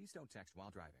apply. Please don't text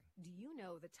while driving. Do you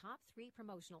know the top 3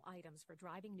 promotional items for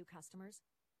driving new customers?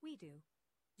 We do.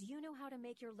 Do you know how to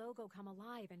make your logo come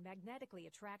alive and magnetically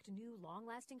attract new,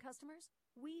 long-lasting customers?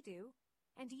 We do.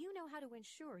 And do you know how to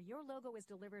ensure your logo is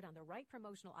delivered on the right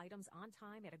promotional items on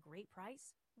time at a great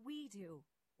price? We do.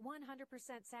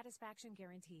 100% satisfaction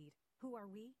guaranteed. Who are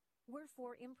we? We're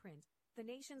 4imprint, the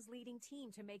nation's leading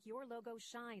team to make your logo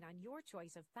shine on your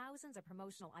choice of thousands of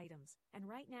promotional items. And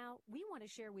right now, we want to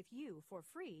share with you, for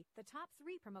free, the top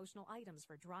 3 promotional items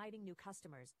for driving new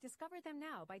customers. Discover them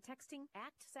now by texting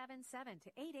ACT77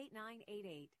 to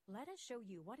 88988. Let us show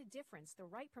you what a difference the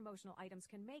right promotional items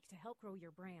can make to help grow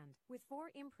your brand. With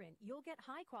 4imprint, you'll get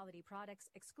high-quality products,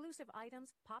 exclusive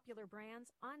items, popular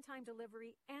brands, on-time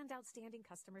delivery, and outstanding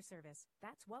customer service.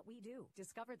 That's what we do.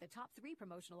 Discover the top 3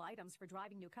 promotional items for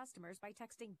driving new customers by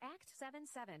texting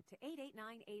ACT77 to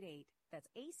 88988. That's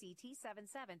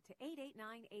ACT77 to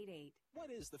 88988. What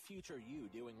is the future you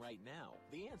doing right now?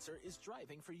 The answer is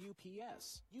driving for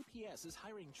UPS. UPS is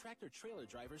hiring tractor-trailer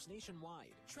drivers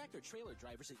nationwide. Tractor-trailer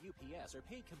drivers at UPS are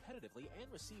paid competitively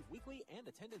and receive weekly and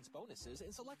attendance bonuses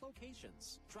in select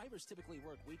locations. Drivers typically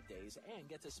work weekdays and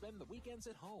get to spend the weekends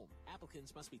at home.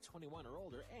 Applicants must be 21 or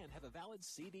older and have a valid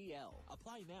CDL.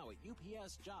 Apply now at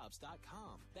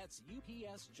upsjobs.com. That's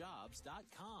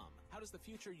upsjobs.com. How does the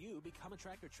future you become a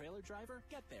tractor-trailer driver?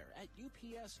 Get there at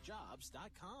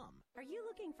upsjobs.com. Are you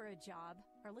looking for a job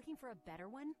or looking for a better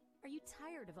one? Are you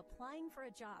tired of applying for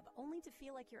a job only to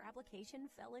feel like your application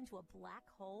fell into a black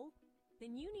hole?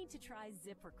 Then you need to try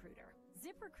ZipRecruiter.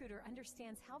 ZipRecruiter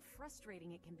understands how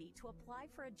frustrating it can be to apply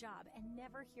for a job and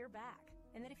never hear back.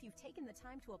 And that if you've taken the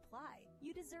time to apply,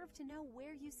 you deserve to know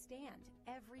where you stand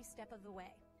every step of the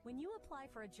way. When you apply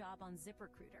for a job on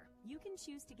ZipRecruiter, you can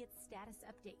choose to get status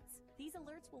updates. These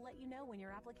alerts will let you know when your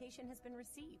application has been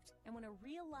received and when a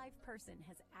real live person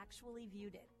has actually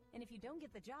viewed it. And if you don't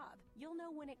get the job, you'll know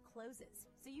when it closes,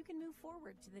 so you can move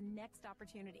forward to the next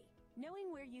opportunity.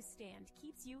 Knowing where you stand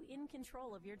keeps you in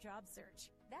control of your job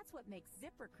search. That's what makes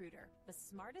ZipRecruiter the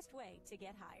smartest way to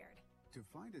get hired. To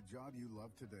find a job you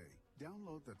love today,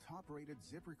 download the top-rated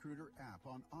ZipRecruiter app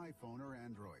on iPhone or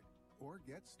Android. Or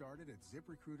get started at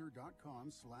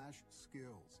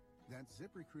ZipRecruiter.com/skills. That's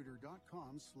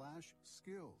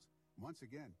ZipRecruiter.com/skills. Once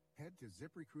again, head to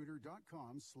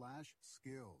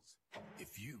ZipRecruiter.com/skills.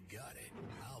 If you got it,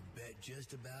 I'll bet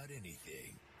just about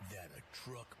anything that a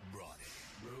truck brought it.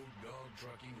 Road Dog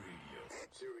Trucking Radio.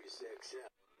 Sirius XM.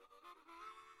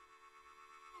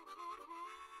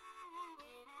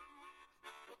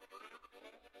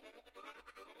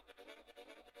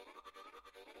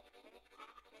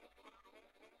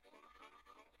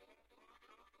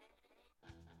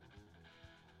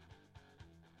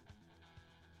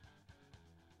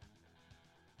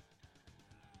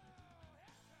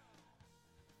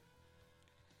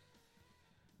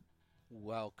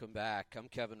 Welcome back. I'm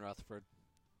Kevin Rutherford.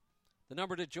 The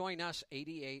number to join us,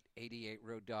 8888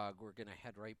 Road Dog. We're going to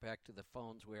head right back to the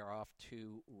phones. We are off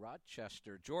to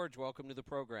Rochester. George, welcome to the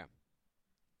program.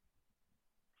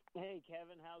 Hey,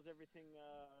 Kevin, how's everything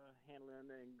handling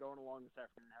and going along this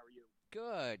afternoon? How are you?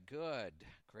 Good, good.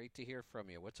 Great to hear from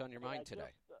you. What's on your mind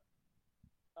today?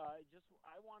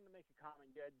 I wanted to make a comment.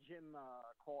 You had Jim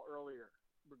call earlier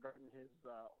regarding his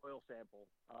oil sample.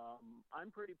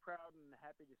 I'm pretty proud and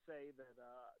happy to say that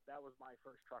that was my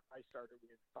first truck I started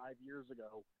with 5 years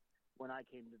ago when I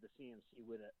came to the CMC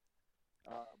with it.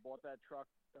 Bought that truck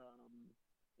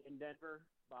in Denver,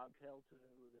 bobtailed to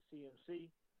the CMC.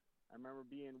 I remember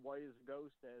being white as a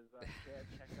ghost as Chad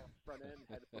checked out the front end,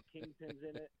 had to put kingpins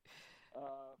in it,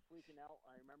 freaking out.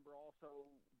 I remember also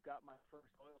got my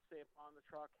first oil stamp on the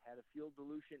truck, had a fuel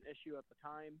dilution issue at the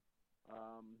time.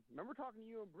 Remember talking to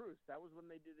you and Bruce. That was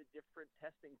when they did a different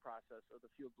testing process of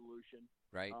the fuel dilution.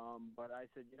 Right. But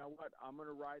I said, you know what, I'm going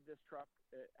to ride this truck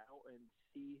out and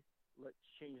see, let's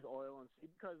change the oil and see,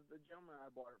 because the gentleman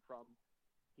I bought it from,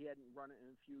 he hadn't run it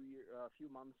in a few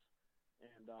months.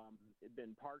 And it'd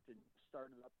been parked and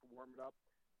started up, warmed up.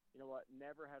 You know what?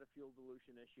 Never had a fuel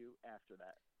dilution issue after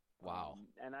that. Wow.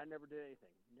 And I never did anything.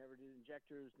 Never did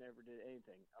injectors, never did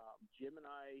anything. Jim and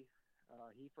I,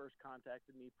 he first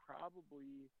contacted me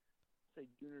probably, say,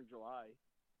 June or July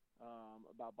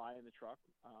about buying the truck.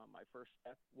 My first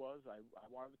step was I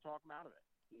wanted to talk him out of it.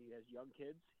 He has young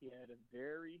kids. He had a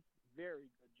very, very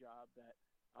good job that,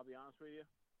 I'll be honest with you,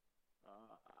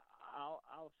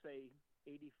 I'll say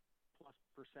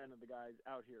 80+% of the guys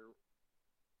out here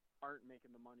aren't making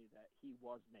the money that he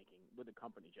was making with a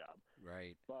company job.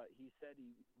 Right. But he said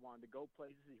he wanted to go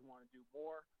places, he wanted to do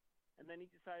more, and then he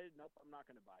decided, nope, I'm not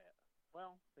going to buy it.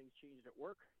 Well, things changed at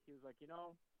work. He was like,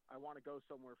 I want to go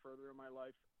somewhere further in my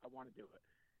life. I want to do it.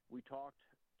 We talked,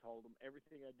 told him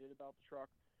everything I did about the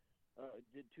truck,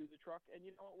 did to the truck, and,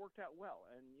 it worked out well.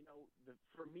 And,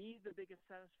 for me, the biggest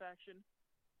satisfaction,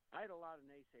 I had a lot of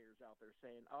naysayers out there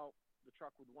saying, oh, the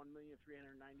truck with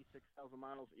 1,396,000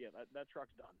 miles, yeah, that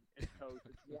truck's done. It's toast.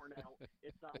 It's worn out.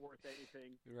 It's not worth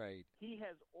anything. Right. He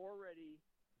has already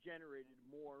generated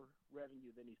more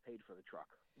revenue than he's paid for the truck.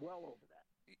 Well over that.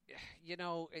 We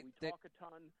talk a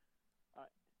ton.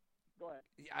 Go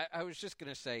ahead. I was just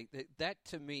going to say that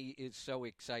to me is so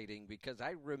exciting because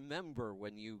I remember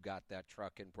when you got that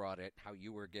truck and brought it, how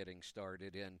you were getting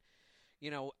started in.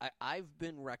 I've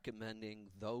been recommending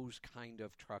those kind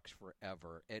of trucks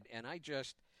forever, and I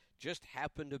just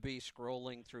happened to be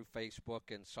scrolling through Facebook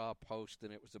and saw a post,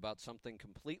 and it was about something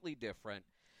completely different,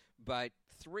 but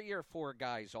 3 or 4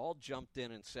 guys all jumped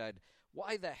in and said,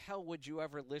 why the hell would you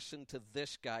ever listen to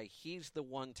this guy? He's the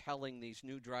one telling these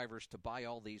new drivers to buy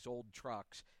all these old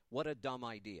trucks. What a dumb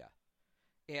idea.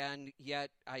 And yet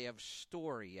I have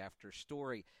story after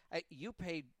story. You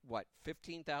paid, what,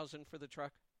 $15,000 for the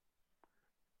truck?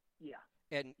 Yeah.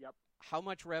 And yep. How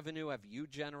much revenue have you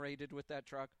generated with that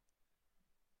truck?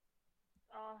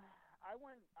 I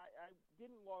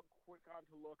didn't log quick on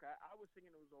to look. I was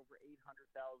thinking it was over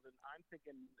 800,000. I'm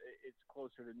thinking it's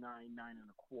closer to 9 and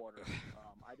a quarter.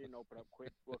 I didn't open up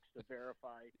QuickBooks to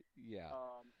verify. Yeah.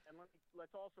 And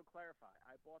let's also clarify.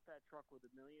 I bought that truck with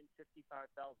 1,055,000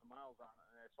 miles on it,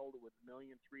 and I sold it with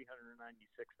 1,396,000.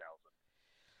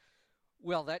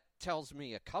 Well, that tells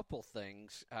me a couple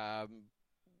things.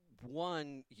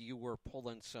 One, you were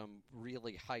pulling some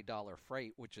really high-dollar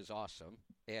freight, which is awesome,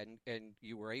 and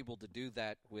you were able to do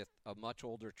that with a much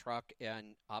older truck,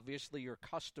 and obviously your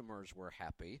customers were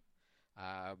happy.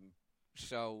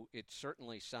 So it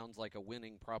certainly sounds like a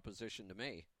winning proposition to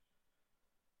me.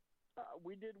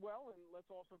 We did well, and let's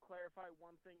also clarify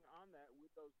one thing on that with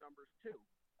those numbers, too.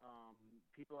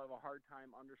 People have a hard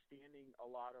time understanding a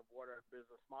lot of what our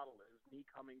business model is. Me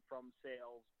coming from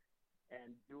sales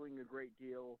and doing a great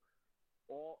deal,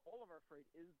 all of our freight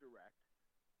is direct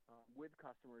with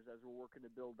customers as we're working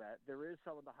to build that. There is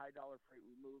some of the high-dollar freight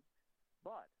we move,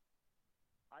 but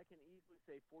I can easily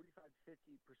say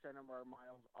 45-50% of our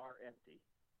miles are empty.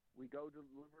 We go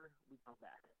deliver, we come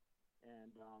back.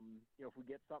 And, if we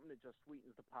get something, it just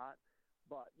sweetens the pot.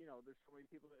 But, there's so many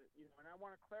people that, and I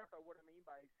want to clarify what I mean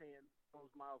by saying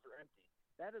those miles are empty.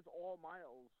 That is all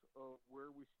miles of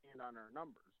where we stand on our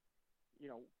numbers.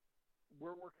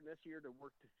 We're working this year to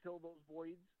fill those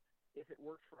voids. If it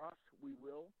works for us, we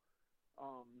will,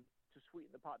 to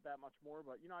sweeten the pot that much more.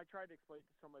 But, I tried to explain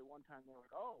to somebody one time, they're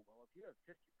like, oh, well, if you have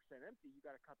 50% empty, you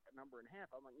got to cut that number in half.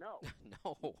 I'm like, no.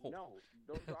 No,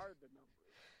 those are the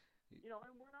numbers.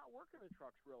 And we're not working the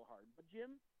trucks real hard. But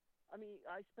Jim,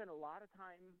 I spent a lot of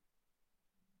time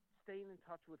staying in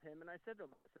touch with him, and I said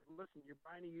to him, listen, you're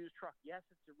buying a used truck. Yes,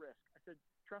 it's a risk. I said,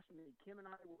 trust me, Kim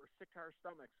and I were sick to our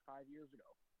stomachs 5 years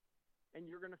ago. And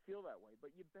you're going to feel that way,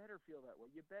 but you better feel that way.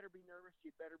 You better be nervous.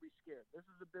 You better be scared. This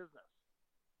is a business.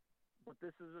 But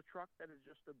this is a truck that is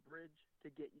just a bridge to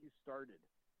get you started.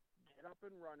 get up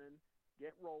and running,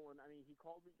 get rolling. I mean, he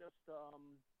called me just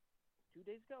 2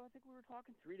 days ago. I think we were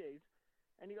talking 3 days.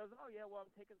 And he goes, oh, yeah, well, I'm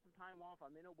taking some time off.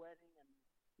 I'm in a wedding, and,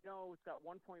 it's got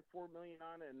 $1.4 million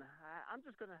on it, and I'm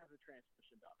just going to have the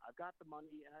transmission done. I've got the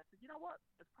money. And I said, you know what?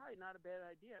 It's probably not a bad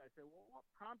idea. I said, well, what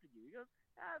prompted you? He goes,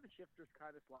 the shifter's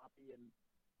kind of sloppy.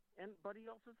 But he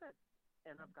also said,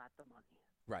 and I've got the money.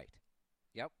 Right.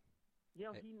 Yep.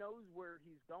 He knows where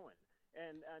he's going.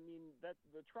 And, I mean, that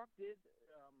the truck did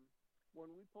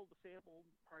when we pulled the sample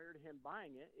prior to him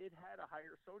buying it, it had a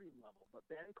higher sodium level. But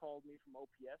Ben called me from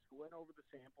OPS, went over the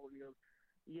sample, and he goes,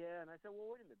 yeah. And I said, well,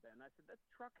 wait a minute, Ben. I said, that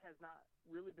truck has not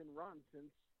really been run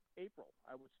since April.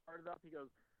 I would start it up. He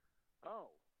goes, oh,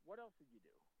 what else did you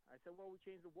do? I said, well, we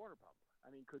changed the water pump.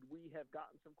 I mean, could we have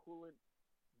gotten some coolant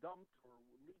dumped or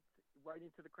leaked right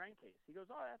into the crankcase? He goes,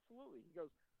 oh, absolutely. He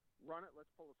goes, run it. Let's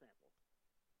pull a sample.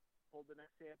 Pull the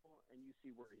next sample, and you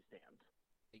see where he stands.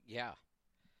 Yeah.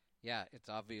 Yeah, it's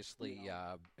obviously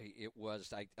it was.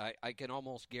 I can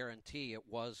almost guarantee it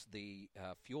was the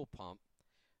fuel pump,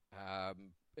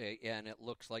 and it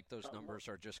looks like those numbers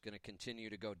are just going to continue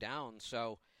to go down.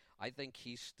 So I think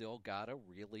he's still got a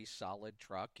really solid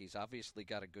truck. He's obviously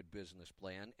got a good business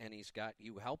plan, and he's got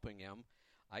you helping him.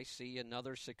 I see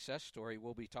another success story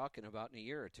we'll be talking about in a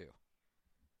year or two.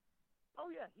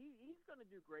 Oh yeah, he's going to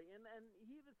do great. And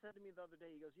he even said to me the other day,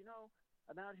 he goes,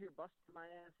 I'm out here busting my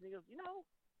ass, and he goes, no,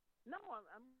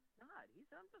 I'm not. He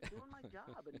said, I'm just doing my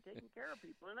job and taking care of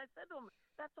people. And I said to him,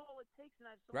 that's all it takes. And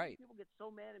I have so many people get so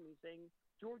mad at me saying,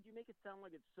 George, you make it sound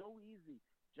like it's so easy.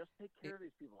 Just take care of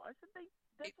these people. I said,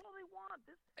 that's all they want.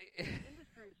 This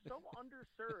industry is so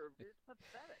underserved. It's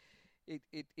pathetic.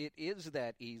 It is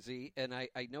that easy. And I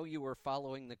know you were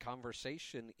following the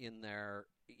conversation in there,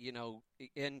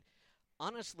 and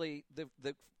honestly,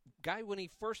 the guy, when he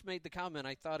first made the comment,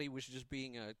 I thought he was just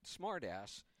being a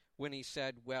smartass when he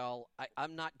said, well,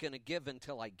 I'm not going to give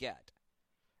until I get.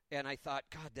 And I thought,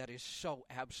 God, that is so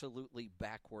absolutely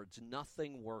backwards.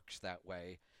 Nothing works that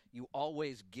way. You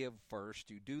always give first.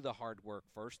 You do the hard work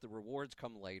first. The rewards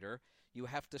come later. You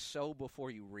have to sow before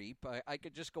you reap. I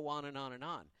could just go on and on and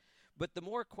on. But the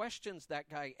more questions that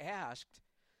guy asked,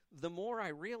 the more I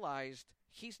realized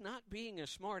he's not being a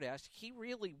smartass. He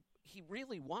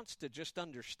really wants to just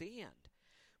understand.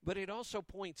 But it also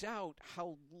points out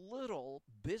how little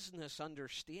business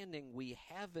understanding we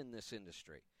have in this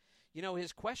industry.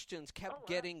 His questions kept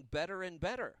getting better and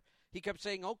better. He kept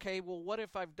saying, okay, well, what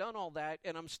if I've done all that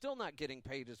and I'm still not getting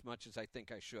paid as much as I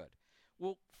think I should?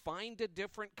 Well, find a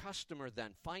different customer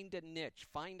then. Find a niche.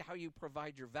 Find how you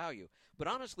provide your value. But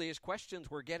honestly, his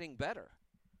questions were getting better.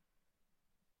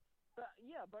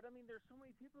 Yeah, but I mean, there's so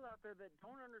many people out there that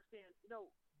don't understand,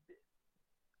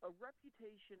 a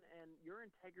reputation and your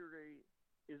integrity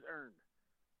is earned.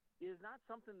 It is not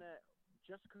something that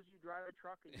just because you drive a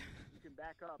truck and you can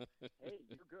back up, hey,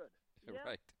 you're good. Yeah,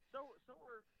 right. So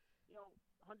are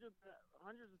hundreds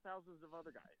of thousands of other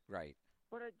guys. Right.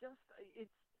 But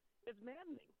it's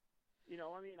maddening.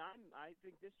 I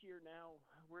think this year now,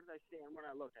 where did I stand when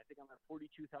I looked? I think I'm at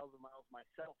 42,000 miles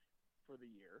myself for the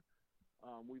year.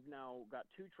 We've now got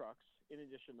 2 trucks in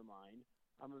addition to mine.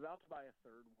 I'm about to buy a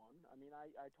third one. I mean,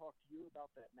 I talked to you about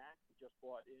that Mac we just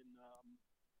bought in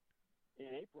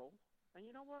April, and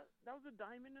you know what? That was a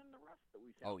diamond in the rough that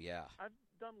we found. Oh, yeah. I've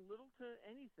done little to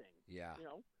anything. Yeah,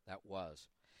 that was.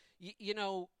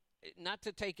 Not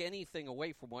to take anything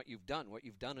away from what you've done. What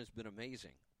you've done has been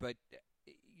amazing, but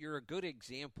you're a good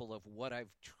example of what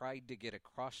I've tried to get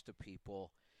across to people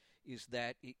is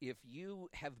that if you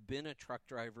have been a truck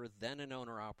driver, then an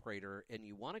owner-operator, and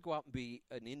you want to go out and be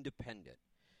an independent,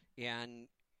 and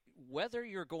whether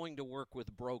you're going to work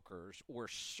with brokers or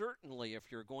certainly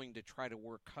if you're going to try to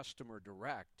work customer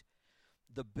direct,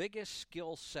 the biggest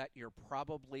skill set you're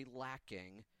probably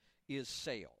lacking is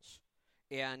sales.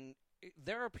 And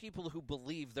there are people who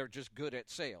believe they're just good at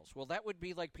sales. Well, that would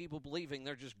be like people believing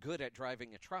they're just good at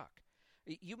driving a truck.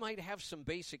 You might have some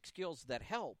basic skills that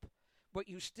help, but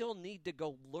you still need to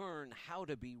go learn how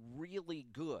to be really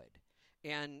good.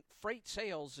 And freight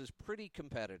sales is pretty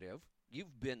competitive.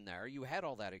 You've been there. You had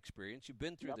all that experience. You've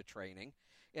been through the training.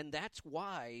 And that's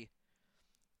why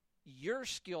your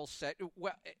skill set,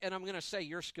 well, and I'm going to say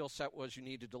your skill set was you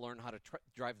needed to learn how to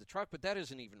drive the truck, but that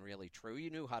isn't even really true. You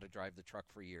knew how to drive the truck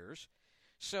for years.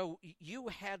 So you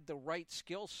had the right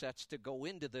skill sets to go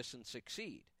into this and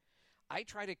succeed. I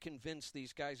try to convince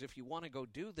these guys, if you want to go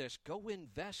do this, go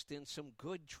invest in some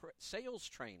good sales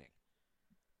training.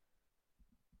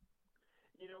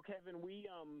 Kevin, we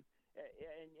and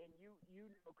you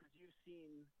know, because you've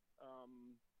seen,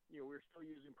 we're still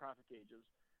using profit gauges,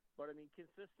 but I mean,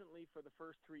 consistently for the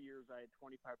first 3 years, I had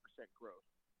 25% growth.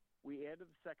 We added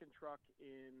the second truck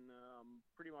in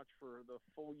pretty much for the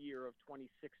full year of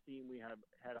 2016. We had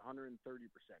 130%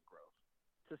 growth.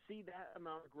 To see that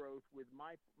amount of growth with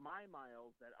my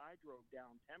miles that I drove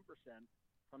down 10%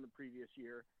 from the previous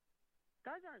year,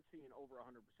 guys aren't seeing over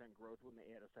 100% growth when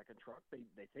they add a second truck.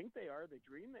 They think they are. They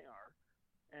dream they are.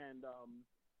 And,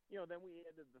 then we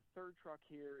added the third truck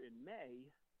here in May,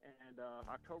 and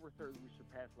October 3rd, we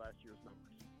surpassed last year's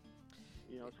numbers.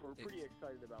 So we're pretty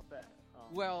excited about that.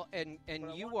 Well, and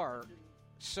you are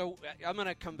 – so I'm going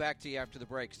to come back to you after the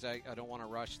break because I don't want to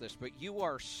rush this, but you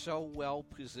are so well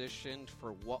positioned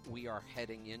for what we are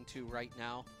heading into right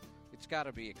now. It's got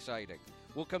to be exciting.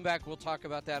 We'll come back. We'll talk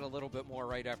about that a little bit more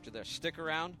right after this. Stick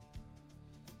around.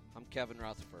 I'm Kevin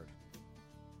Rutherford.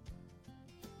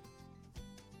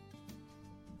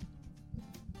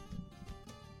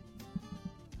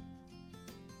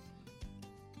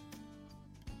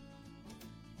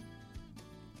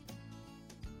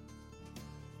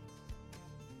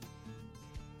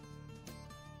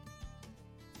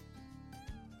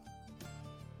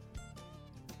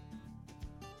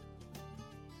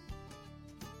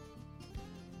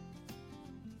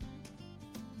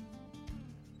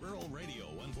 Rural Radio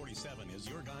 147 is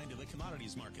your guide to the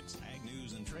commodities markets, ag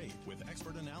news, and trade with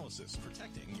expert analysis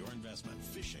protecting your investment.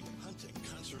 Fishing, hunting,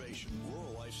 conservation,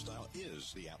 rural lifestyle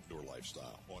is the outdoor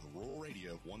lifestyle on Rural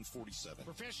Radio 147.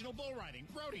 Professional bull riding,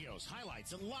 rodeos,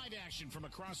 highlights, and live action from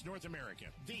across North America.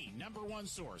 The #1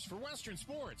 source for Western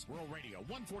sports. Rural Radio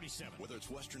 147. Whether it's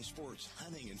Western sports,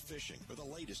 hunting, and fishing, or the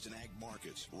latest in ag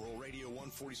markets, Rural Radio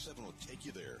 147 will take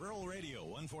you there. Rural Radio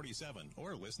 147,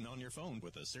 or listen on your phone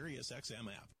with the SiriusXM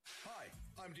app. Hi,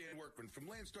 I'm Dan Workman from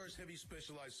Landstar's Heavy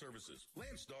Specialized Services.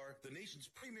 Landstar, the nation's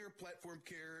premier platform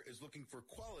carrier, is looking for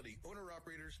quality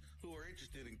owner-operators who are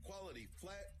interested in quality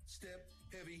flat, step,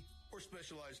 heavy, or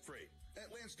specialized freight.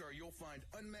 At Landstar, you'll find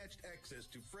unmatched access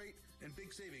to freight and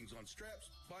big savings on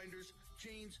straps, binders,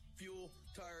 chains, fuel,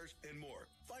 tires, and more.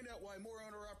 Find out why more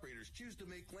owner-operators choose to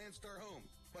make Landstar home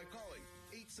by calling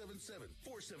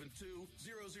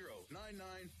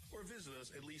 877-472-0099 or visit us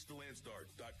at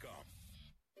leasetolandstar.com.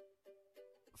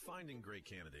 Finding great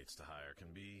candidates to hire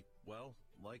can be, well,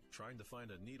 like trying to find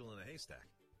a needle in a haystack.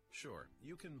 Sure,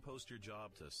 you can post your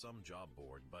job to some job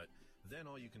board, but then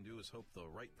all you can do is hope the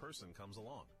right person comes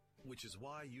along. Which is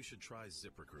why you should try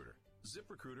ZipRecruiter.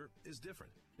 ZipRecruiter is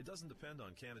different. It doesn't depend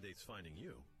on candidates finding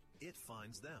you. It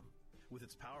finds them. With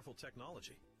its powerful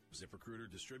technology, ZipRecruiter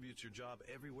distributes your job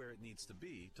everywhere it needs to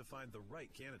be to find the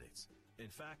right candidates. In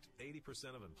fact,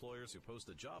 80% of employers who post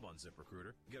a job on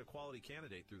ZipRecruiter get a quality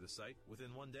candidate through the site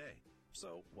within 1 day.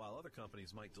 So, while other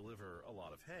companies might deliver a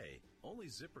lot of hay, only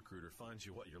ZipRecruiter finds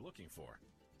you what you're looking for.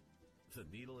 The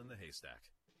needle in the haystack.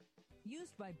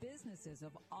 Used by businesses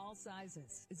of all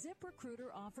sizes,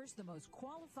 ZipRecruiter offers the most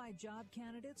qualified job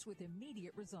candidates with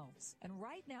immediate results. And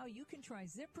right now you can try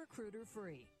ZipRecruiter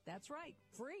free. That's right,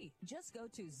 free. Just go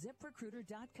to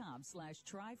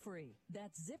ZipRecruiter.com/try-free.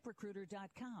 That's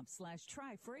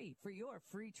ZipRecruiter.com/try-free for your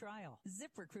free trial.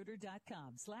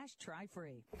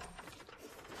 ZipRecruiter.com/try-free.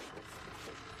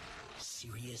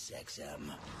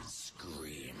 SiriusXM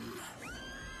Scream.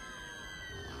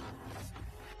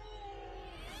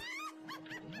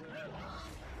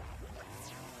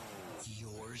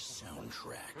 Your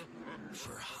soundtrack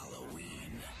for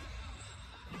Halloween.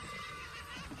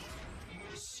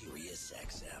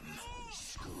 SiriusXM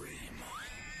Scream.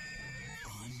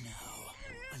 On now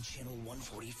on channel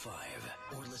 145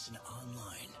 or listen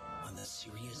online on the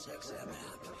SiriusXM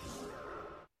app.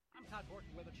 I'm Todd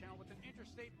Borton, Weather Channel, with an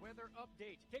interstate weather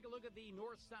update. Take a look at the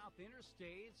north-south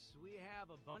interstates. We have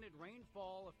abundant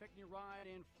rainfall affecting your ride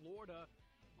in Florida,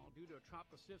 all due to a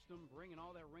tropical system bringing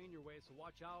all that rain your way. So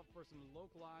watch out for some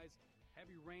localized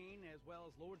heavy rain as well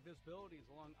as lowered visibilities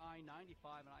along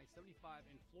I-95 and I-75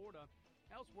 in Florida.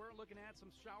 Elsewhere, looking at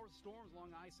some showers and storms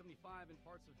along I-75 in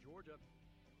parts of Georgia.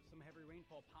 Some heavy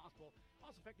rainfall possible.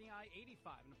 Also affecting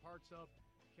I-85 in parts of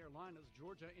Carolinas,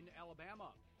 Georgia, into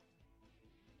Alabama.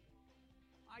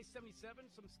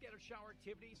 I-77, some scattered shower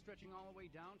activity stretching all the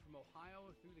way down from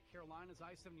Ohio through the Carolinas.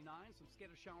 I-79, some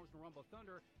scattered showers and rumble of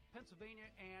thunder, Pennsylvania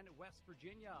and West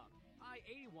Virginia.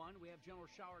 I-81, we have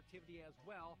general shower activity as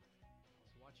well.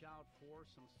 So watch out for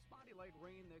some spotty light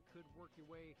rain that could work your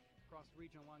way across the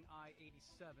region along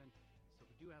I-87. So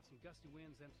we do have some gusty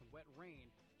winds and some wet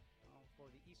rain for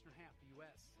the eastern half of the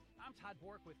U.S. I'm Todd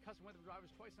Bork with Custom Weather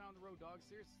Drivers Twice on the Road Dog,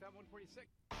 Series 7146.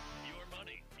 Your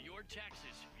money, your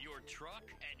taxes, your truck,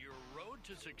 and your road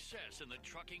to success in the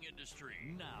trucking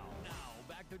industry. Now,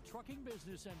 back to Trucking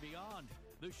Business and Beyond,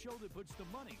 the show that puts the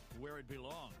money where it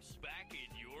belongs, back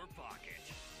in your pocket.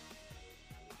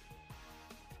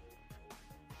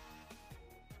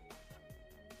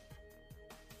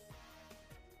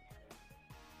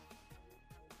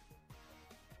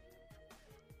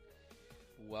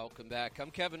 Welcome back.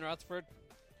 I'm Kevin Rutherford.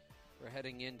 We're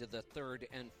heading into the third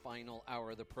and final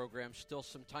hour of the program. Still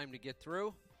some time to get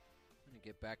through. I'm going to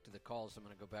get back to the calls. I'm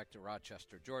going to go back to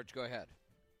Rochester. George, go ahead.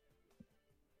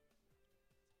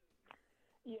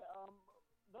 Yeah,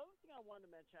 the other thing I wanted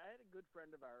to mention, I had a good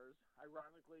friend of ours,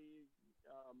 ironically,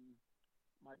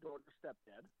 my daughter's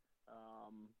stepdad.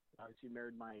 Obviously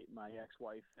married my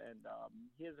ex-wife, and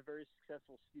he has a very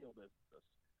successful steel business.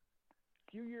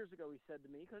 A few years ago, he said to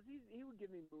me, because he would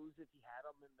give me moves if he had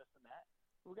them and this and that.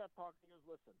 We got talking. He goes,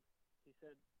 listen, he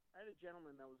said, I had a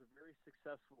gentleman that was a very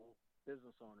successful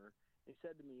business owner. He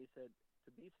said to me, he said,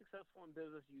 to be successful in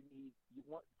business, you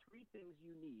want three things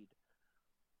you need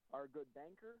are a good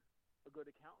banker, a good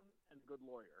accountant, and a good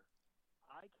lawyer.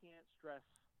 I can't stress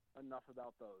enough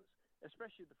about those,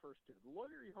 especially the first two. The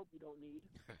lawyer you hope you don't need.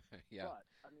 Yeah. But,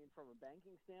 I mean, from a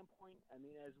banking standpoint, I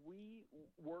mean, as we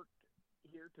worked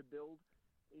here to build,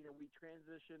 we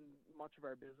transitioned much of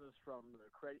our business from the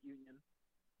credit union.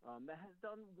 That has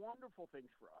done wonderful things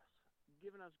for us,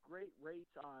 given us great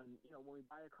rates on, when we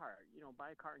buy a car.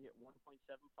 Buy a car and get 1.75%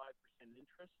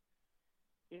 interest.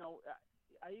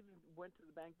 I even went to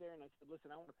the bank there and I said,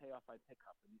 listen, I want to pay off my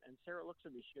pickup. And Sarah looks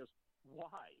at me. She goes,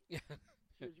 why? She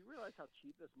goes, you realize how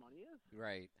cheap this money is?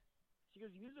 Right. She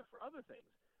goes, use it for other things.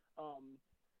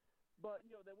 But,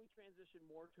 then we transitioned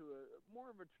more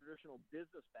of a traditional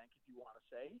business bank, if you want to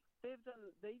say. They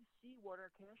see what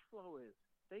our cash flow is.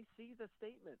 They see the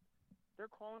statement. They're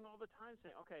calling all the time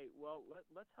saying, okay, well,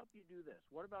 let's help you do this.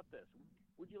 What about this?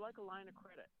 Would you like a line of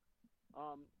credit?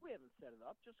 We haven't set it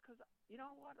up just because, you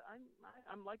know what,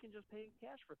 I'm liking just paying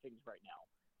cash for things right now.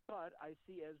 But I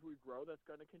see as we grow, that's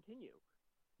going to continue.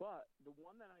 But the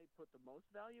one that I put the most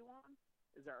value on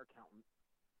is our accountant.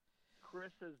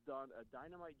 Chris has done a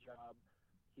dynamite job.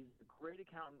 He's a great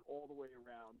accountant all the way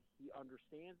around. He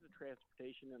understands the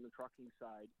transportation and the trucking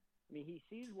side. I mean, he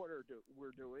sees what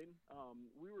we're doing.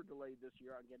 We were delayed this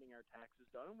year on getting our taxes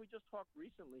done, and we just talked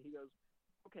recently. He goes,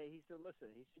 okay, he said,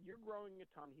 listen, he said, you're growing a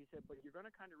ton. He said, but you're going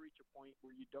to kind of reach a point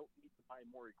where you don't need to buy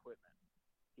more equipment.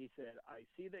 He said, I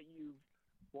see that you've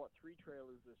bought 3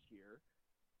 trailers this year.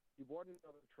 You bought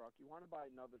another truck. You want to buy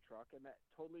another truck, and that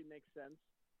totally makes sense.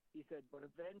 He said, but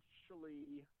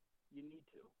eventually you need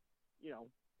to,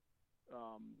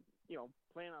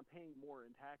 plan on paying more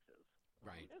in taxes.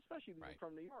 Right. Especially being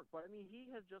from New York. But, I mean,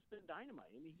 he has just been dynamite.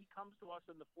 I mean, he comes to us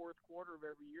in the fourth quarter of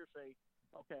every year saying,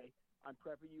 okay, I'm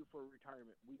prepping you for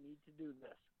retirement. We need to do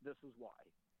this. This is why.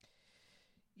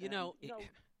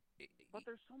 But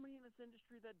there's so many in this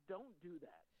industry that don't do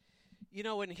that.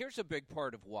 And here's a big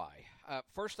part of why.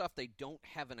 First off, they don't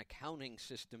have an accounting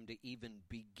system to even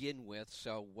begin with,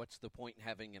 so what's the point in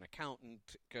having an accountant?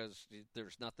 Because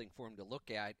there's nothing for them to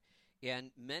look at.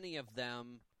 And many of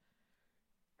them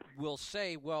will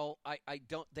say, well,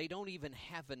 they don't even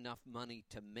have enough money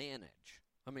to manage.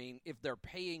 I mean, if they're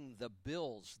paying the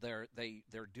bills, they're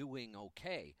doing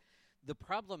okay. The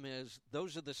problem is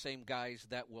those are the same guys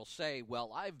that will say,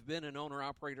 well, I've been an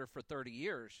owner-operator for 30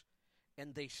 years,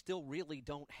 and they still really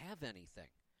don't have anything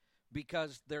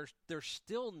because they're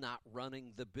still not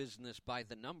running the business by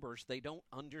the numbers. They don't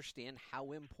understand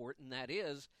how important that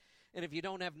is. And if you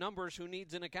don't have numbers, who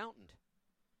needs an accountant?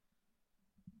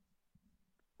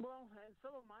 Well, and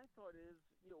some of my thought is,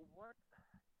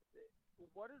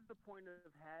 what is the point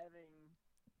of having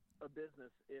a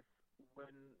business if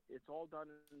when it's all done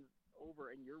and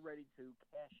over and you're ready to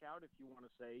cash out, if you want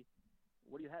to say,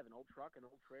 what do you have, an old truck, an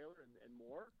old trailer, and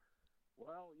more?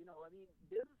 Well,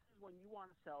 businesses, when you want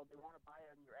to sell, they want to buy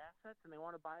on your assets and they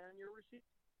want to buy on your receipts.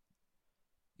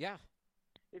 Yeah.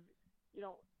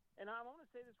 And I want to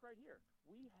say this right here.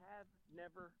 We have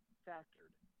never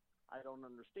factored. I don't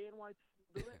understand why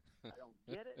people do it. I don't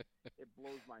get it. It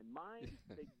blows my mind.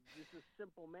 This is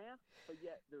simple math, but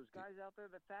yet there's guys out there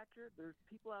that factor. There's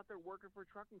people out there working for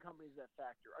trucking companies that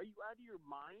factor. Are you out of your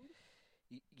mind?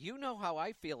 You know how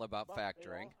I feel about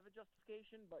factoring. They all have a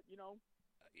justification, but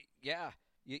Yeah,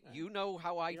 you know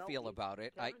how I feel about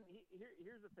it. Kevin,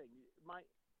 here's the thing.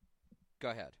 Go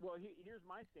ahead. Well, here's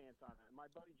my stance on it. My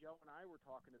buddy Joe and I were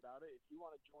talking about it. If you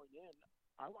want to join in,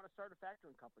 I want to start a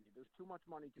factoring company. There's too much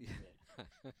money to be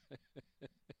made.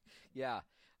 Yeah,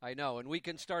 I know, and we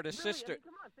can start a really, sister.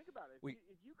 Come on, think about it.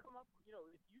 If you come up,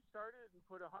 if you started and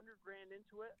put $100,000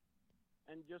 into it,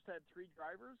 and just had 3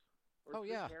 drivers or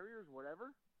 3 carriers,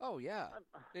 whatever. Oh yeah,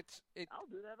 I'll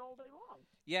do that all day long.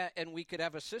 Yeah, and we could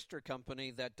have a sister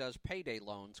company that does payday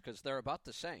loans because they're about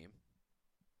the same.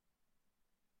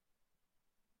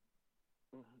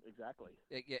 Exactly.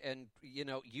 And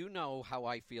you know how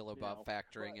I feel about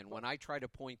factoring, and when I try to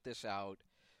point this out,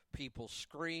 people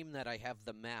scream that I have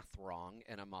the math wrong,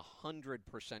 and I'm 100%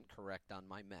 correct on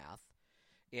my math.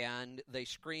 And they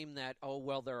scream that, oh,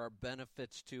 well, there are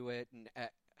benefits to it. And,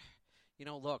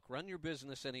 look, run your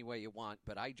business any way you want,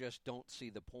 but I just don't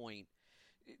see the point.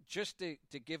 Just to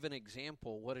give an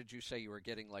example, what did you say you were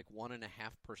getting, like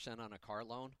 1.5% on a car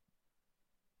loan?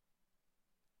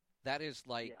 That is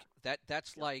like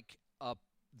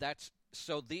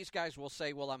so these guys will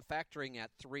say, well, I'm factoring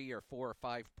at 3 or 4 or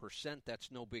 5%. That's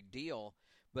no big deal.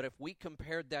 But if we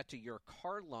compared that to your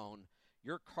car loan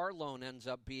ends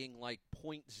up being like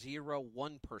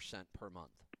 0.01% per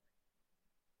month.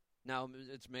 Now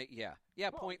it's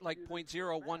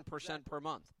 0.01% per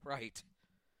month, right?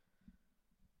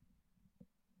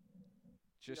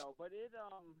 But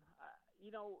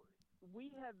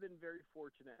we have been very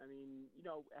fortunate. I mean,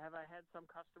 have I had some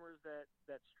customers that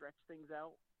stretch things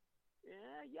out?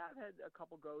 Yeah, I've had a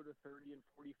couple go to 30 and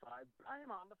 45. I am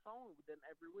on the phone with them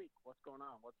every week. What's going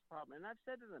on? What's the problem? And I've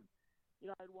said to them,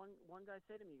 I had one guy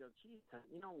say to me, he goes, geez,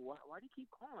 why do you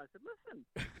keep calling? I said, listen,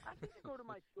 I need to go to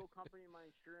my fuel company and my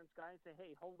insurance guy and say,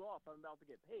 hey, hold off, I'm about to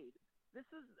get paid. This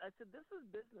is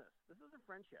business. This is a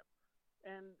friendship.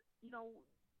 And,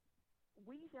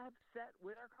 we have set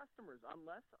with our customers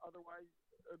unless otherwise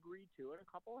agreed to, and a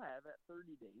couple have at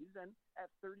 30 days. And at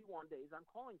 31 days, I'm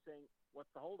calling saying, what's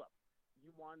the holdup?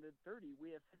 You wanted 30,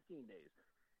 we have 15 days.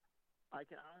 I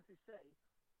can honestly say,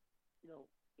 80%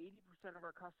 of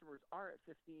our customers are at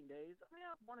 15 days. I mean,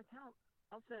 I have one account.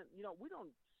 I'll send, we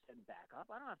don't send backup.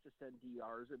 I don't have to send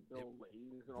DRs and bill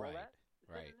weightings and all that.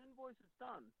 Send an invoice, it's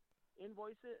done.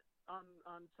 Invoice it on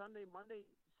Sunday, Monday,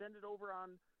 send it over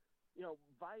on,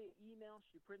 via email.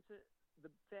 She prints it. The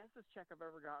fastest check I've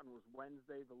ever gotten was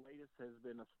Wednesday. The latest has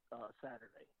been a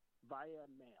Saturday via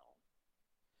mail.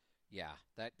 Yeah,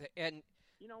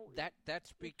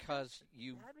 that's because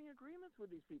you've having agreements with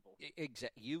these people.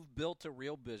 You've built a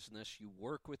real business. You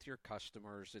work with your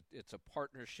customers. It's a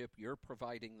partnership. You're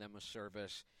providing them a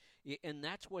service, and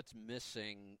that's what's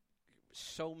missing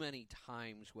so many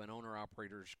times when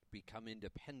owner-operators become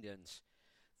independents.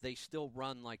 They still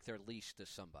run like they're leased to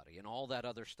somebody, and all that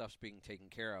other stuff's being taken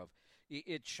care of.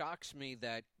 It shocks me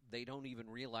that they don't even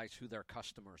realize who their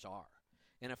customers are.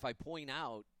 And if I point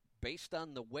out, based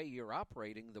on the way you're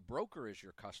operating, the broker is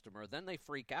your customer, then they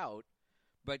freak out,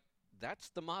 but that's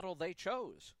the model they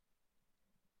chose.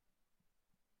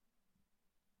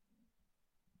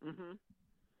 Mm-hmm.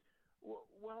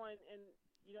 Well, and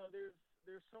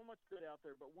there's so much good out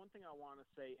there, but one thing I want to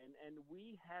say, and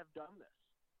we have done this.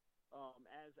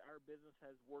 As our business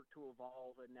has worked to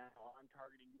evolve, and now I'm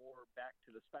targeting more back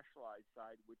to the specialized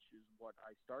side, which is what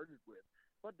I started with.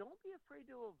 But don't be afraid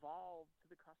to evolve to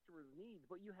the customer's needs.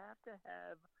 But you have to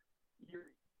have your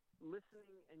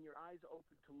listening and your eyes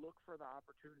open to look for the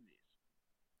opportunities.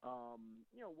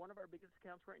 One of our biggest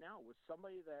accounts right now was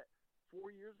somebody that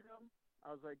 4 years ago,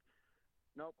 I was like,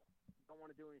 nope, don't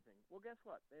want to do anything. Well, guess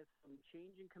what? There's some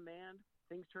change in command.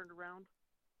 Things turned around.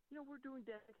 We're doing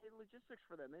dedicated logistics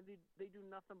for them, and they do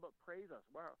nothing but praise us.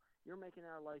 Wow, you're making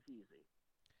our life easy.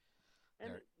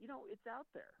 And, it's out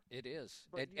there. It is.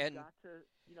 But you've got to,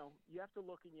 you have to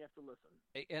look and you have to listen.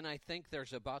 And I think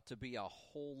there's about to be a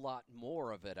whole lot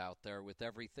more of it out there with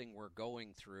everything we're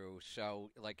going through.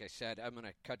 So, like I said, I'm going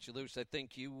to cut you loose. I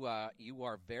think you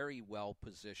are very well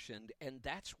positioned, and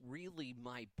that's really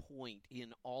my point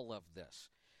in all of this.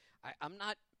 I'm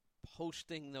not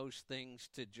posting those things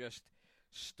to just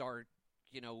start,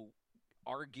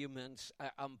 arguments.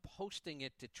 I'm posting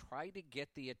it to try to get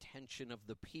the attention of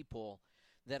the people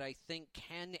that I think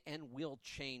can and will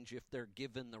change if they're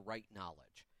given the right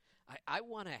knowledge. I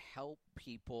want to help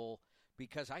people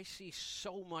because I see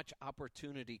so much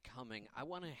opportunity coming. I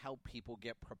want to help people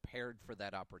get prepared for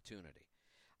that opportunity.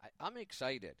 I'm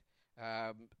excited.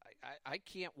 I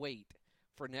can't wait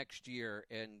for next year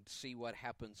and see what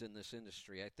happens in this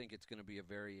industry. I think it's going to be a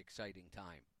very exciting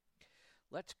time.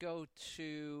 Let's go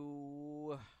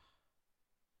to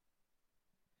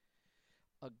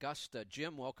Augusta.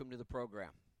 Jim, welcome to the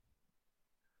program.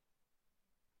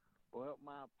 Well,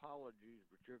 my apologies,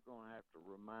 but you're going to have to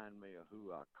remind me of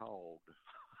who I called.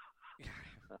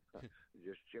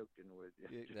 Just joking with you.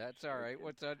 That's all right.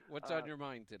 What's on your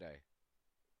mind today?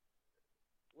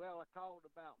 Well, I called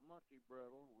about monkey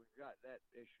brittle. We've got that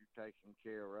issue taken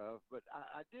care of. But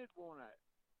I did want to,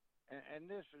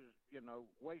 and this is,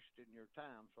 wasting your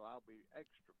time, so I'll be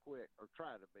extra quick, or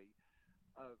try to be.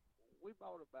 We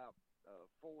bought about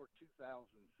 4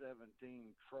 2017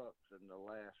 trucks in the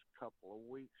last couple of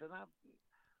weeks, and I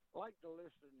like to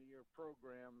listen to your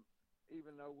program.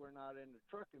 Even though we're not in the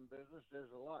trucking business,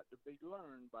 there's a lot to be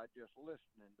learned by just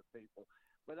listening to people.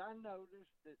 But I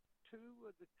noticed that 2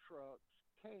 of the trucks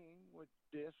came with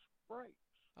disc brakes.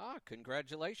 Ah,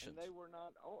 congratulations. And they were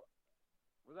not ordered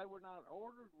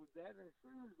with that. As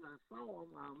soon as I saw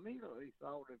them, I immediately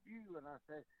thought of you, and I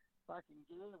said, if I can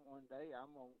get him one day,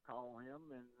 I'm going to call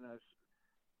him and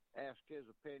ask his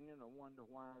opinion. I wonder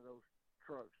why those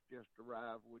trucks just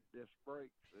arrived with disc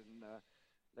brakes, and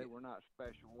they were not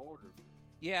special ordered.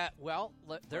 Yeah, well,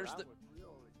 there's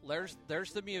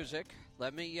the music.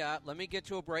 Let me get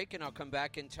to a break, and I'll come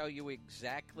back and tell you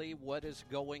exactly what is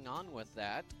going on with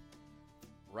that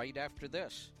right after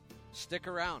this. Stick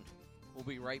around. We'll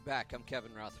be right back. I'm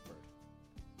Kevin Rutherford.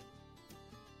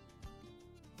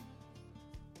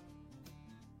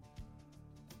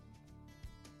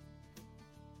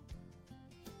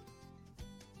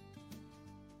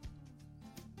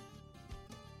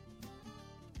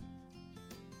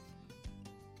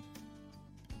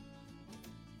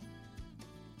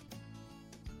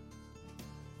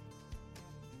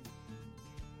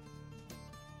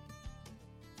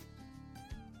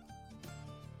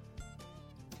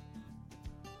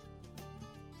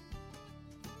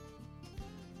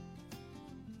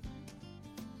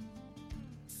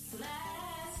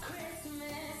 Last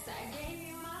Christmas, I gave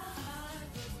you my heart,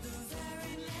 but the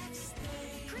very next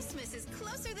day. Christmas is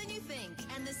closer than you think,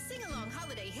 and the sing-along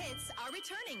holiday hits are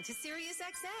returning to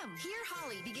SiriusXM. Hear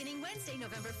Holly beginning Wednesday,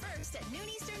 November 1st at noon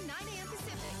Eastern, 9 a.m.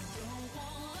 Pacific. Don't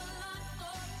want a lot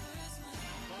for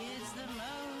Christmas. It's the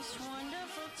most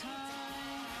wonderful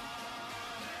time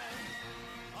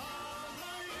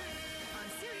on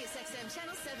SiriusXM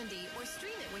Channel 70, or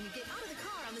stream it when you get out of the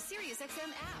car on the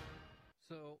SiriusXM app.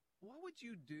 So what would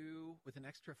you do with an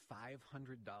extra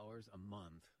 $500 a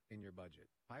month in your budget?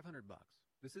 $500.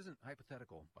 This isn't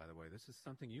hypothetical, by the way. This is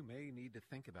something you may need to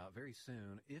think about very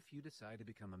soon if you decide to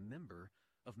become a member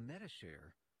of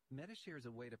MediShare. MediShare is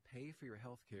a way to pay for your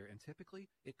health care, and typically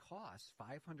it costs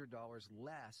 $500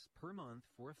 less per month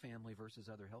for a family versus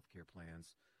other health care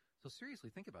plans. So seriously,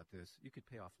 think about this. You could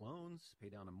pay off loans, pay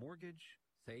down a mortgage,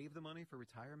 save the money for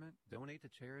retirement, donate to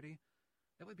charity.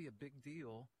 That would be a big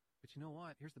deal. But you know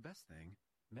what? Here's the best thing.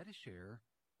 MediShare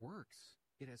works.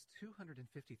 It has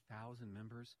 250,000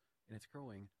 members, and it's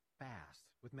growing fast.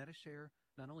 With MediShare,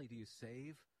 not only do you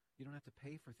save, you don't have to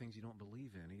pay for things you don't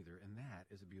believe in either, and that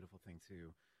is a beautiful thing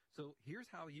too. So here's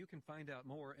how you can find out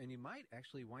more, and you might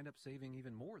actually wind up saving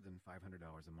even more than $500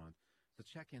 a month. So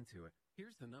check into it.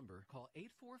 Here's the number. Call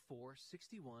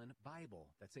 844-61-BIBLE.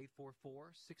 That's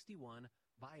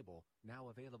 844-61-BIBLE. Now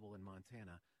available in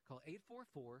Montana. Call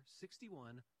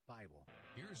 844-61-BIBLE.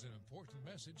 Here's an important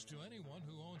message to anyone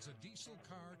who owns a diesel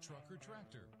car, truck, or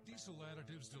tractor. Diesel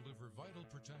additives deliver vital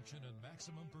protection and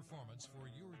maximum performance for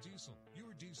your diesel.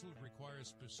 Your diesel requires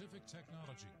specific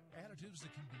technology. Additives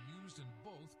that can be used in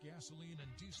both gasoline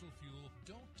and diesel fuel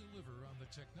don't deliver on the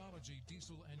technology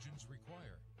diesel engines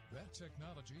require. That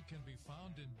technology can be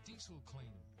found in Diesel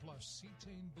Clean plus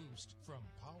Cetane Boost from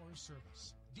Power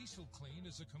Service. Diesel Clean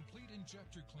is a complete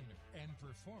injector cleaner and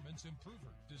performance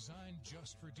improver designed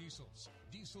just for diesels.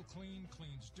 Diesel Clean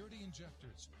cleans dirty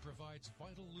injectors, provides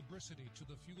vital lubricity to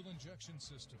the fuel injection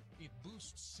system. It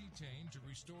boosts cetane to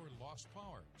restore lost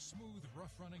power, smooth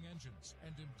rough-running engines,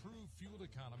 and improve fuel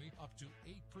economy up to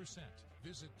 8%.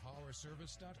 Visit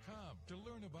powerservice.com to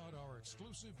learn about our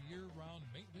exclusive year-round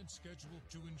maintenance schedule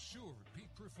to ensure peak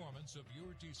performance of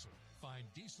your diesel. Find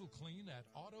Diesel Clean at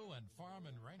auto and farm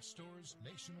and ranch stores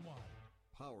nationwide.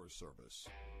 Power Service.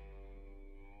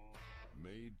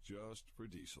 Made just for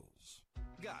diesels.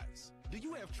 Guys, do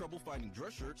you have trouble finding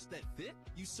dress shirts that fit?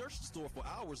 You search the store for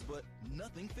hours, but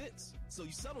nothing fits. So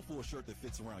you settle for a shirt that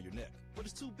fits around your neck, but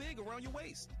it's too big around your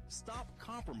waist. Stop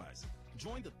compromising.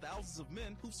 Join the thousands of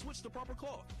men who've switched to Proper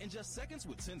Cloth. In just seconds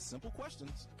with 10 simple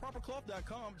questions,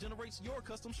 ProperCloth.com generates your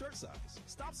custom shirt size.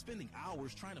 Stop spending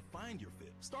hours trying to find your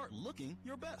fit. Start looking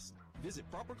your best. Visit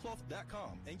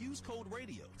ProperCloth.com and use code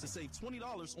RADIO to save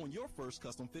 $20 on your first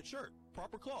custom fit shirt.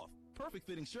 Proper Cloth. Perfect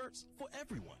fitting shirts for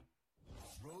everyone.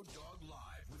 Road Dog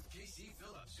Live with Casey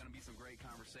Phillips. Going to be some great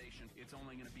conversation. It's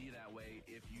only going to be that way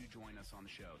if you join us on the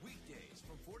show. Weekdays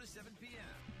from 4 to 7 p.m.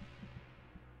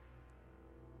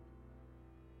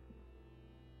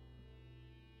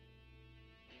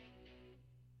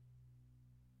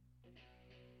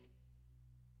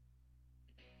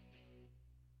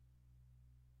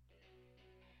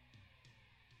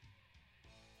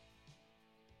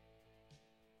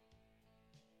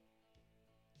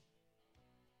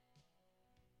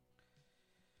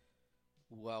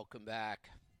 Welcome back.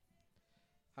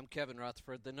 I'm Kevin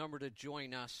Rutherford. The number to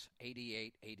join us,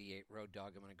 8888 Road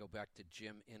Dog. I'm going to go back to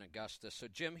Jim in Augusta. So,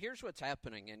 Jim, here's what's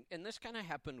happening. And this kind of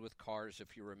happened with cars,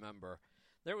 if you remember.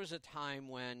 There was a time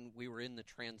when we were in the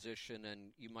transition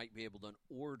and you might be able to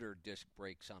order disc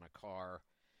brakes on a car,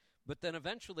 but then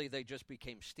eventually they just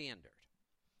became standard.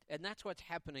 And that's what's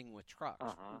happening with trucks.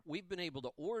 We've been able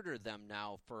to order them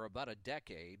now for about a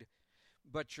decade,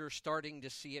 but you're starting to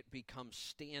see it become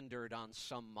standard on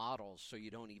some models, so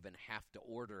you don't even have to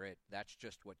order it. That's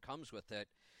just what comes with it.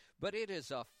 But it is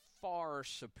a far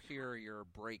superior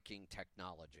braking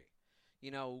technology.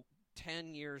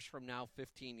 10 years from now,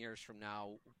 15 years from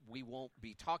now, we won't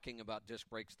be talking about disc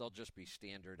brakes. They'll just be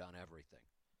standard on everything.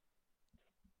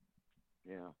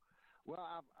 Yeah. Well,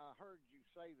 I heard you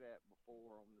say that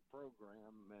before on the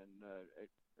program, and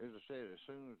as I said, as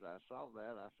soon as I saw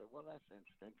that, I said, well, that's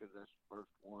interesting because that's the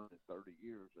first one in 30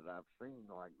 years that I've seen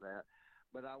like that.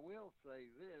 But I will say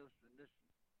this, and this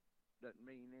doesn't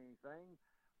mean anything,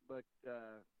 but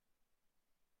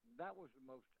that was the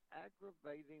most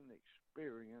aggravating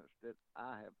experience that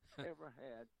I have ever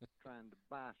had trying to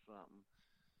buy something,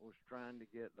 was trying to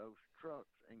get those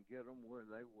trucks and get them where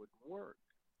they would work.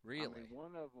 Really? I mean,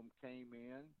 one of them came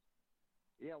in,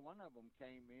 a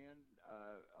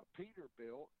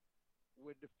Peterbilt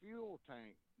with the fuel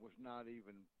tank was not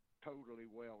even totally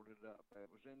welded up. It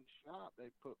was in the shop. They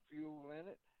put fuel in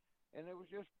it, and it was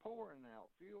just pouring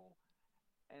out fuel.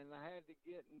 And I had to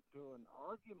get into an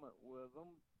argument with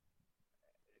them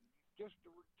just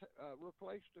to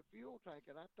replace the fuel tank.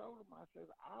 And I told them, I said,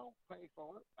 I'll pay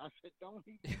for it. I said, don't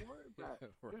even worry about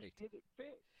it. Right. Just get it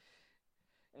fixed.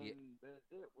 And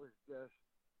it was just,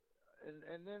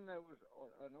 and then there was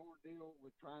an ordeal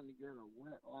with trying to get a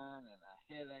wet line and a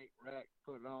headache rack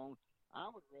put on.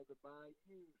 I would rather buy a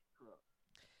used truck.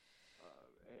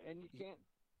 And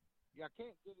I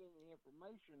can't get any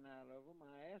information out of them.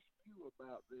 I asked you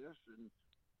about this,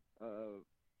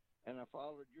 and I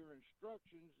followed your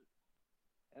instructions,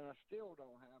 and I still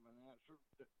don't have an answer.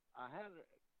 I had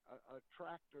a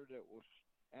tractor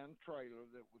and trailer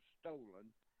that was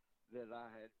stolen, that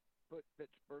I had put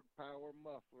Pittsburgh Power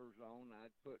mufflers on.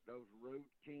 I'd put those Road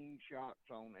King shocks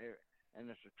on there,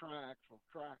 and it's a triaxle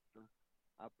tractor.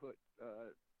 I put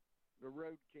the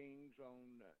Road Kings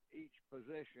on each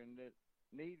position that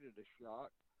needed a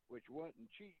shock, which wasn't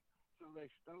cheap. So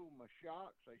they stole my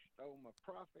shocks, they stole my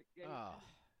profit gauges,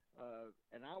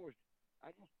 and I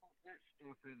just put that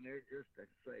stuff in there just to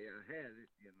say I had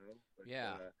it, But,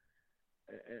 yeah.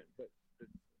 But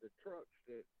the trucks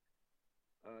that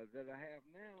I have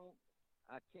now,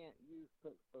 I can't use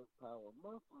Pittsburgh Power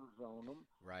mufflers on them.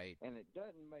 Right. And it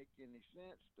doesn't make any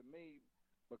sense to me,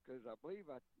 because I believe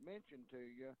I mentioned to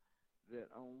you that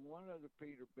on one of the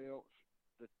Peterbilts,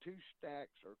 the two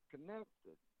stacks are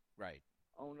connected. Right.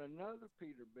 On another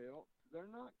Peterbilt, they're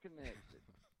not connected.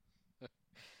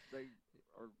 They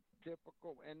are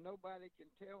typical, and nobody can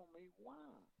tell me why.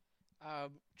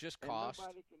 Just and cost.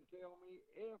 Nobody can tell me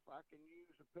if I can use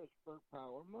a Pittsburgh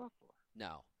Power muffler.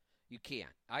 No, you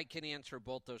can't. I can answer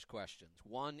both those questions.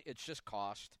 One, it's just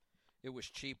cost. It was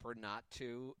cheaper not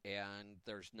to, and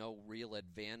there's no real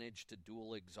advantage to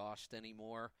dual exhaust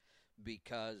anymore,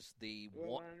 because the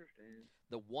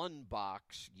one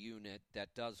box unit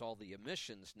that does all the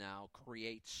emissions now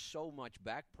creates so much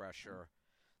back pressure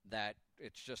that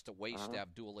it's just a waste to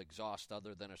have dual exhaust,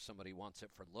 other than if somebody wants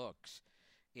it for looks.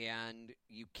 And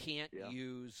you can't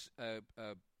use a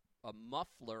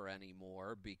muffler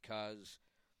anymore, because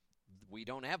we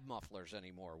don't have mufflers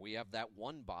anymore. We have that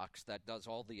one box that does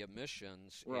all the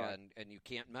emissions, and you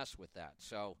can't mess with that.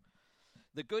 So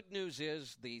the good news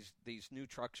is these new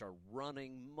trucks are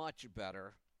running much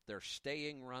better. They're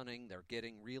staying running. They're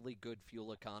getting really good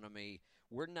fuel economy.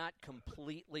 We're not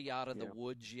completely out of the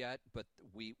woods yet, but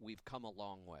we've come a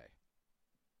long way.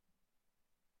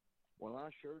 Well,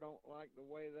 I sure don't like the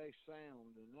way they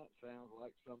sound, and that sounds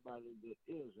like somebody that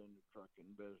is in the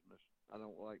trucking business. I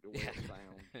don't like the way it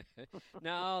sounds.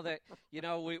 No,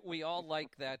 we all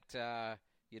like that,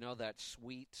 that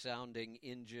sweet sounding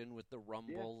engine with the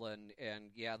rumble, and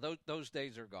those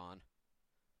days are gone.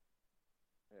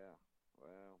 Yeah,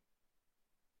 well,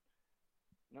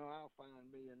 no, I'll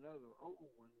find me another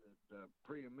old one that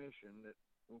pre-emission that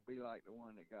will be like the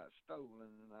one that got stolen,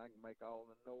 and I can make all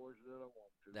the noise that I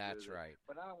want to. That's right.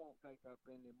 But I won't take up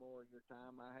any more of your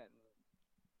time. I hadn't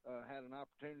had an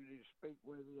opportunity to speak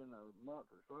with you in a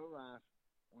month or so. I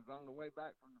was on the way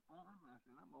back from the farm. I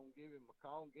said, I'm going to give him a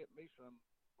call and get me some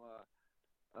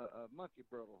monkey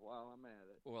brittle while I'm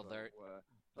at it. Well,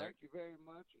 thank you very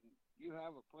much, and you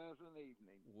have a pleasant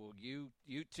evening. Well, you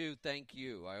too. Thank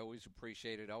you. I always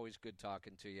appreciate it. Always good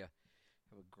talking to you.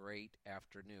 Have a great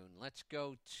afternoon. Let's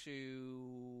go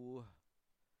to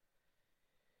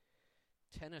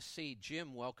Tennessee.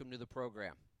 Jim, welcome to the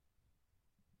program.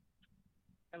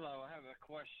 Hello, I have a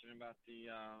question about the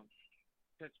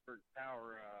Pittsburgh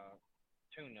Power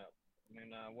tune-up. I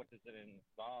mean, what does it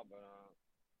involve?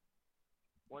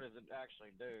 What does it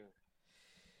actually do?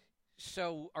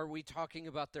 So are we talking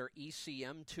about their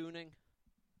ECM tuning?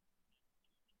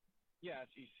 Yeah,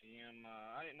 it's ECM.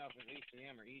 I didn't know if it was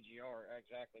ECM or EGR,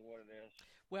 exactly what it is.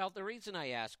 Well, the reason I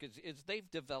ask is they've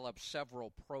developed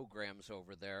several programs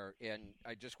over there, and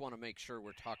I just want to make sure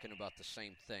we're talking about the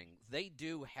same thing. They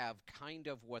do have kind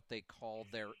of what they call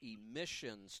their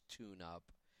emissions tune-up,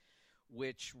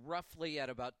 which roughly at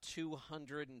about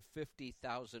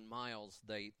 250,000 miles,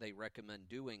 they recommend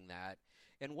doing that.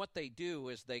 And what they do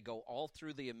is they go all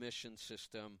through the emission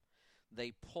system.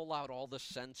 They pull out all the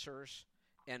sensors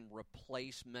and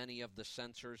replace many of the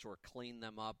sensors or clean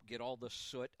them up, get all the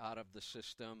soot out of the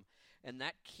system, and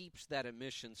that keeps that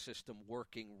emission system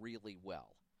working really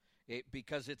well.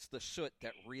 Because it's the soot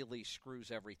that really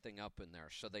screws everything up in there.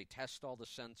 So they test all the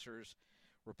sensors,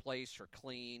 replace or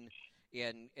clean,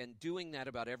 and doing that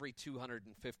about every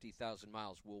 250,000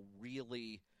 miles will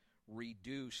really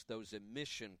reduce those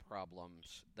emission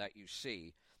problems that you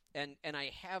see. And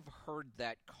I have heard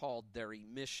that called their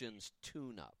emissions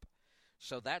tune-up.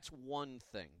 So that's one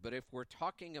thing. But if we're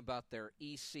talking about their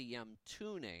ECM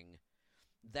tuning,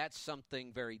 that's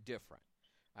something very different.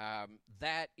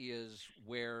 That is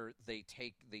where they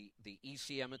take the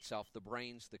ECM itself, the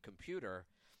brains, the computer,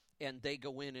 and they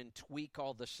go in and tweak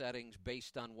all the settings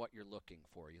based on what you're looking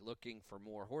for. You're looking for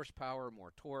more horsepower,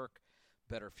 more torque,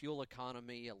 better fuel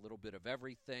economy, a little bit of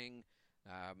everything,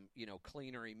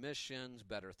 cleaner emissions,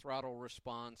 better throttle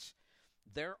response.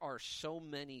 There are so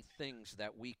many things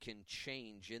that we can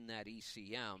change in that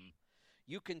ECM.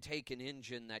 You can take an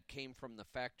engine that came from the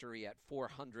factory at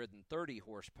 430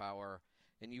 horsepower,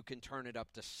 and you can turn it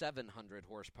up to 700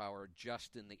 horsepower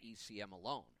just in the ECM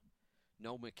alone.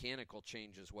 No mechanical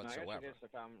changes whatsoever. I guess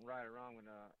if I'm right or wrong,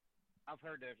 I've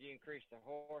heard that if you increase the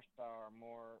horsepower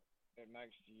more, it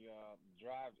makes you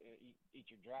eat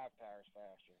your drive tires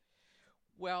faster.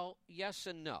 Well, yes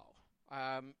and no.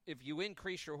 If you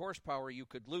increase your horsepower, you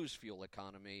could lose fuel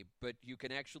economy, but you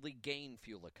can actually gain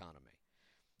fuel economy.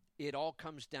 It all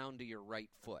comes down to your right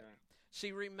foot. Okay.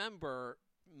 See, remember,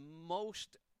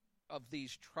 most of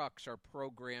these trucks are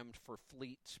programmed for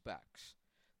fleet specs.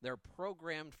 They're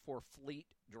programmed for fleet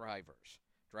drivers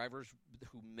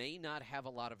who may not have a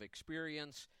lot of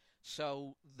experience,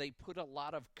 so they put a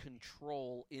lot of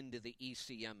control into the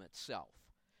ECM itself.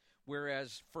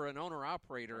 Whereas for an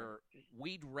owner-operator,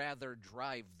 we'd rather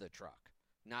drive the truck,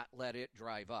 not let it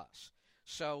drive us.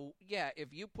 So, yeah,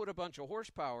 if you put a bunch of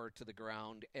horsepower to the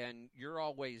ground and you're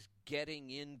always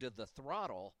getting into the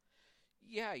throttle,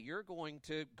 yeah, you're going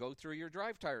to go through your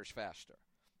drive tires faster.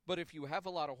 But if you have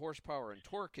a lot of horsepower and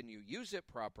torque and you use it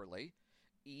properly,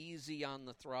 easy on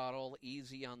the throttle,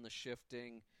 easy on the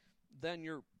shifting, then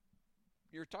your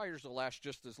tires will last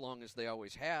just as long as they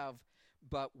always have,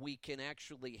 but we can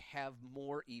actually have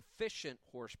more efficient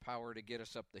horsepower to get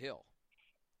us up the hill.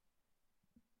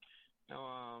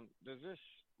 Now, does this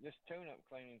tune-up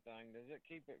cleaning thing, does it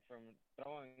keep it from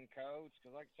throwing codes?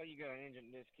 Because, like, say you got an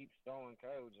engine that just keeps throwing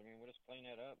codes. I mean, we'll just clean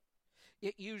that up.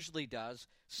 It usually does.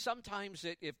 Sometimes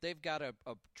if they've got a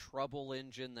trouble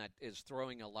engine that is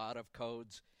throwing a lot of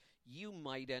codes, you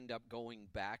might end up going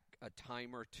back a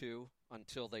time or two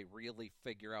until they really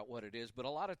figure out what it is. But a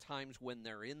lot of times when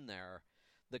they're in there,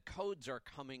 the codes are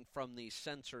coming from these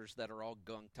sensors that are all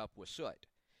gunked up with soot.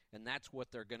 And that's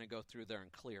what they're going to go through there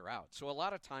and clear out. So a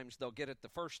lot of times they'll get it the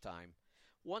first time.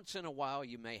 Once in a while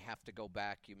you may have to go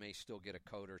back. You may still get a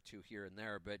code or two here and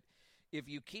there. But if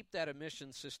you keep that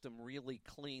emission system really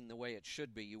clean the way it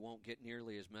should be, you won't get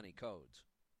nearly as many codes.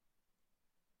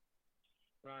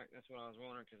 Right, that's what I was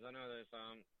wondering, because I know there's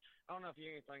I don't know if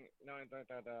you know anything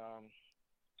that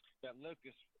that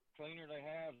Lucas cleaner they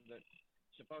have that's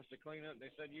supposed to clean up. They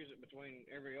said use it between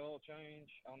every oil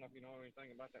change. I don't know if you know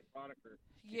anything about that product or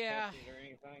or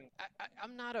anything.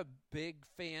 I'm not a big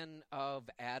fan of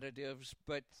additives,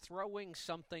 but throwing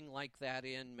something like that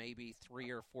in maybe 3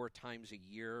 or 4 times a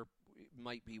year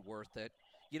might be worth it.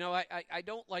 You know, I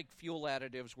don't like fuel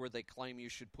additives where they claim you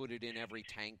should put it in every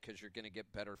tank because you're going to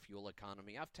get better fuel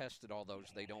economy. I've tested all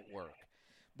those. They don't work.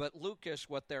 But Lucas,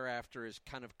 what they're after is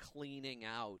kind of cleaning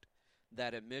out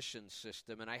that emission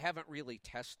system. And I haven't really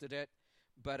tested it,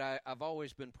 but I've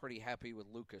always been pretty happy with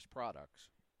Lucas products.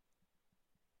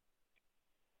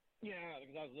 Yeah,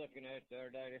 because I was looking at it the other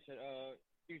day. They said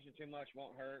using too much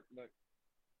won't hurt, but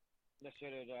they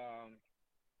said it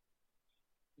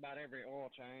about every oil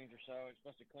change or so. It's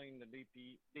supposed to clean the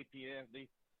DPF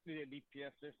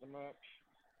system up.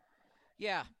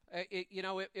 Yeah,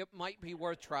 it might be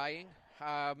worth trying.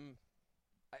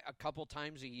 a couple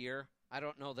times a year. I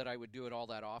don't know that I would do it all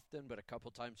that often, but a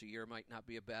couple times a year might not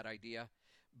be a bad idea.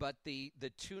 But the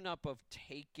tune-up of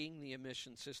taking the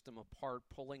emission system apart,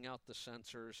 pulling out the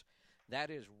sensors, that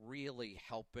is really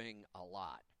helping a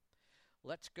lot.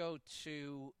 Let's go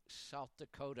to South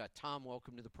Dakota. Tom,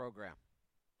 welcome to the program.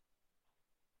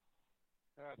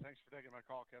 Thanks for taking my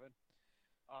call, Kevin.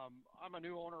 I'm a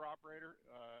new owner-operator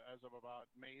as of about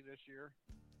May this year,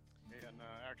 and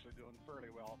actually doing fairly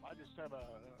well. I just have a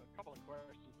couple of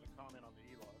questions and a comment on the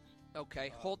e-logs.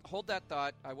 Okay, hold that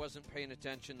thought. I wasn't paying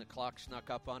attention. The clock snuck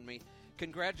up on me.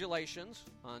 Congratulations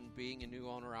on being a new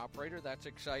owner-operator. That's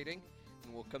exciting.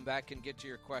 And we'll come back and get to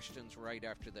your questions right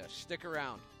after this. Stick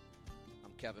around.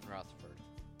 I'm Kevin Rutherford.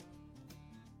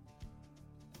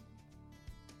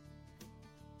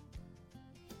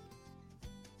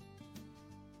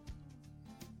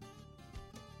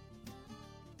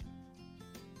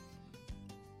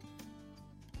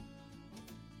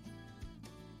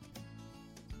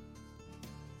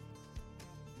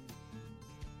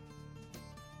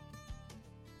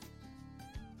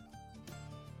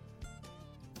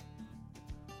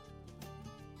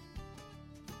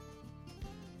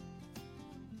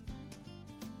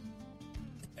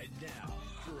 And now,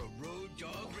 for a Road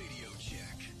Dog Radio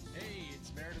Check. Hey,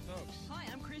 it's Meredith Oaks. Hi,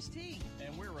 I'm Chris T.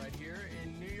 And we're right here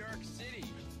in New York City.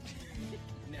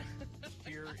 Now,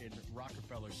 here in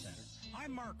Rockefeller Center.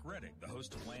 I'm Mark Reddick, the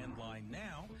host of Landline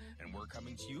Now, and we're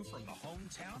coming to you from the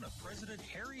hometown of President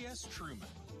Harry S. Truman,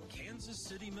 Kansas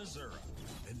City, Missouri.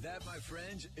 And that, my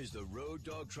friends, is the Road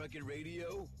Dog Trucking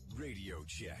Radio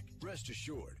Check. Rest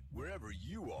assured, wherever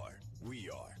you are,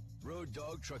 we are. Road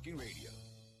Dog Trucking Radio.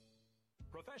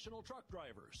 Professional truck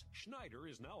drivers. Schneider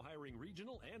is now hiring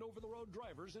regional and over-the-road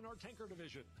drivers in our tanker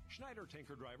division. Schneider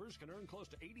tanker drivers can earn close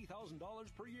to $80,000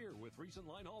 per year with recent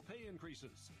line haul pay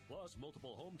increases. Plus,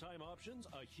 multiple home time options,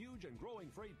 a huge and growing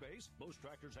freight base. Most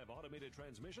tractors have automated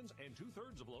transmissions, and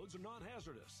 2/3 of loads are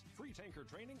non-hazardous. Free tanker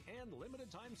training and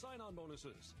limited time sign-on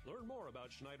bonuses. Learn more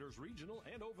about Schneider's regional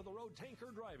and over-the-road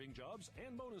tanker driving jobs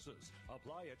and bonuses.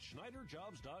 Apply at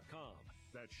schneiderjobs.com.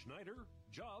 That's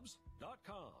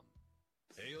schneiderjobs.com.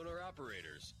 Hey,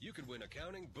 owner-operators, you could win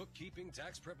accounting, bookkeeping,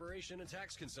 tax preparation, and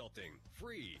tax consulting.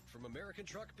 Free from American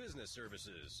Truck Business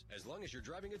Services. As long as you're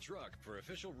driving a truck. For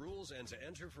official rules and to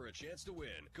enter for a chance to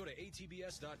win, go to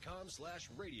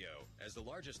atbs.com/radio. As the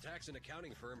largest tax and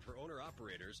accounting firm for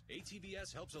owner-operators,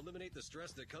 ATBS helps eliminate the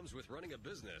stress that comes with running a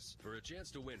business. For a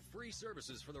chance to win free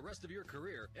services for the rest of your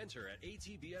career, enter at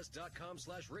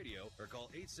atbs.com/radio or call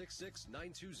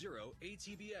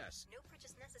 866-920-ATBS. No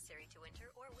purchase necessary to enter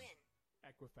or win.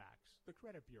 Equifax, the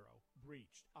credit bureau,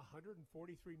 breached.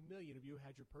 143 million of you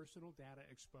had your personal data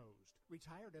exposed.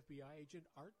 Retired FBI agent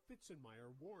Art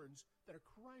Fitzenmeyer warns that a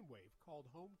crime wave called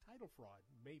home title fraud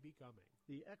may be coming.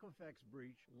 The Equifax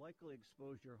breach likely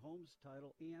exposed your home's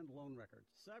title and loan records.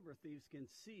 Cyber thieves can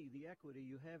see the equity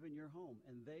you have in your home,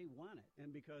 and they want it.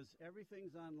 And because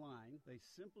everything's online, they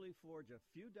simply forge a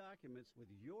few documents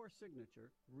with your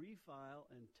signature, refile,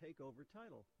 and take over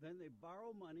title. Then they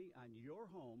borrow money on your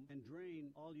home and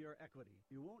drain all your equity.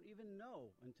 You won't even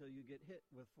know until you get hit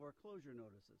with foreclosure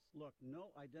notices. Look,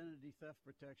 no identity theft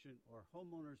protection or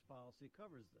homeowner's policy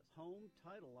covers this. Home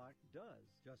Title Lock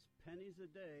does. Just pennies a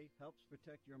day helps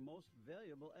protect your most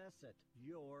valuable asset,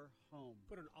 your home.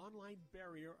 Put an online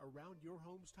barrier around your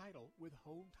home's title with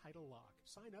Home Title Lock.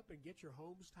 Sign up and get your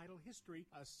home's title history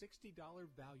a $60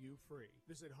 value free.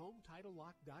 Visit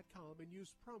HometitleLock.com and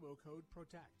use promo code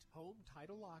PROTECT.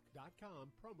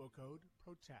 HometitleLock.com, promo code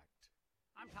PROTECT.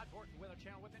 I'm Todd Borton, Weather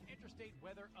Channel, with an interstate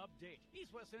weather update.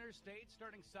 East-west interstate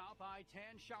starting south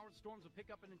I-10. Shower storms will pick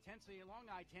up in intensity along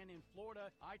I-10 in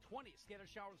Florida. I-20, scattered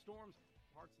shower storms,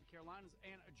 parts of the Carolinas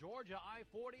and Georgia.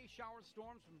 I-40, shower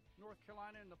storms from North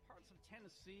Carolina and the parts of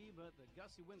Tennessee, but the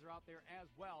gusty winds are out there as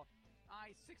well.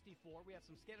 I-64, we have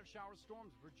some scattered shower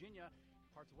storms, Virginia,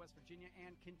 parts of West Virginia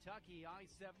and Kentucky.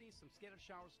 I-70, some scattered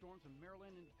shower storms from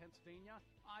Maryland into Pennsylvania.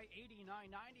 I-80,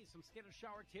 990, some scattered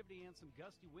shower activity and some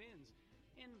gusty winds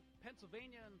in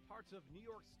Pennsylvania and parts of New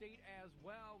York State as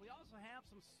well. We also have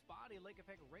some spotty lake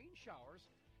effect rain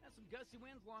showers and some gusty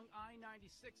winds along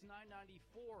I-96 and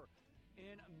I-94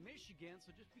 in Michigan,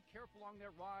 so just be careful along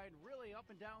that ride. Really up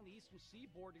and down the eastern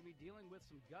seaboard, you're going to be dealing with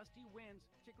some gusty winds,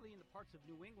 particularly in the parts of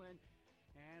New England.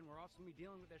 And we're also going to be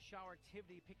dealing with that shower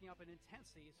activity picking up in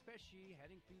intensity, especially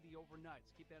heading through the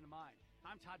overnights. Keep that in mind.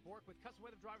 I'm Todd Bork with Custom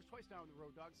Weather Drivers twice now on the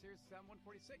Road Dog Series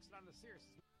 7146 and on the Series.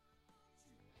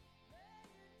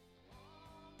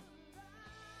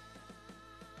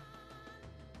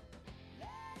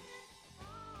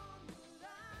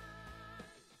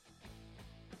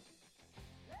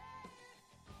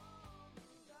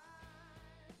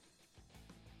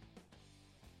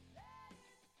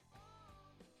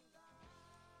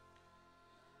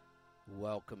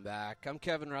 Welcome back. I'm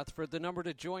Kevin Rutherford. The number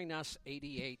to join us,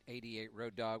 8888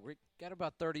 Road Dog. We've got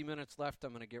about 30 minutes left.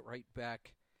 I'm going to get right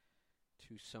back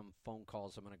to some phone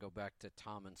calls. I'm going to go back to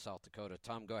Tom in South Dakota.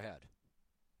 Tom, go ahead.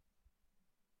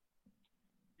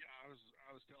 Yeah, I was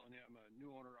telling you, I'm a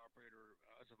new owner operator.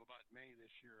 As of about May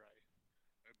this year,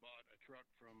 I bought a truck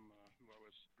from who I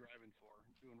was driving for,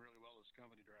 doing really well as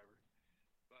company driver.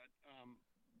 But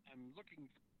I'm looking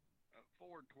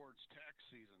forward towards tax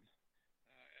season.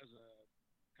 As a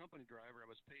company driver, I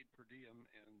was paid per diem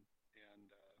and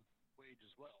wage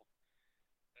as well.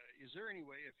 Is there any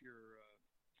way if you're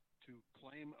to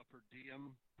claim a per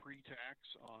diem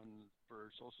pre-tax for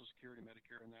Social Security,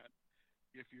 Medicare, and that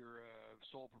if you're a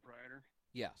sole proprietor?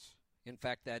 Yes. In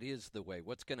fact, that is the way.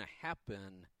 What's going to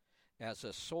happen as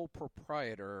a sole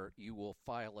proprietor, you will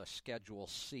file a Schedule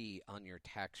C on your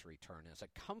tax return. As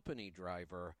a company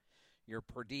driver, your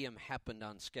per diem happened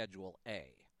on Schedule A.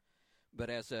 But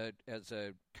as a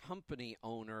company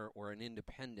owner or an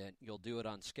independent, you'll do it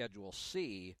on Schedule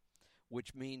C,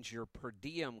 which means your per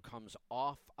diem comes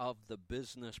off of the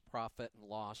business profit and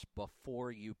loss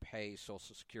before you pay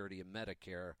Social Security and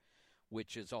Medicare,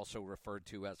 which is also referred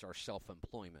to as our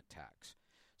self-employment tax.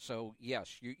 So,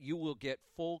 yes, you will get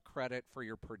full credit for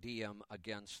your per diem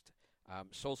against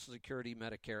Social Security,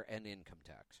 Medicare, and income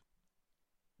tax.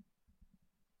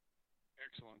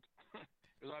 Excellent.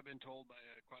 Because I've been told by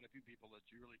quite a few people that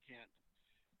you really can't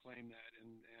claim that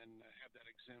and have that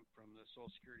exempt from the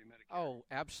Social Security Medicare. Oh,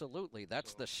 absolutely.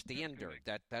 That's the standard.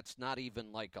 That's not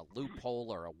even like a loophole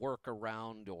or a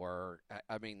workaround or,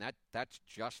 I mean, that's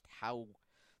just how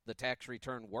the tax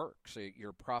return works.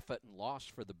 Your profit and loss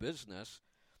for the business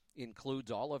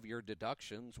includes all of your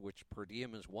deductions, which per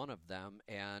diem is one of them,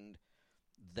 and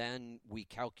then we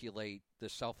calculate the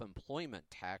self-employment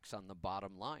tax on the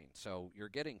bottom line. So you're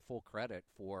getting full credit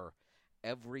for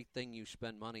everything you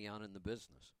spend money on in the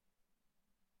business.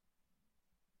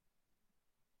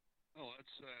 Oh,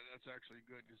 that's actually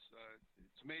good. It's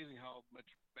amazing how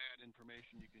much bad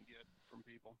information you can get from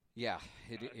people. Yeah,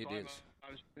 it is.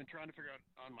 I've been trying to figure out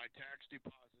on my tax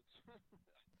deposits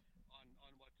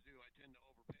on what to do. I tend to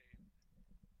overpay to the point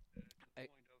of I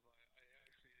actually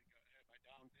had my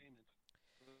down payment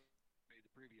made the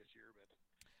previous year. But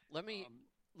let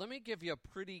me give you a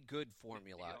pretty good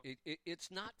formula.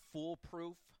 It's not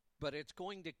foolproof, but it's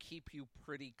going to keep you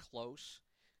pretty close.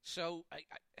 So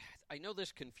I know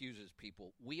this confuses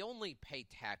people. We only pay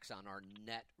tax on our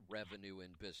net revenue in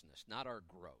business, not our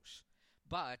gross.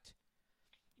 But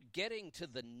getting to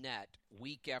the net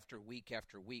week after week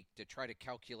after week to try to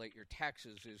calculate your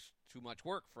taxes is too much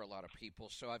work for a lot of people.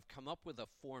 So I've come up with a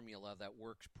formula that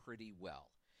works pretty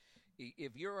well.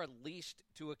 If you're a leased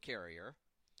to a carrier,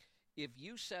 if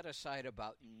you set aside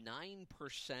about 9%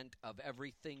 of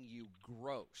everything you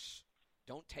gross,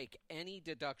 don't take any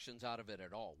deductions out of it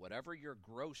at all. Whatever your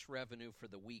gross revenue for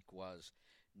the week was,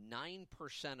 9%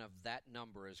 of that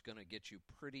number is going to get you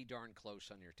pretty darn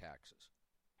close on your taxes.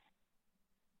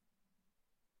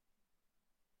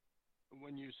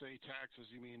 When you say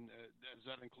taxes, you mean, does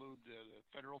that include the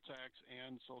federal tax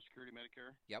and Social Security,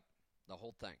 Medicare? Yep, the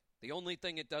whole thing. The only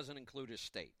thing it doesn't include is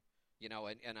state. You know,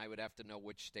 and I would have to know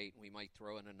which state, and we might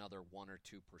throw in another 1 or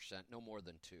 2%, no more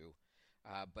than 2%.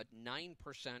 But 9%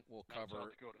 will cover.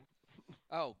 South Dakota.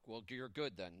 Oh, well, you're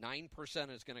good then. 9%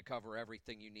 is going to cover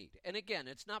everything you need. And again,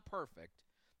 it's not perfect,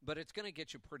 but it's going to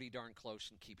get you pretty darn close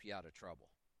and keep you out of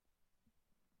trouble.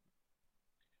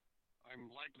 I'm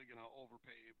likely going to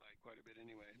overpay by quite a bit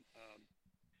anyway.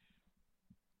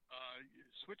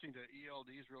 Switching to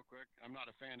ELDs real quick. I'm not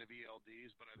a fan of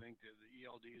ELDs, but I think the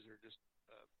ELDs are just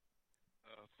a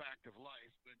fact of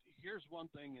life. But here's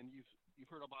one thing, and you've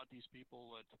heard about these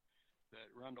people that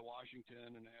run to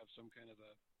Washington and have some kind of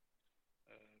a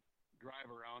drive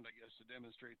around, I guess, to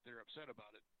demonstrate they're upset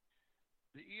about it.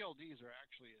 The ELDs are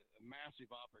actually a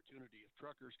massive opportunity if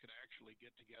truckers could actually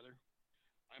get together.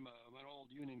 I'm an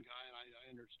old union guy, and I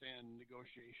understand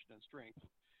negotiation and strength.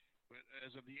 But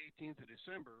as of the 18th of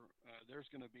December,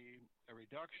 there's going to be a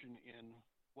reduction in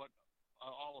what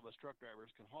all of us truck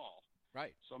drivers can haul.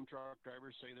 Right. Some truck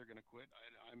drivers say they're going to quit.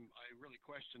 I really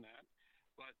question that.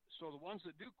 But so the ones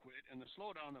that do quit and the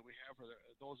slowdown that we have for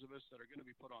those of us that are going to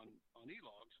be put on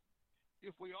e-logs,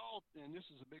 if we all, and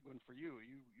this is a big one for you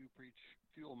preach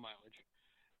fuel mileage.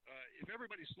 If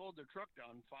everybody slowed their truck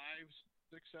down 5,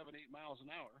 6, 7, 8 miles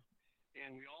an hour,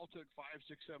 and we all took 5,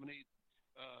 6, 7, 8%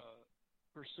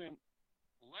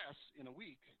 less in a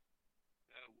week,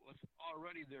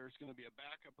 already there's going to be a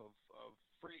backup of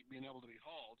freight being able to be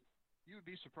hauled. You would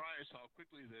be surprised how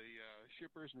quickly the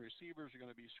shippers and receivers are going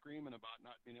to be screaming about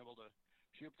not being able to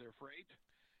ship their freight.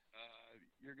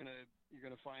 you're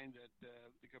gonna find that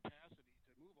the capacity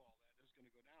to move all that is going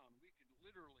to go down. We could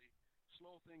literally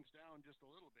slow things down just a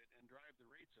little bit and drive the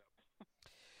rates up,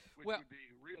 which would be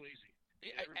real easy.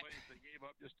 Everybody, if they gave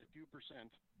up just a few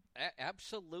percent.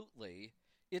 Absolutely.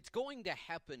 It's going to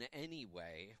happen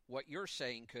anyway. What you're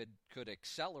saying could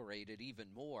accelerate it even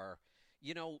more.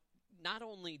 You know, not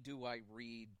only do I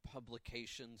read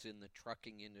publications in the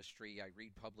trucking industry, I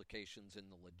read publications in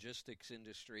the logistics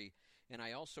industry, and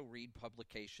I also read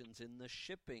publications in the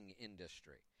shipping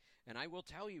industry. And I will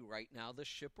tell you right now, the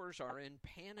shippers are in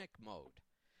panic mode.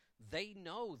 They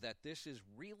know that this is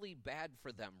really bad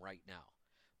for them right now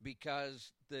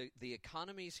because the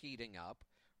economy's heating up,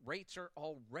 rates are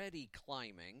already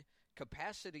climbing,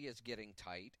 capacity is getting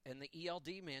tight, and the ELD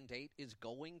mandate is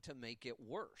going to make it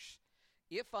worse.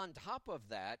 If on top of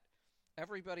that,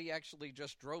 everybody actually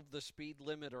just drove the speed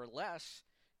limit or less,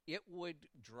 it would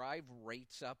drive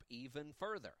rates up even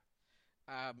further.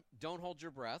 Don't hold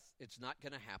your breath. It's not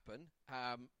going to happen.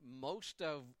 I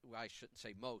shouldn't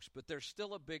say most, but there's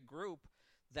still a big group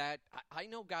that I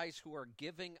know guys who are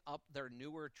giving up their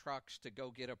newer trucks to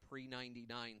go get a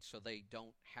pre-99 so they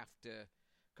don't have to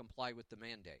comply with the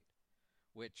mandate,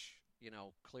 which, you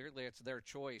know, clearly it's their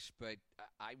choice, but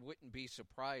I wouldn't be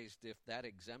surprised if that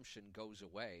exemption goes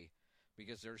away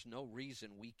because there's no reason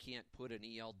we can't put an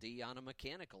ELD on a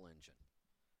mechanical engine.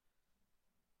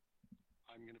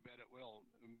 I'm going to bet it will.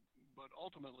 But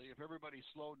ultimately, if everybody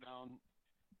slowed down,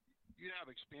 you'd have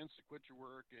expense to quit your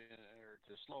work or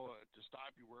to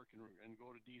stop your work and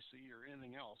go to DC or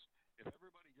anything else. If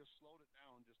everybody just slowed it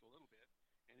down just a little bit,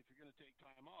 and if you're going to take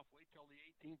time off, wait till the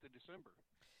 18th of December.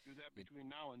 Do that between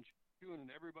now and June,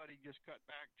 and everybody just cut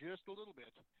back just a little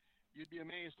bit. You'd be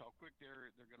amazed how quick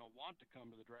they're going to want to come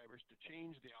to the drivers to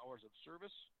change the hours of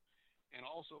service and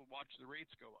also watch the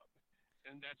rates go up.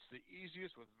 And that's the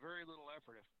easiest with very little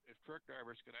effort if truck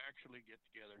drivers could actually get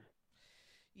together.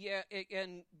 Yeah,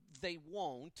 and they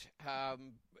won't.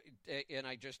 And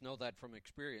I just know that from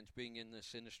experience being in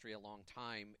this industry a long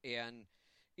time. And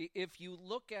if you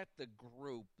look at the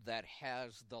group that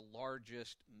has the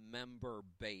largest member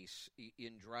base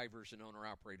in drivers and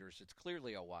owner-operators, it's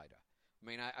clearly OOIDA. I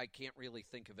mean, I can't really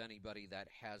think of anybody that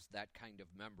has that kind of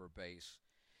member base.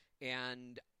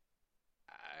 And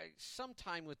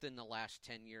sometime within the last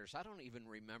 10 years, I don't even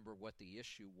remember what the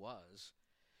issue was,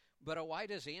 but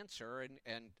OOIDA's answer,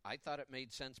 and I thought it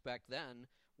made sense back then,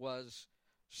 was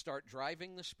start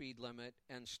driving the speed limit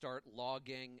and start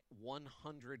logging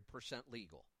 100%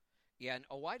 legal. And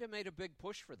OOIDA made a big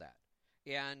push for that,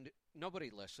 and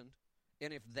nobody listened.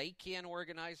 And if they can't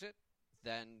organize it,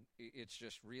 then it's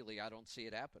just really, I don't see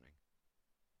it happening.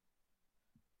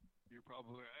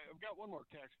 I've got one more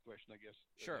tax question, I guess.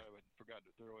 Sure. I forgot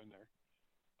to throw in there.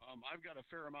 I've got a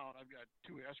fair amount. I've got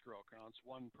 2 escrow accounts,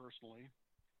 one personally.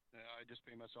 I just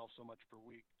pay myself so much per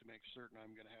week to make certain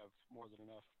I'm going to have more than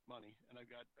enough money. And I've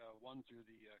got one through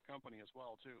the company as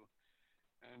well, too.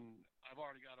 And I've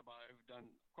done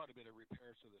quite a bit of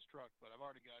repairs to this truck, but I've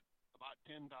already got about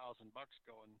 $10,000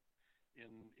 going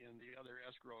in the other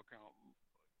escrow account.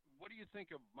 What do you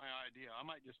think of my idea? I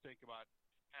might just take about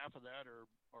half of that or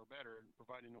better,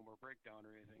 providing no more breakdown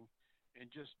or anything,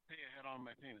 and just pay ahead on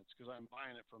my payments because I'm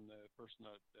buying it from the person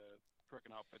that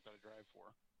trucking outfit that I drive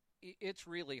for. It's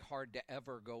really hard to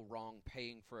ever go wrong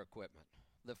paying for equipment.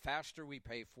 The faster we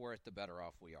pay for it, the better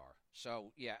off we are.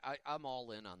 So, yeah, I'm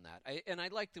all in on that. And I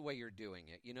like the way you're doing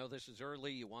it. You know, this is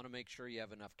early. You want to make sure you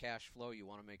have enough cash flow. You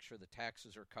want to make sure the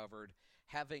taxes are covered.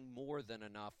 Having more than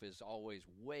enough is always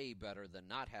way better than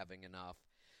not having enough.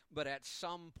 But at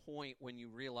some point when you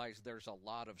realize there's a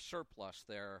lot of surplus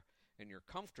there and you're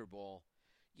comfortable,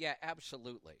 yeah,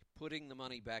 absolutely. Putting the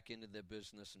money back into the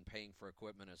business and paying for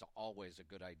equipment is always a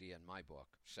good idea in my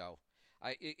book. So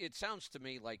it sounds to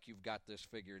me like you've got this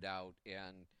figured out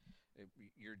and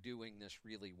you're doing this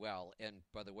really well. And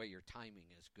by the way, your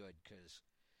timing is good because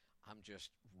I'm just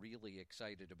really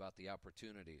excited about the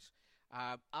opportunities.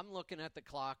 I'm looking at the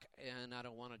clock, and I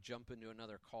don't want to jump into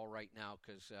another call right now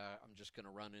because I'm just going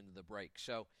to run into the break.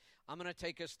 So I'm going to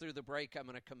take us through the break. I'm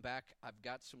going to come back. I've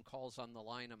got some calls on the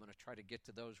line. I'm going to try to get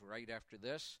to those right after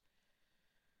this.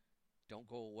 Don't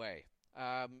go away.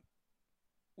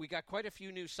 We got quite a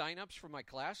few new sign-ups for my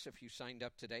class. If you signed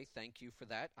up today, thank you for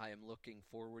that. I am looking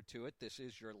forward to it. This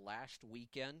is your last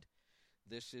weekend.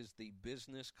 This is the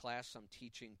business class I'm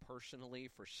teaching personally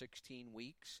for 16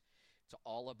 weeks. It's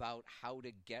all about how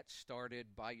to get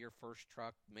started, buy your first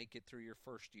truck, make it through your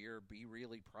first year, be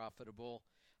really profitable,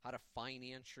 how to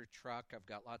finance your truck. I've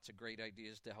got lots of great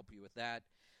ideas to help you with that.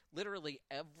 Literally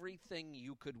everything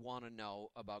you could want to know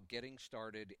about getting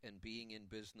started and being in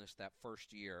business that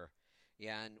first year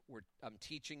And I'm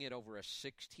teaching it over a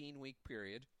 16-week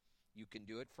period. You can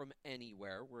do it from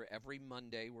anywhere. Where every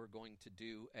Monday we're going to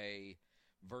do a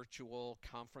virtual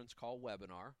conference call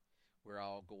webinar where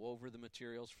I'll go over the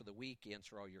materials for the week,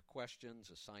 answer all your questions,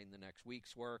 assign the next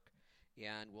week's work,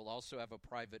 and we'll also have a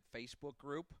private Facebook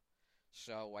group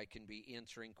so I can be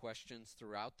answering questions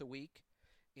throughout the week.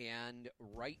 And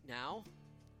right now,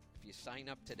 if you sign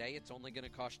up today, it's only going to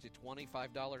cost you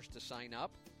 $25 to sign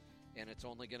up, and it's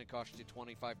only going to cost you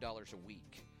 $25 a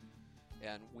week.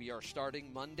 And we are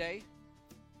starting Monday.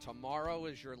 Tomorrow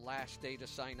is your last day to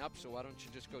sign up, so why don't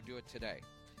you just go do it today?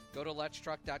 Go to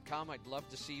letstruck.com. I'd love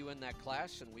to see you in that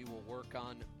class, and we will work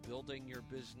on building your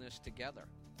business together.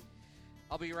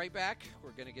 I'll be right back.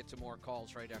 We're going to get to more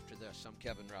calls right after this. I'm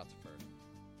Kevin Rutherford.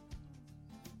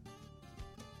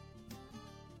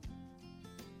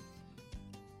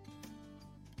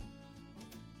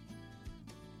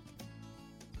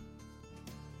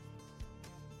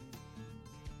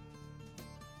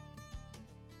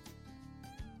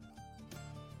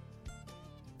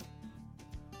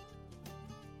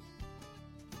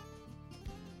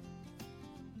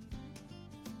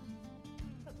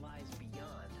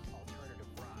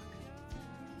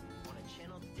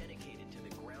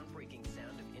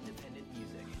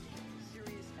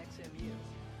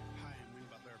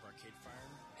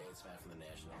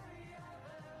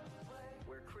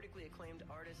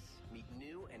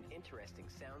 Interesting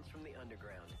sounds from the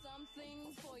underground.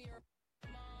 Something for your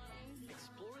mind.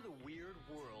 Explore the weird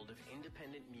world of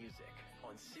independent music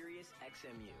on Sirius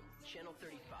XMU, Channel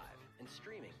 35, and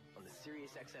streaming on the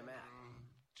Sirius XM app.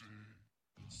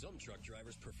 Some truck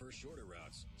drivers prefer shorter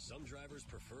routes. Some drivers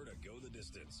prefer to go the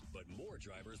distance. But more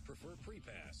drivers prefer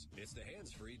pre-pass. It's the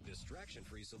hands-free,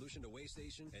 distraction-free solution to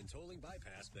Waystation and tolling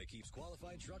bypass that keeps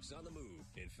qualified trucks on the move.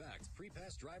 In fact,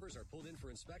 pre-pass drivers are pulled in for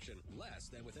inspection less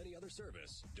than with any other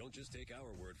service. Don't just take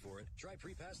our word for it. Try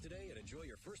pre-pass today and enjoy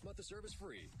your first month of service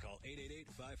free. Call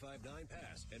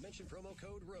 888-559-PASS and mention promo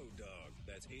code ROADDOG.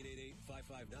 That's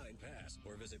 888-559-PASS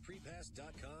or visit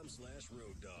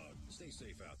prepass.com/RoadDog. Stay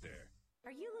safe out there.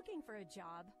 Are you looking for a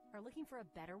job or looking for a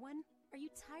better one? Are you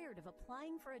tired of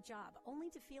applying for a job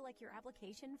only to feel like your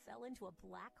application fell into a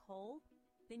black hole?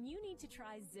 Then you need to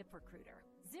try ZipRecruiter.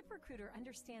 ZipRecruiter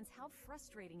understands how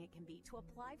frustrating it can be to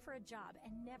apply for a job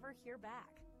and never hear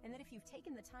back. And that if you've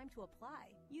taken the time to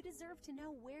apply, you deserve to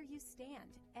know where you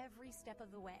stand every step of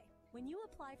the way. When you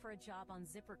apply for a job on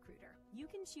ZipRecruiter, you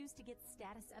can choose to get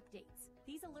status updates.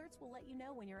 These alerts will let you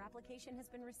know when your application has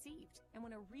been received and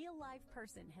when a real live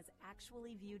person has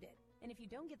actually viewed it. And if you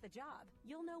don't get the job,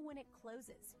 you'll know when it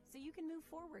closes, so you can move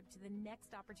forward to the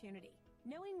next opportunity.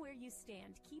 Knowing where you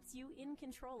stand keeps you in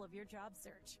control of your job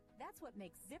search. That's what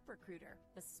makes ZipRecruiter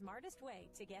the smartest way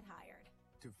to get hired.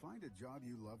 To find a job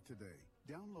you love today,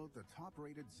 download the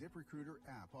top-rated ZipRecruiter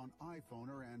app on iPhone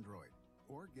or Android.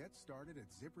 Or get started at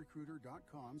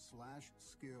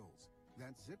ZipRecruiter.com/skills.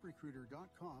 That's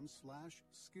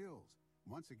ZipRecruiter.com/skills.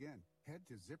 Once again, head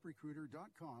to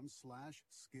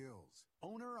ZipRecruiter.com/skills.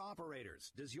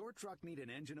 Owner-operators, does your truck need an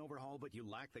engine overhaul but you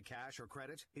lack the cash or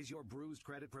credit? Is your bruised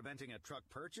credit preventing a truck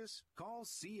purchase? Call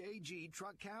CAG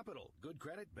Truck Capital. Good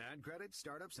credit, bad credit,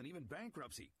 startups, and even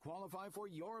bankruptcy. Qualify for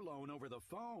your loan over the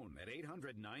phone at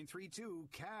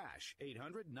 800-932-CASH.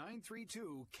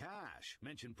 800-932-CASH.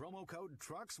 Mention promo code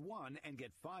TRUCKS1 and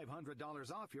get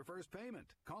 $500 off your first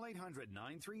payment. Call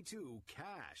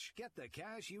 800-932-CASH. Get the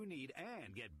cash you need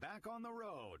and get back on the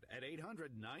road at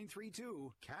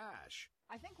 800-932-CASH.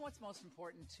 I think what's most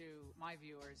important to my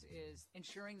viewers is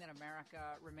ensuring that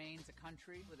America remains a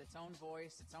country with its own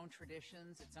voice, its own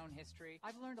traditions, its own history.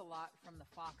 I've learned a lot from the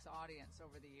Fox audience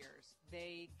over the years.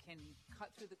 They can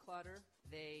cut through the clutter.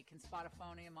 They can spot a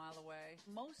phony a mile away.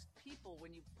 Most people,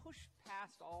 when you push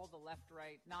past all the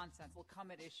left-right nonsense, will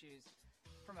come at issues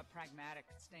from a pragmatic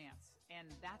stance.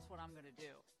 And that's what I'm going to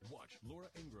do. Watch Laura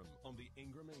Ingraham on The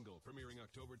Ingraham Angle, premiering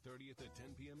October 30th at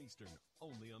 10 p.m. Eastern,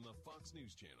 only on the Fox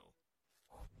News Channel.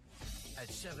 At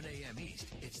 7 a.m.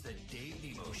 East, it's the Dave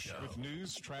Nemo Show. With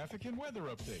news, traffic, and weather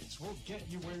updates, we'll get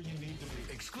you where you need to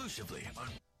be. Exclusively on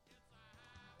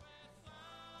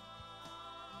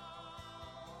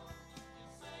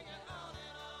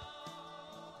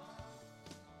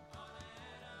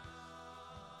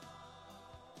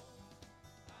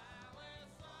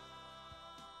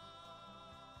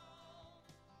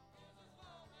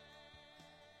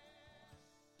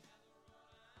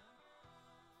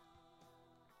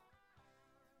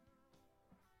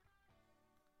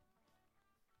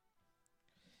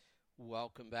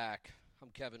Welcome back. I'm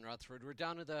Kevin Rutherford. We're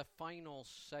down to the final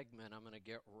segment. I'm going to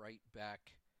get right back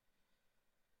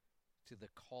to the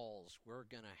calls. We're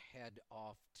going to head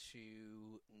off to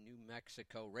New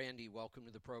Mexico. Randy, welcome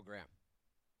to the program.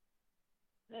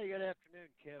 Hey, good afternoon,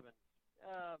 Kevin.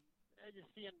 I just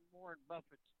seeing Warren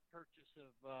Buffett's purchase of,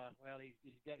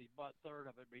 he bought a third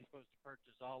of it, but he's supposed to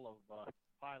purchase all of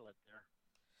Pilot there.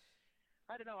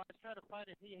 I don't know. I was trying to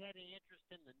find if he had any interest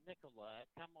in the Nikola.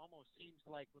 It almost seems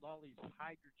like with all these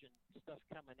hydrogen stuff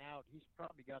coming out, he's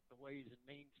probably got the ways and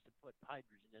means to put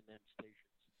hydrogen in them stations.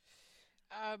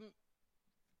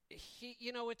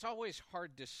 It's always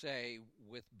hard to say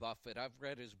with Buffett. I've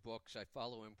read his books. I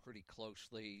follow him pretty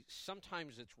closely.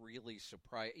 Sometimes it's really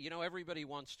surprising. Everybody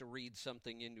wants to read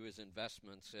something into his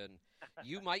investments, and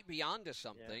you might be onto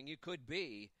something. Yeah. You could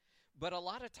be. But a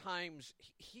lot of times,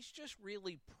 he's just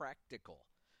really practical.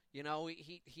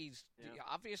 He's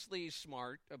obviously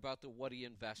smart about what he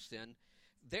invests in.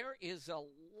 There is a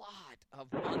lot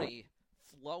of money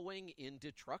flowing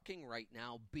into trucking right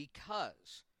now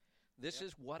because this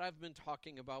is what I've been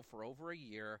talking about for over a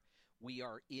year. We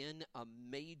are in a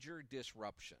major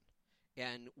disruption.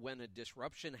 And when a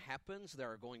disruption happens,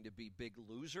 there are going to be big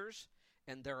losers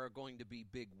and there are going to be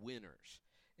big winners.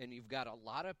 And you've got a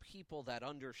lot of people that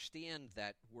understand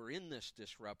that we're in this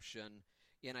disruption,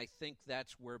 and I think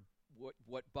that's where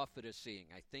what Buffett is seeing.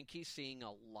 I think he's seeing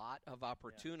a lot of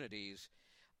opportunities.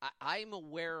 Yeah. I'm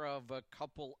aware of a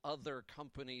couple other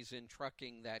companies in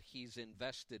trucking that he's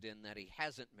invested in that he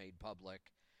hasn't made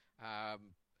public.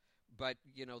 But,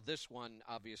 this one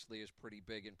obviously is pretty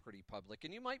big and pretty public.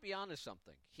 And you might be onto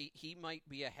something. He might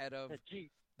be ahead of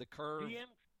the curve.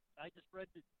 GM, I just read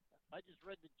that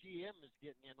GM is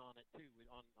getting in on it, too,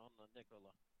 on the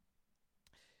Nikola.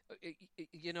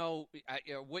 I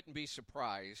wouldn't be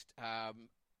surprised.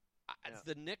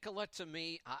 The Nikola, to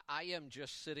me, I am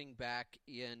just sitting back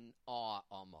in awe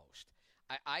almost.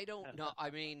 I don't know. I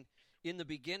mean, in the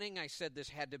beginning, I said this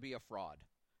had to be a fraud.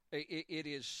 It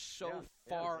is so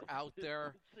far out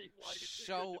there,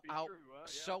 so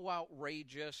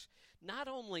outrageous. Not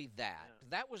only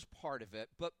that was part of it,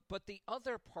 but the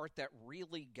other part that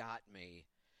really got me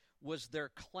was their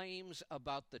claims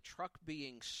about the truck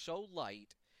being so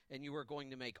light and you were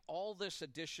going to make all this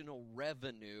additional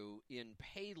revenue in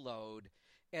payload,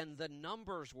 and the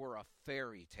numbers were a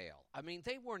fairy tale. I mean,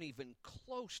 they weren't even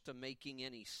close to making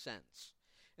any sense.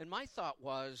 And my thought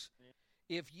was,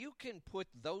 if you can put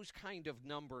those kind of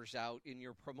numbers out in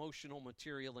your promotional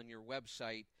material and your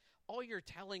website, all you're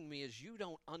telling me is you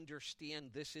don't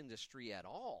understand this industry at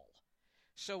all.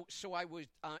 So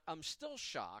I'm still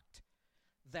shocked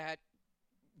that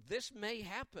this may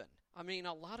happen. I mean,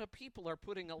 a lot of people are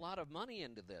putting a lot of money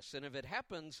into this, and if it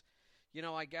happens,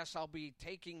 I guess I'll be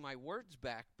taking my words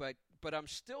back, but I'm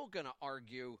still going to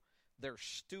argue they're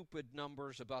stupid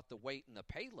numbers about the weight and the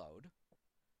payload.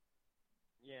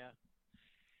 Yeah.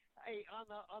 Hey, on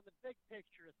the big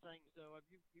picture of things, though, have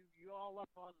you all up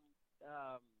on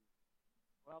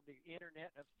the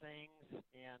Internet of Things,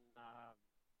 and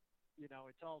it's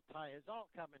all it's all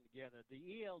coming together.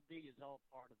 The ELD is all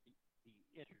part of the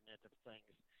Internet of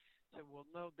Things, so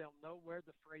they'll know where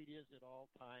the freight is at all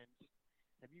times.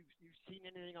 Have you seen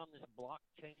anything on this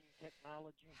blockchain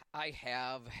technology? I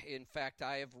have. In fact,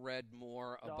 I have read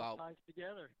more about. All ties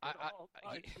together. All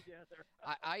ties together.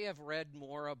 I have read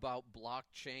more about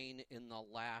blockchain in the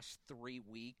last 3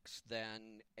 weeks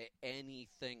than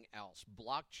anything else.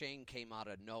 Blockchain came out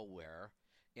of nowhere,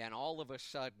 and all of a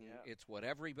sudden, it's what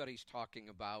everybody's talking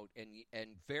about,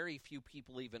 and very few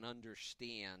people even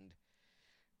understand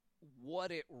what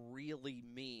it really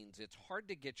means. It's hard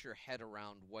to get your head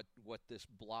around what this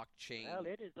blockchain. Well,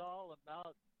 it is all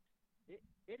about the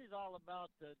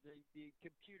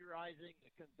computerizing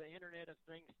the Internet of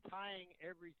Things, tying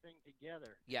everything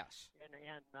together. Yes. And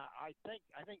I think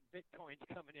Bitcoin's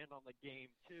coming in on the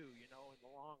game too. In the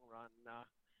long run.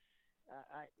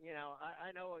 I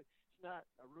know it's not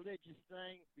a religious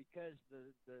thing because the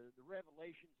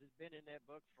Revelations has been in that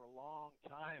book for a long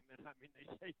time, and I mean they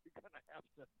say you're going to have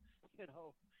to,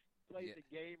 play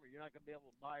the game or you're not going to be able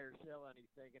to buy or sell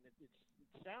anything, and it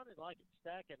sounded like it's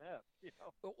stacking up.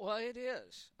 Well, it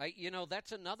is.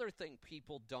 That's another thing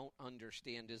people don't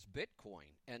understand is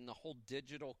Bitcoin and the whole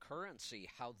digital currency,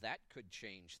 how that could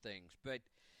change things. But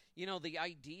the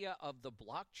idea of the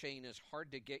blockchain is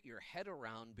hard to get your head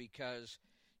around because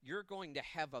you're going to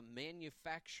have a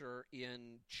manufacturer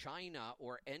in China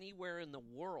or anywhere in the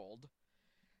world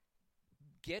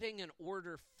getting an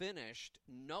order finished,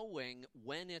 knowing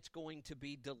when it's going to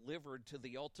be delivered to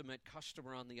the ultimate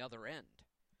customer on the other end.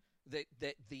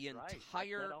 That the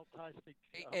entire that all ties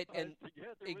together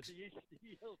with the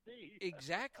ELD.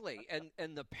 Exactly,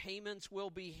 and the payments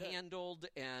will be handled,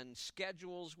 and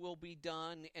schedules will be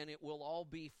done, and it will all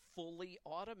be fully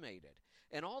automated.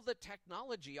 And all the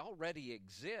technology already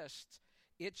exists.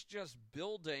 It's just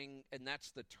building, and that's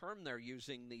the term they're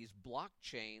using, these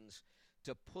blockchains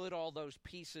to put all those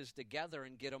pieces together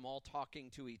and get them all talking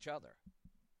to each other.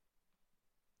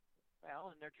 Well,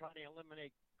 and they're trying to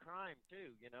eliminate crime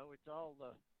too. It's all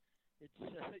it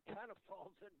kind of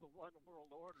falls into one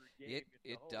world order game.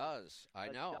 It does.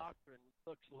 I know. Doctrine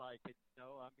looks like it.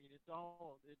 I mean, it's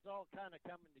all kind of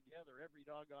coming together. Every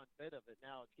doggone bit of it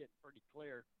now. It's getting pretty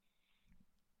clear.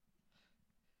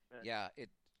 And yeah. I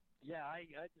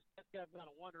just kind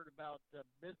of wondered about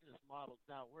business models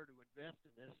now, where to invest in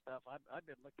this stuff. I've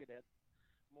been looking at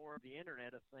more of the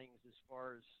Internet of Things as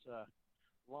far as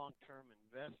long-term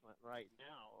investment right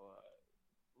now.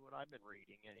 What I've been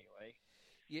reading anyway.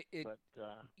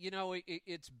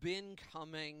 It's been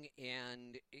coming,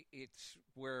 and it's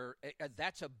where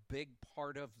that's a big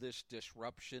part of this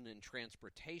disruption in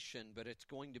transportation, but it's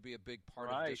going to be a big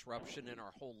part of disruption in our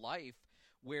whole life,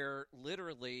 where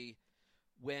literally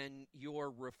when your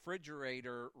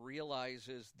refrigerator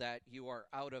realizes that you are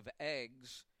out of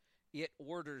eggs, it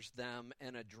orders them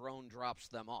and a drone drops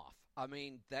them off. I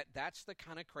mean, that's the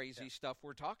kind of crazy stuff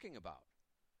we're talking about.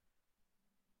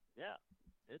 Yeah,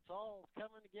 it's all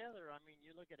coming together. I mean,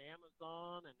 you look at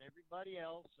Amazon and everybody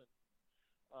else, and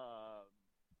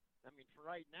I mean, for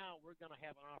right now, we're going to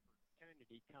have an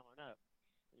opportunity coming up.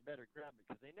 You better grab it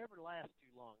because they never last too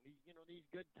long. These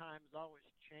good times always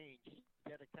change. You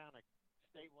got to kind of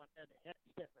stay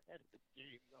step ahead of the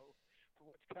game, though,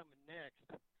 for what's coming next.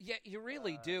 Yeah, you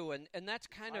really do, and that's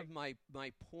kind of my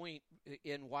point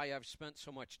in why I've spent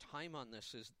so much time on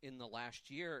this is in the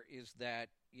last year is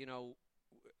that,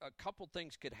 a couple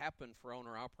things could happen for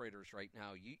owner-operators right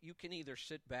now. You can either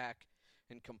sit back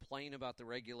and complain about the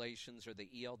regulations or the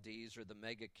ELDs or the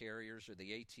mega carriers or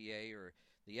the ATA or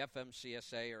the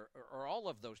FMCSA or all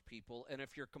of those people, and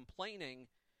if you're complaining,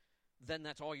 then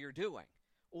that's all you're doing.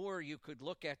 Or you could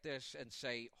look at this and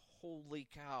say, holy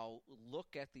cow,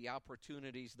 look at the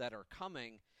opportunities that are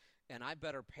coming, and I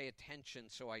better pay attention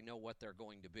so I know what they're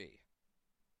going to be.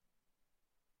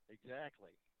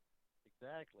 Exactly.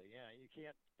 Yeah, you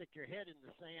can't stick your head in the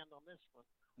sand on this one.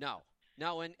 No,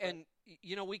 and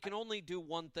we can only do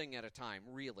one thing at a time,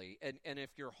 really. And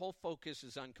if your whole focus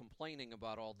is on complaining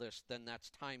about all this, then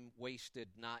that's time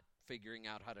wasted not figuring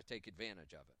out how to take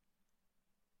advantage of it.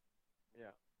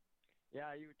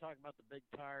 Yeah, you were talking about the big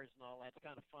tires and all. That's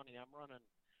kind of funny. I'm running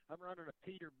a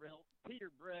Peter Brick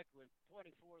with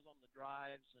 24s on the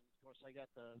drives, and of course I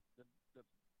got the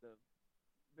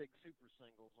big super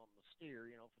singles on the steer,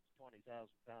 for the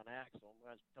 20,000-pound axle.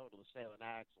 That's a total of 7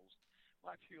 axles.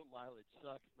 My fuel mileage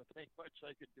sucks, but there ain't much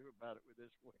I could do about it with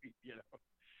this weight,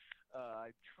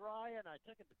 I try, and I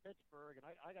took it to Pittsburgh, and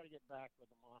I got to get back with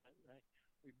them on it.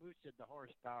 We boosted the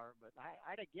horsepower, but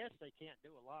I guess they can't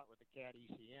do a lot with the Cat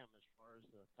ECM as far as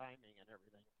the timing and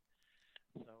everything.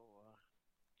 So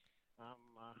I'm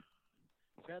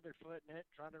featherfooting it,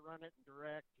 trying to run it in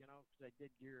direct, because I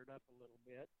did gear it up a little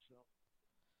bit, so.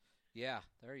 Yeah,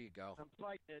 there you go. I'm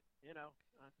fighting it, I'm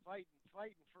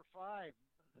fighting for 5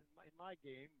 in my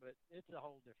game, but it's a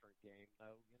whole different game,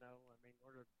 though. I mean,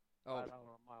 we're $5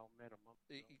 a mile minimum.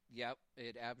 So. Yep,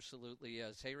 it absolutely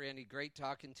is. Hey, Randy, great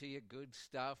talking to you. Good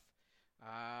stuff.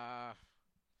 I'm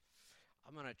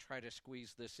going to try to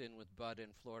squeeze this in with Bud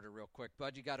in Florida real quick.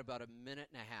 Bud, you got about a minute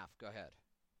and a half. Go ahead.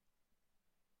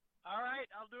 All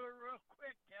right, I'll do it real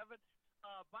quick, Kevin.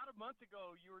 About a month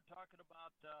ago, you were talking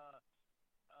about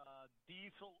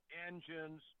diesel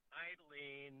engines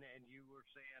idling, and you were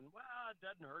saying, well, it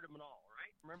doesn't hurt them at all,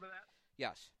 right? Remember that?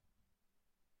 Yes.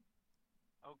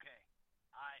 Okay.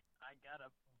 I got a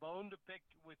bone to pick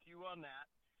with you on that,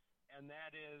 and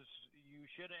that is you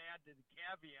should add to the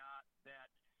caveat that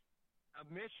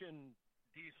emission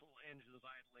diesel engines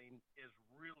idling is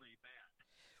really bad.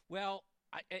 Well,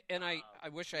 I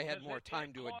wish I had more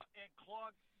time to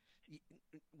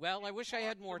Well, I wish I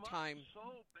had more time. So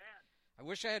bad. I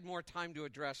wish I had more time to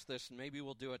address this, and maybe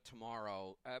we'll do it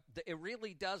tomorrow. It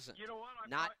really doesn't. You know what?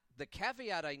 The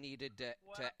caveat I needed to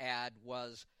add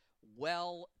was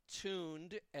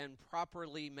well-tuned and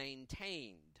properly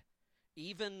maintained.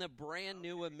 Even the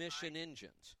brand-new emission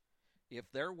engines,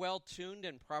 if they're well-tuned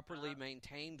and properly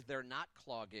maintained, they're not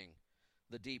clogging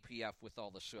the DPF with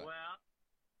all the soot. Well,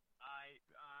 I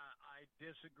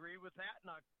disagree with that.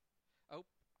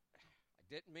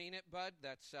 Didn't mean it, Bud.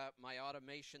 That's my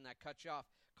automation that cut you off.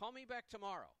 Call me back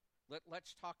tomorrow.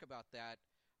 Let's talk about that.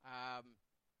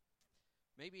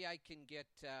 maybe I can get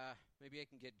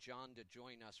John to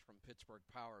join us from Pittsburgh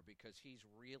Power, because he's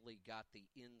really got the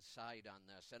inside on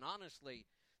this. And honestly,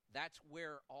 that's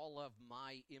where all of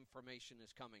my information is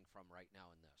coming from right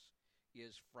now in this,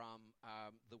 is from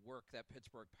the work that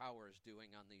Pittsburgh Power is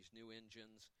doing on these new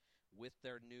engines with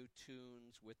their new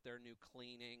tunes, with their new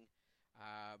cleaning.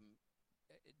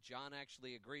 John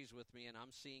actually agrees with me, and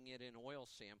I'm seeing it in oil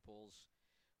samples.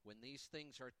 When these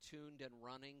things are tuned and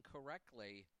running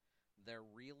correctly, they're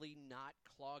really not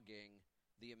clogging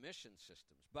the emission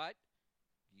systems. But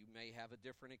you may have a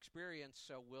different experience,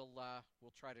 so we'll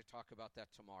try to talk about that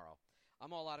tomorrow.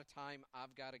 I'm all out of time.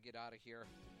 I've got to get out of here.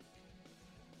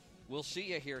 We'll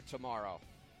see you here tomorrow.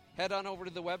 Head on over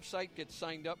to the website, get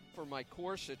signed up for my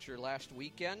course. It's your last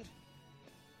weekend,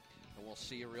 and we'll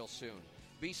see you real soon.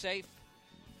 Be safe,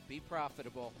 be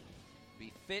profitable,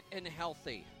 be fit and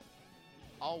healthy.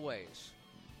 Always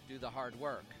do the hard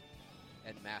work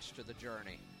and master the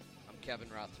journey. I'm Kevin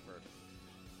Rutherford.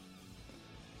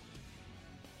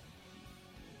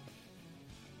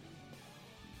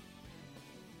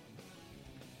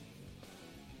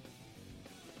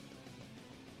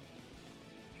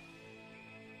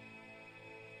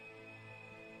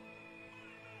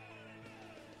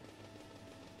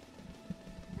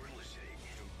 We're listening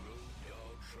to Road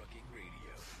Dog Trucking Radio.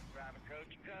 Driving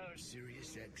coast to coast.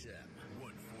 Sirius XM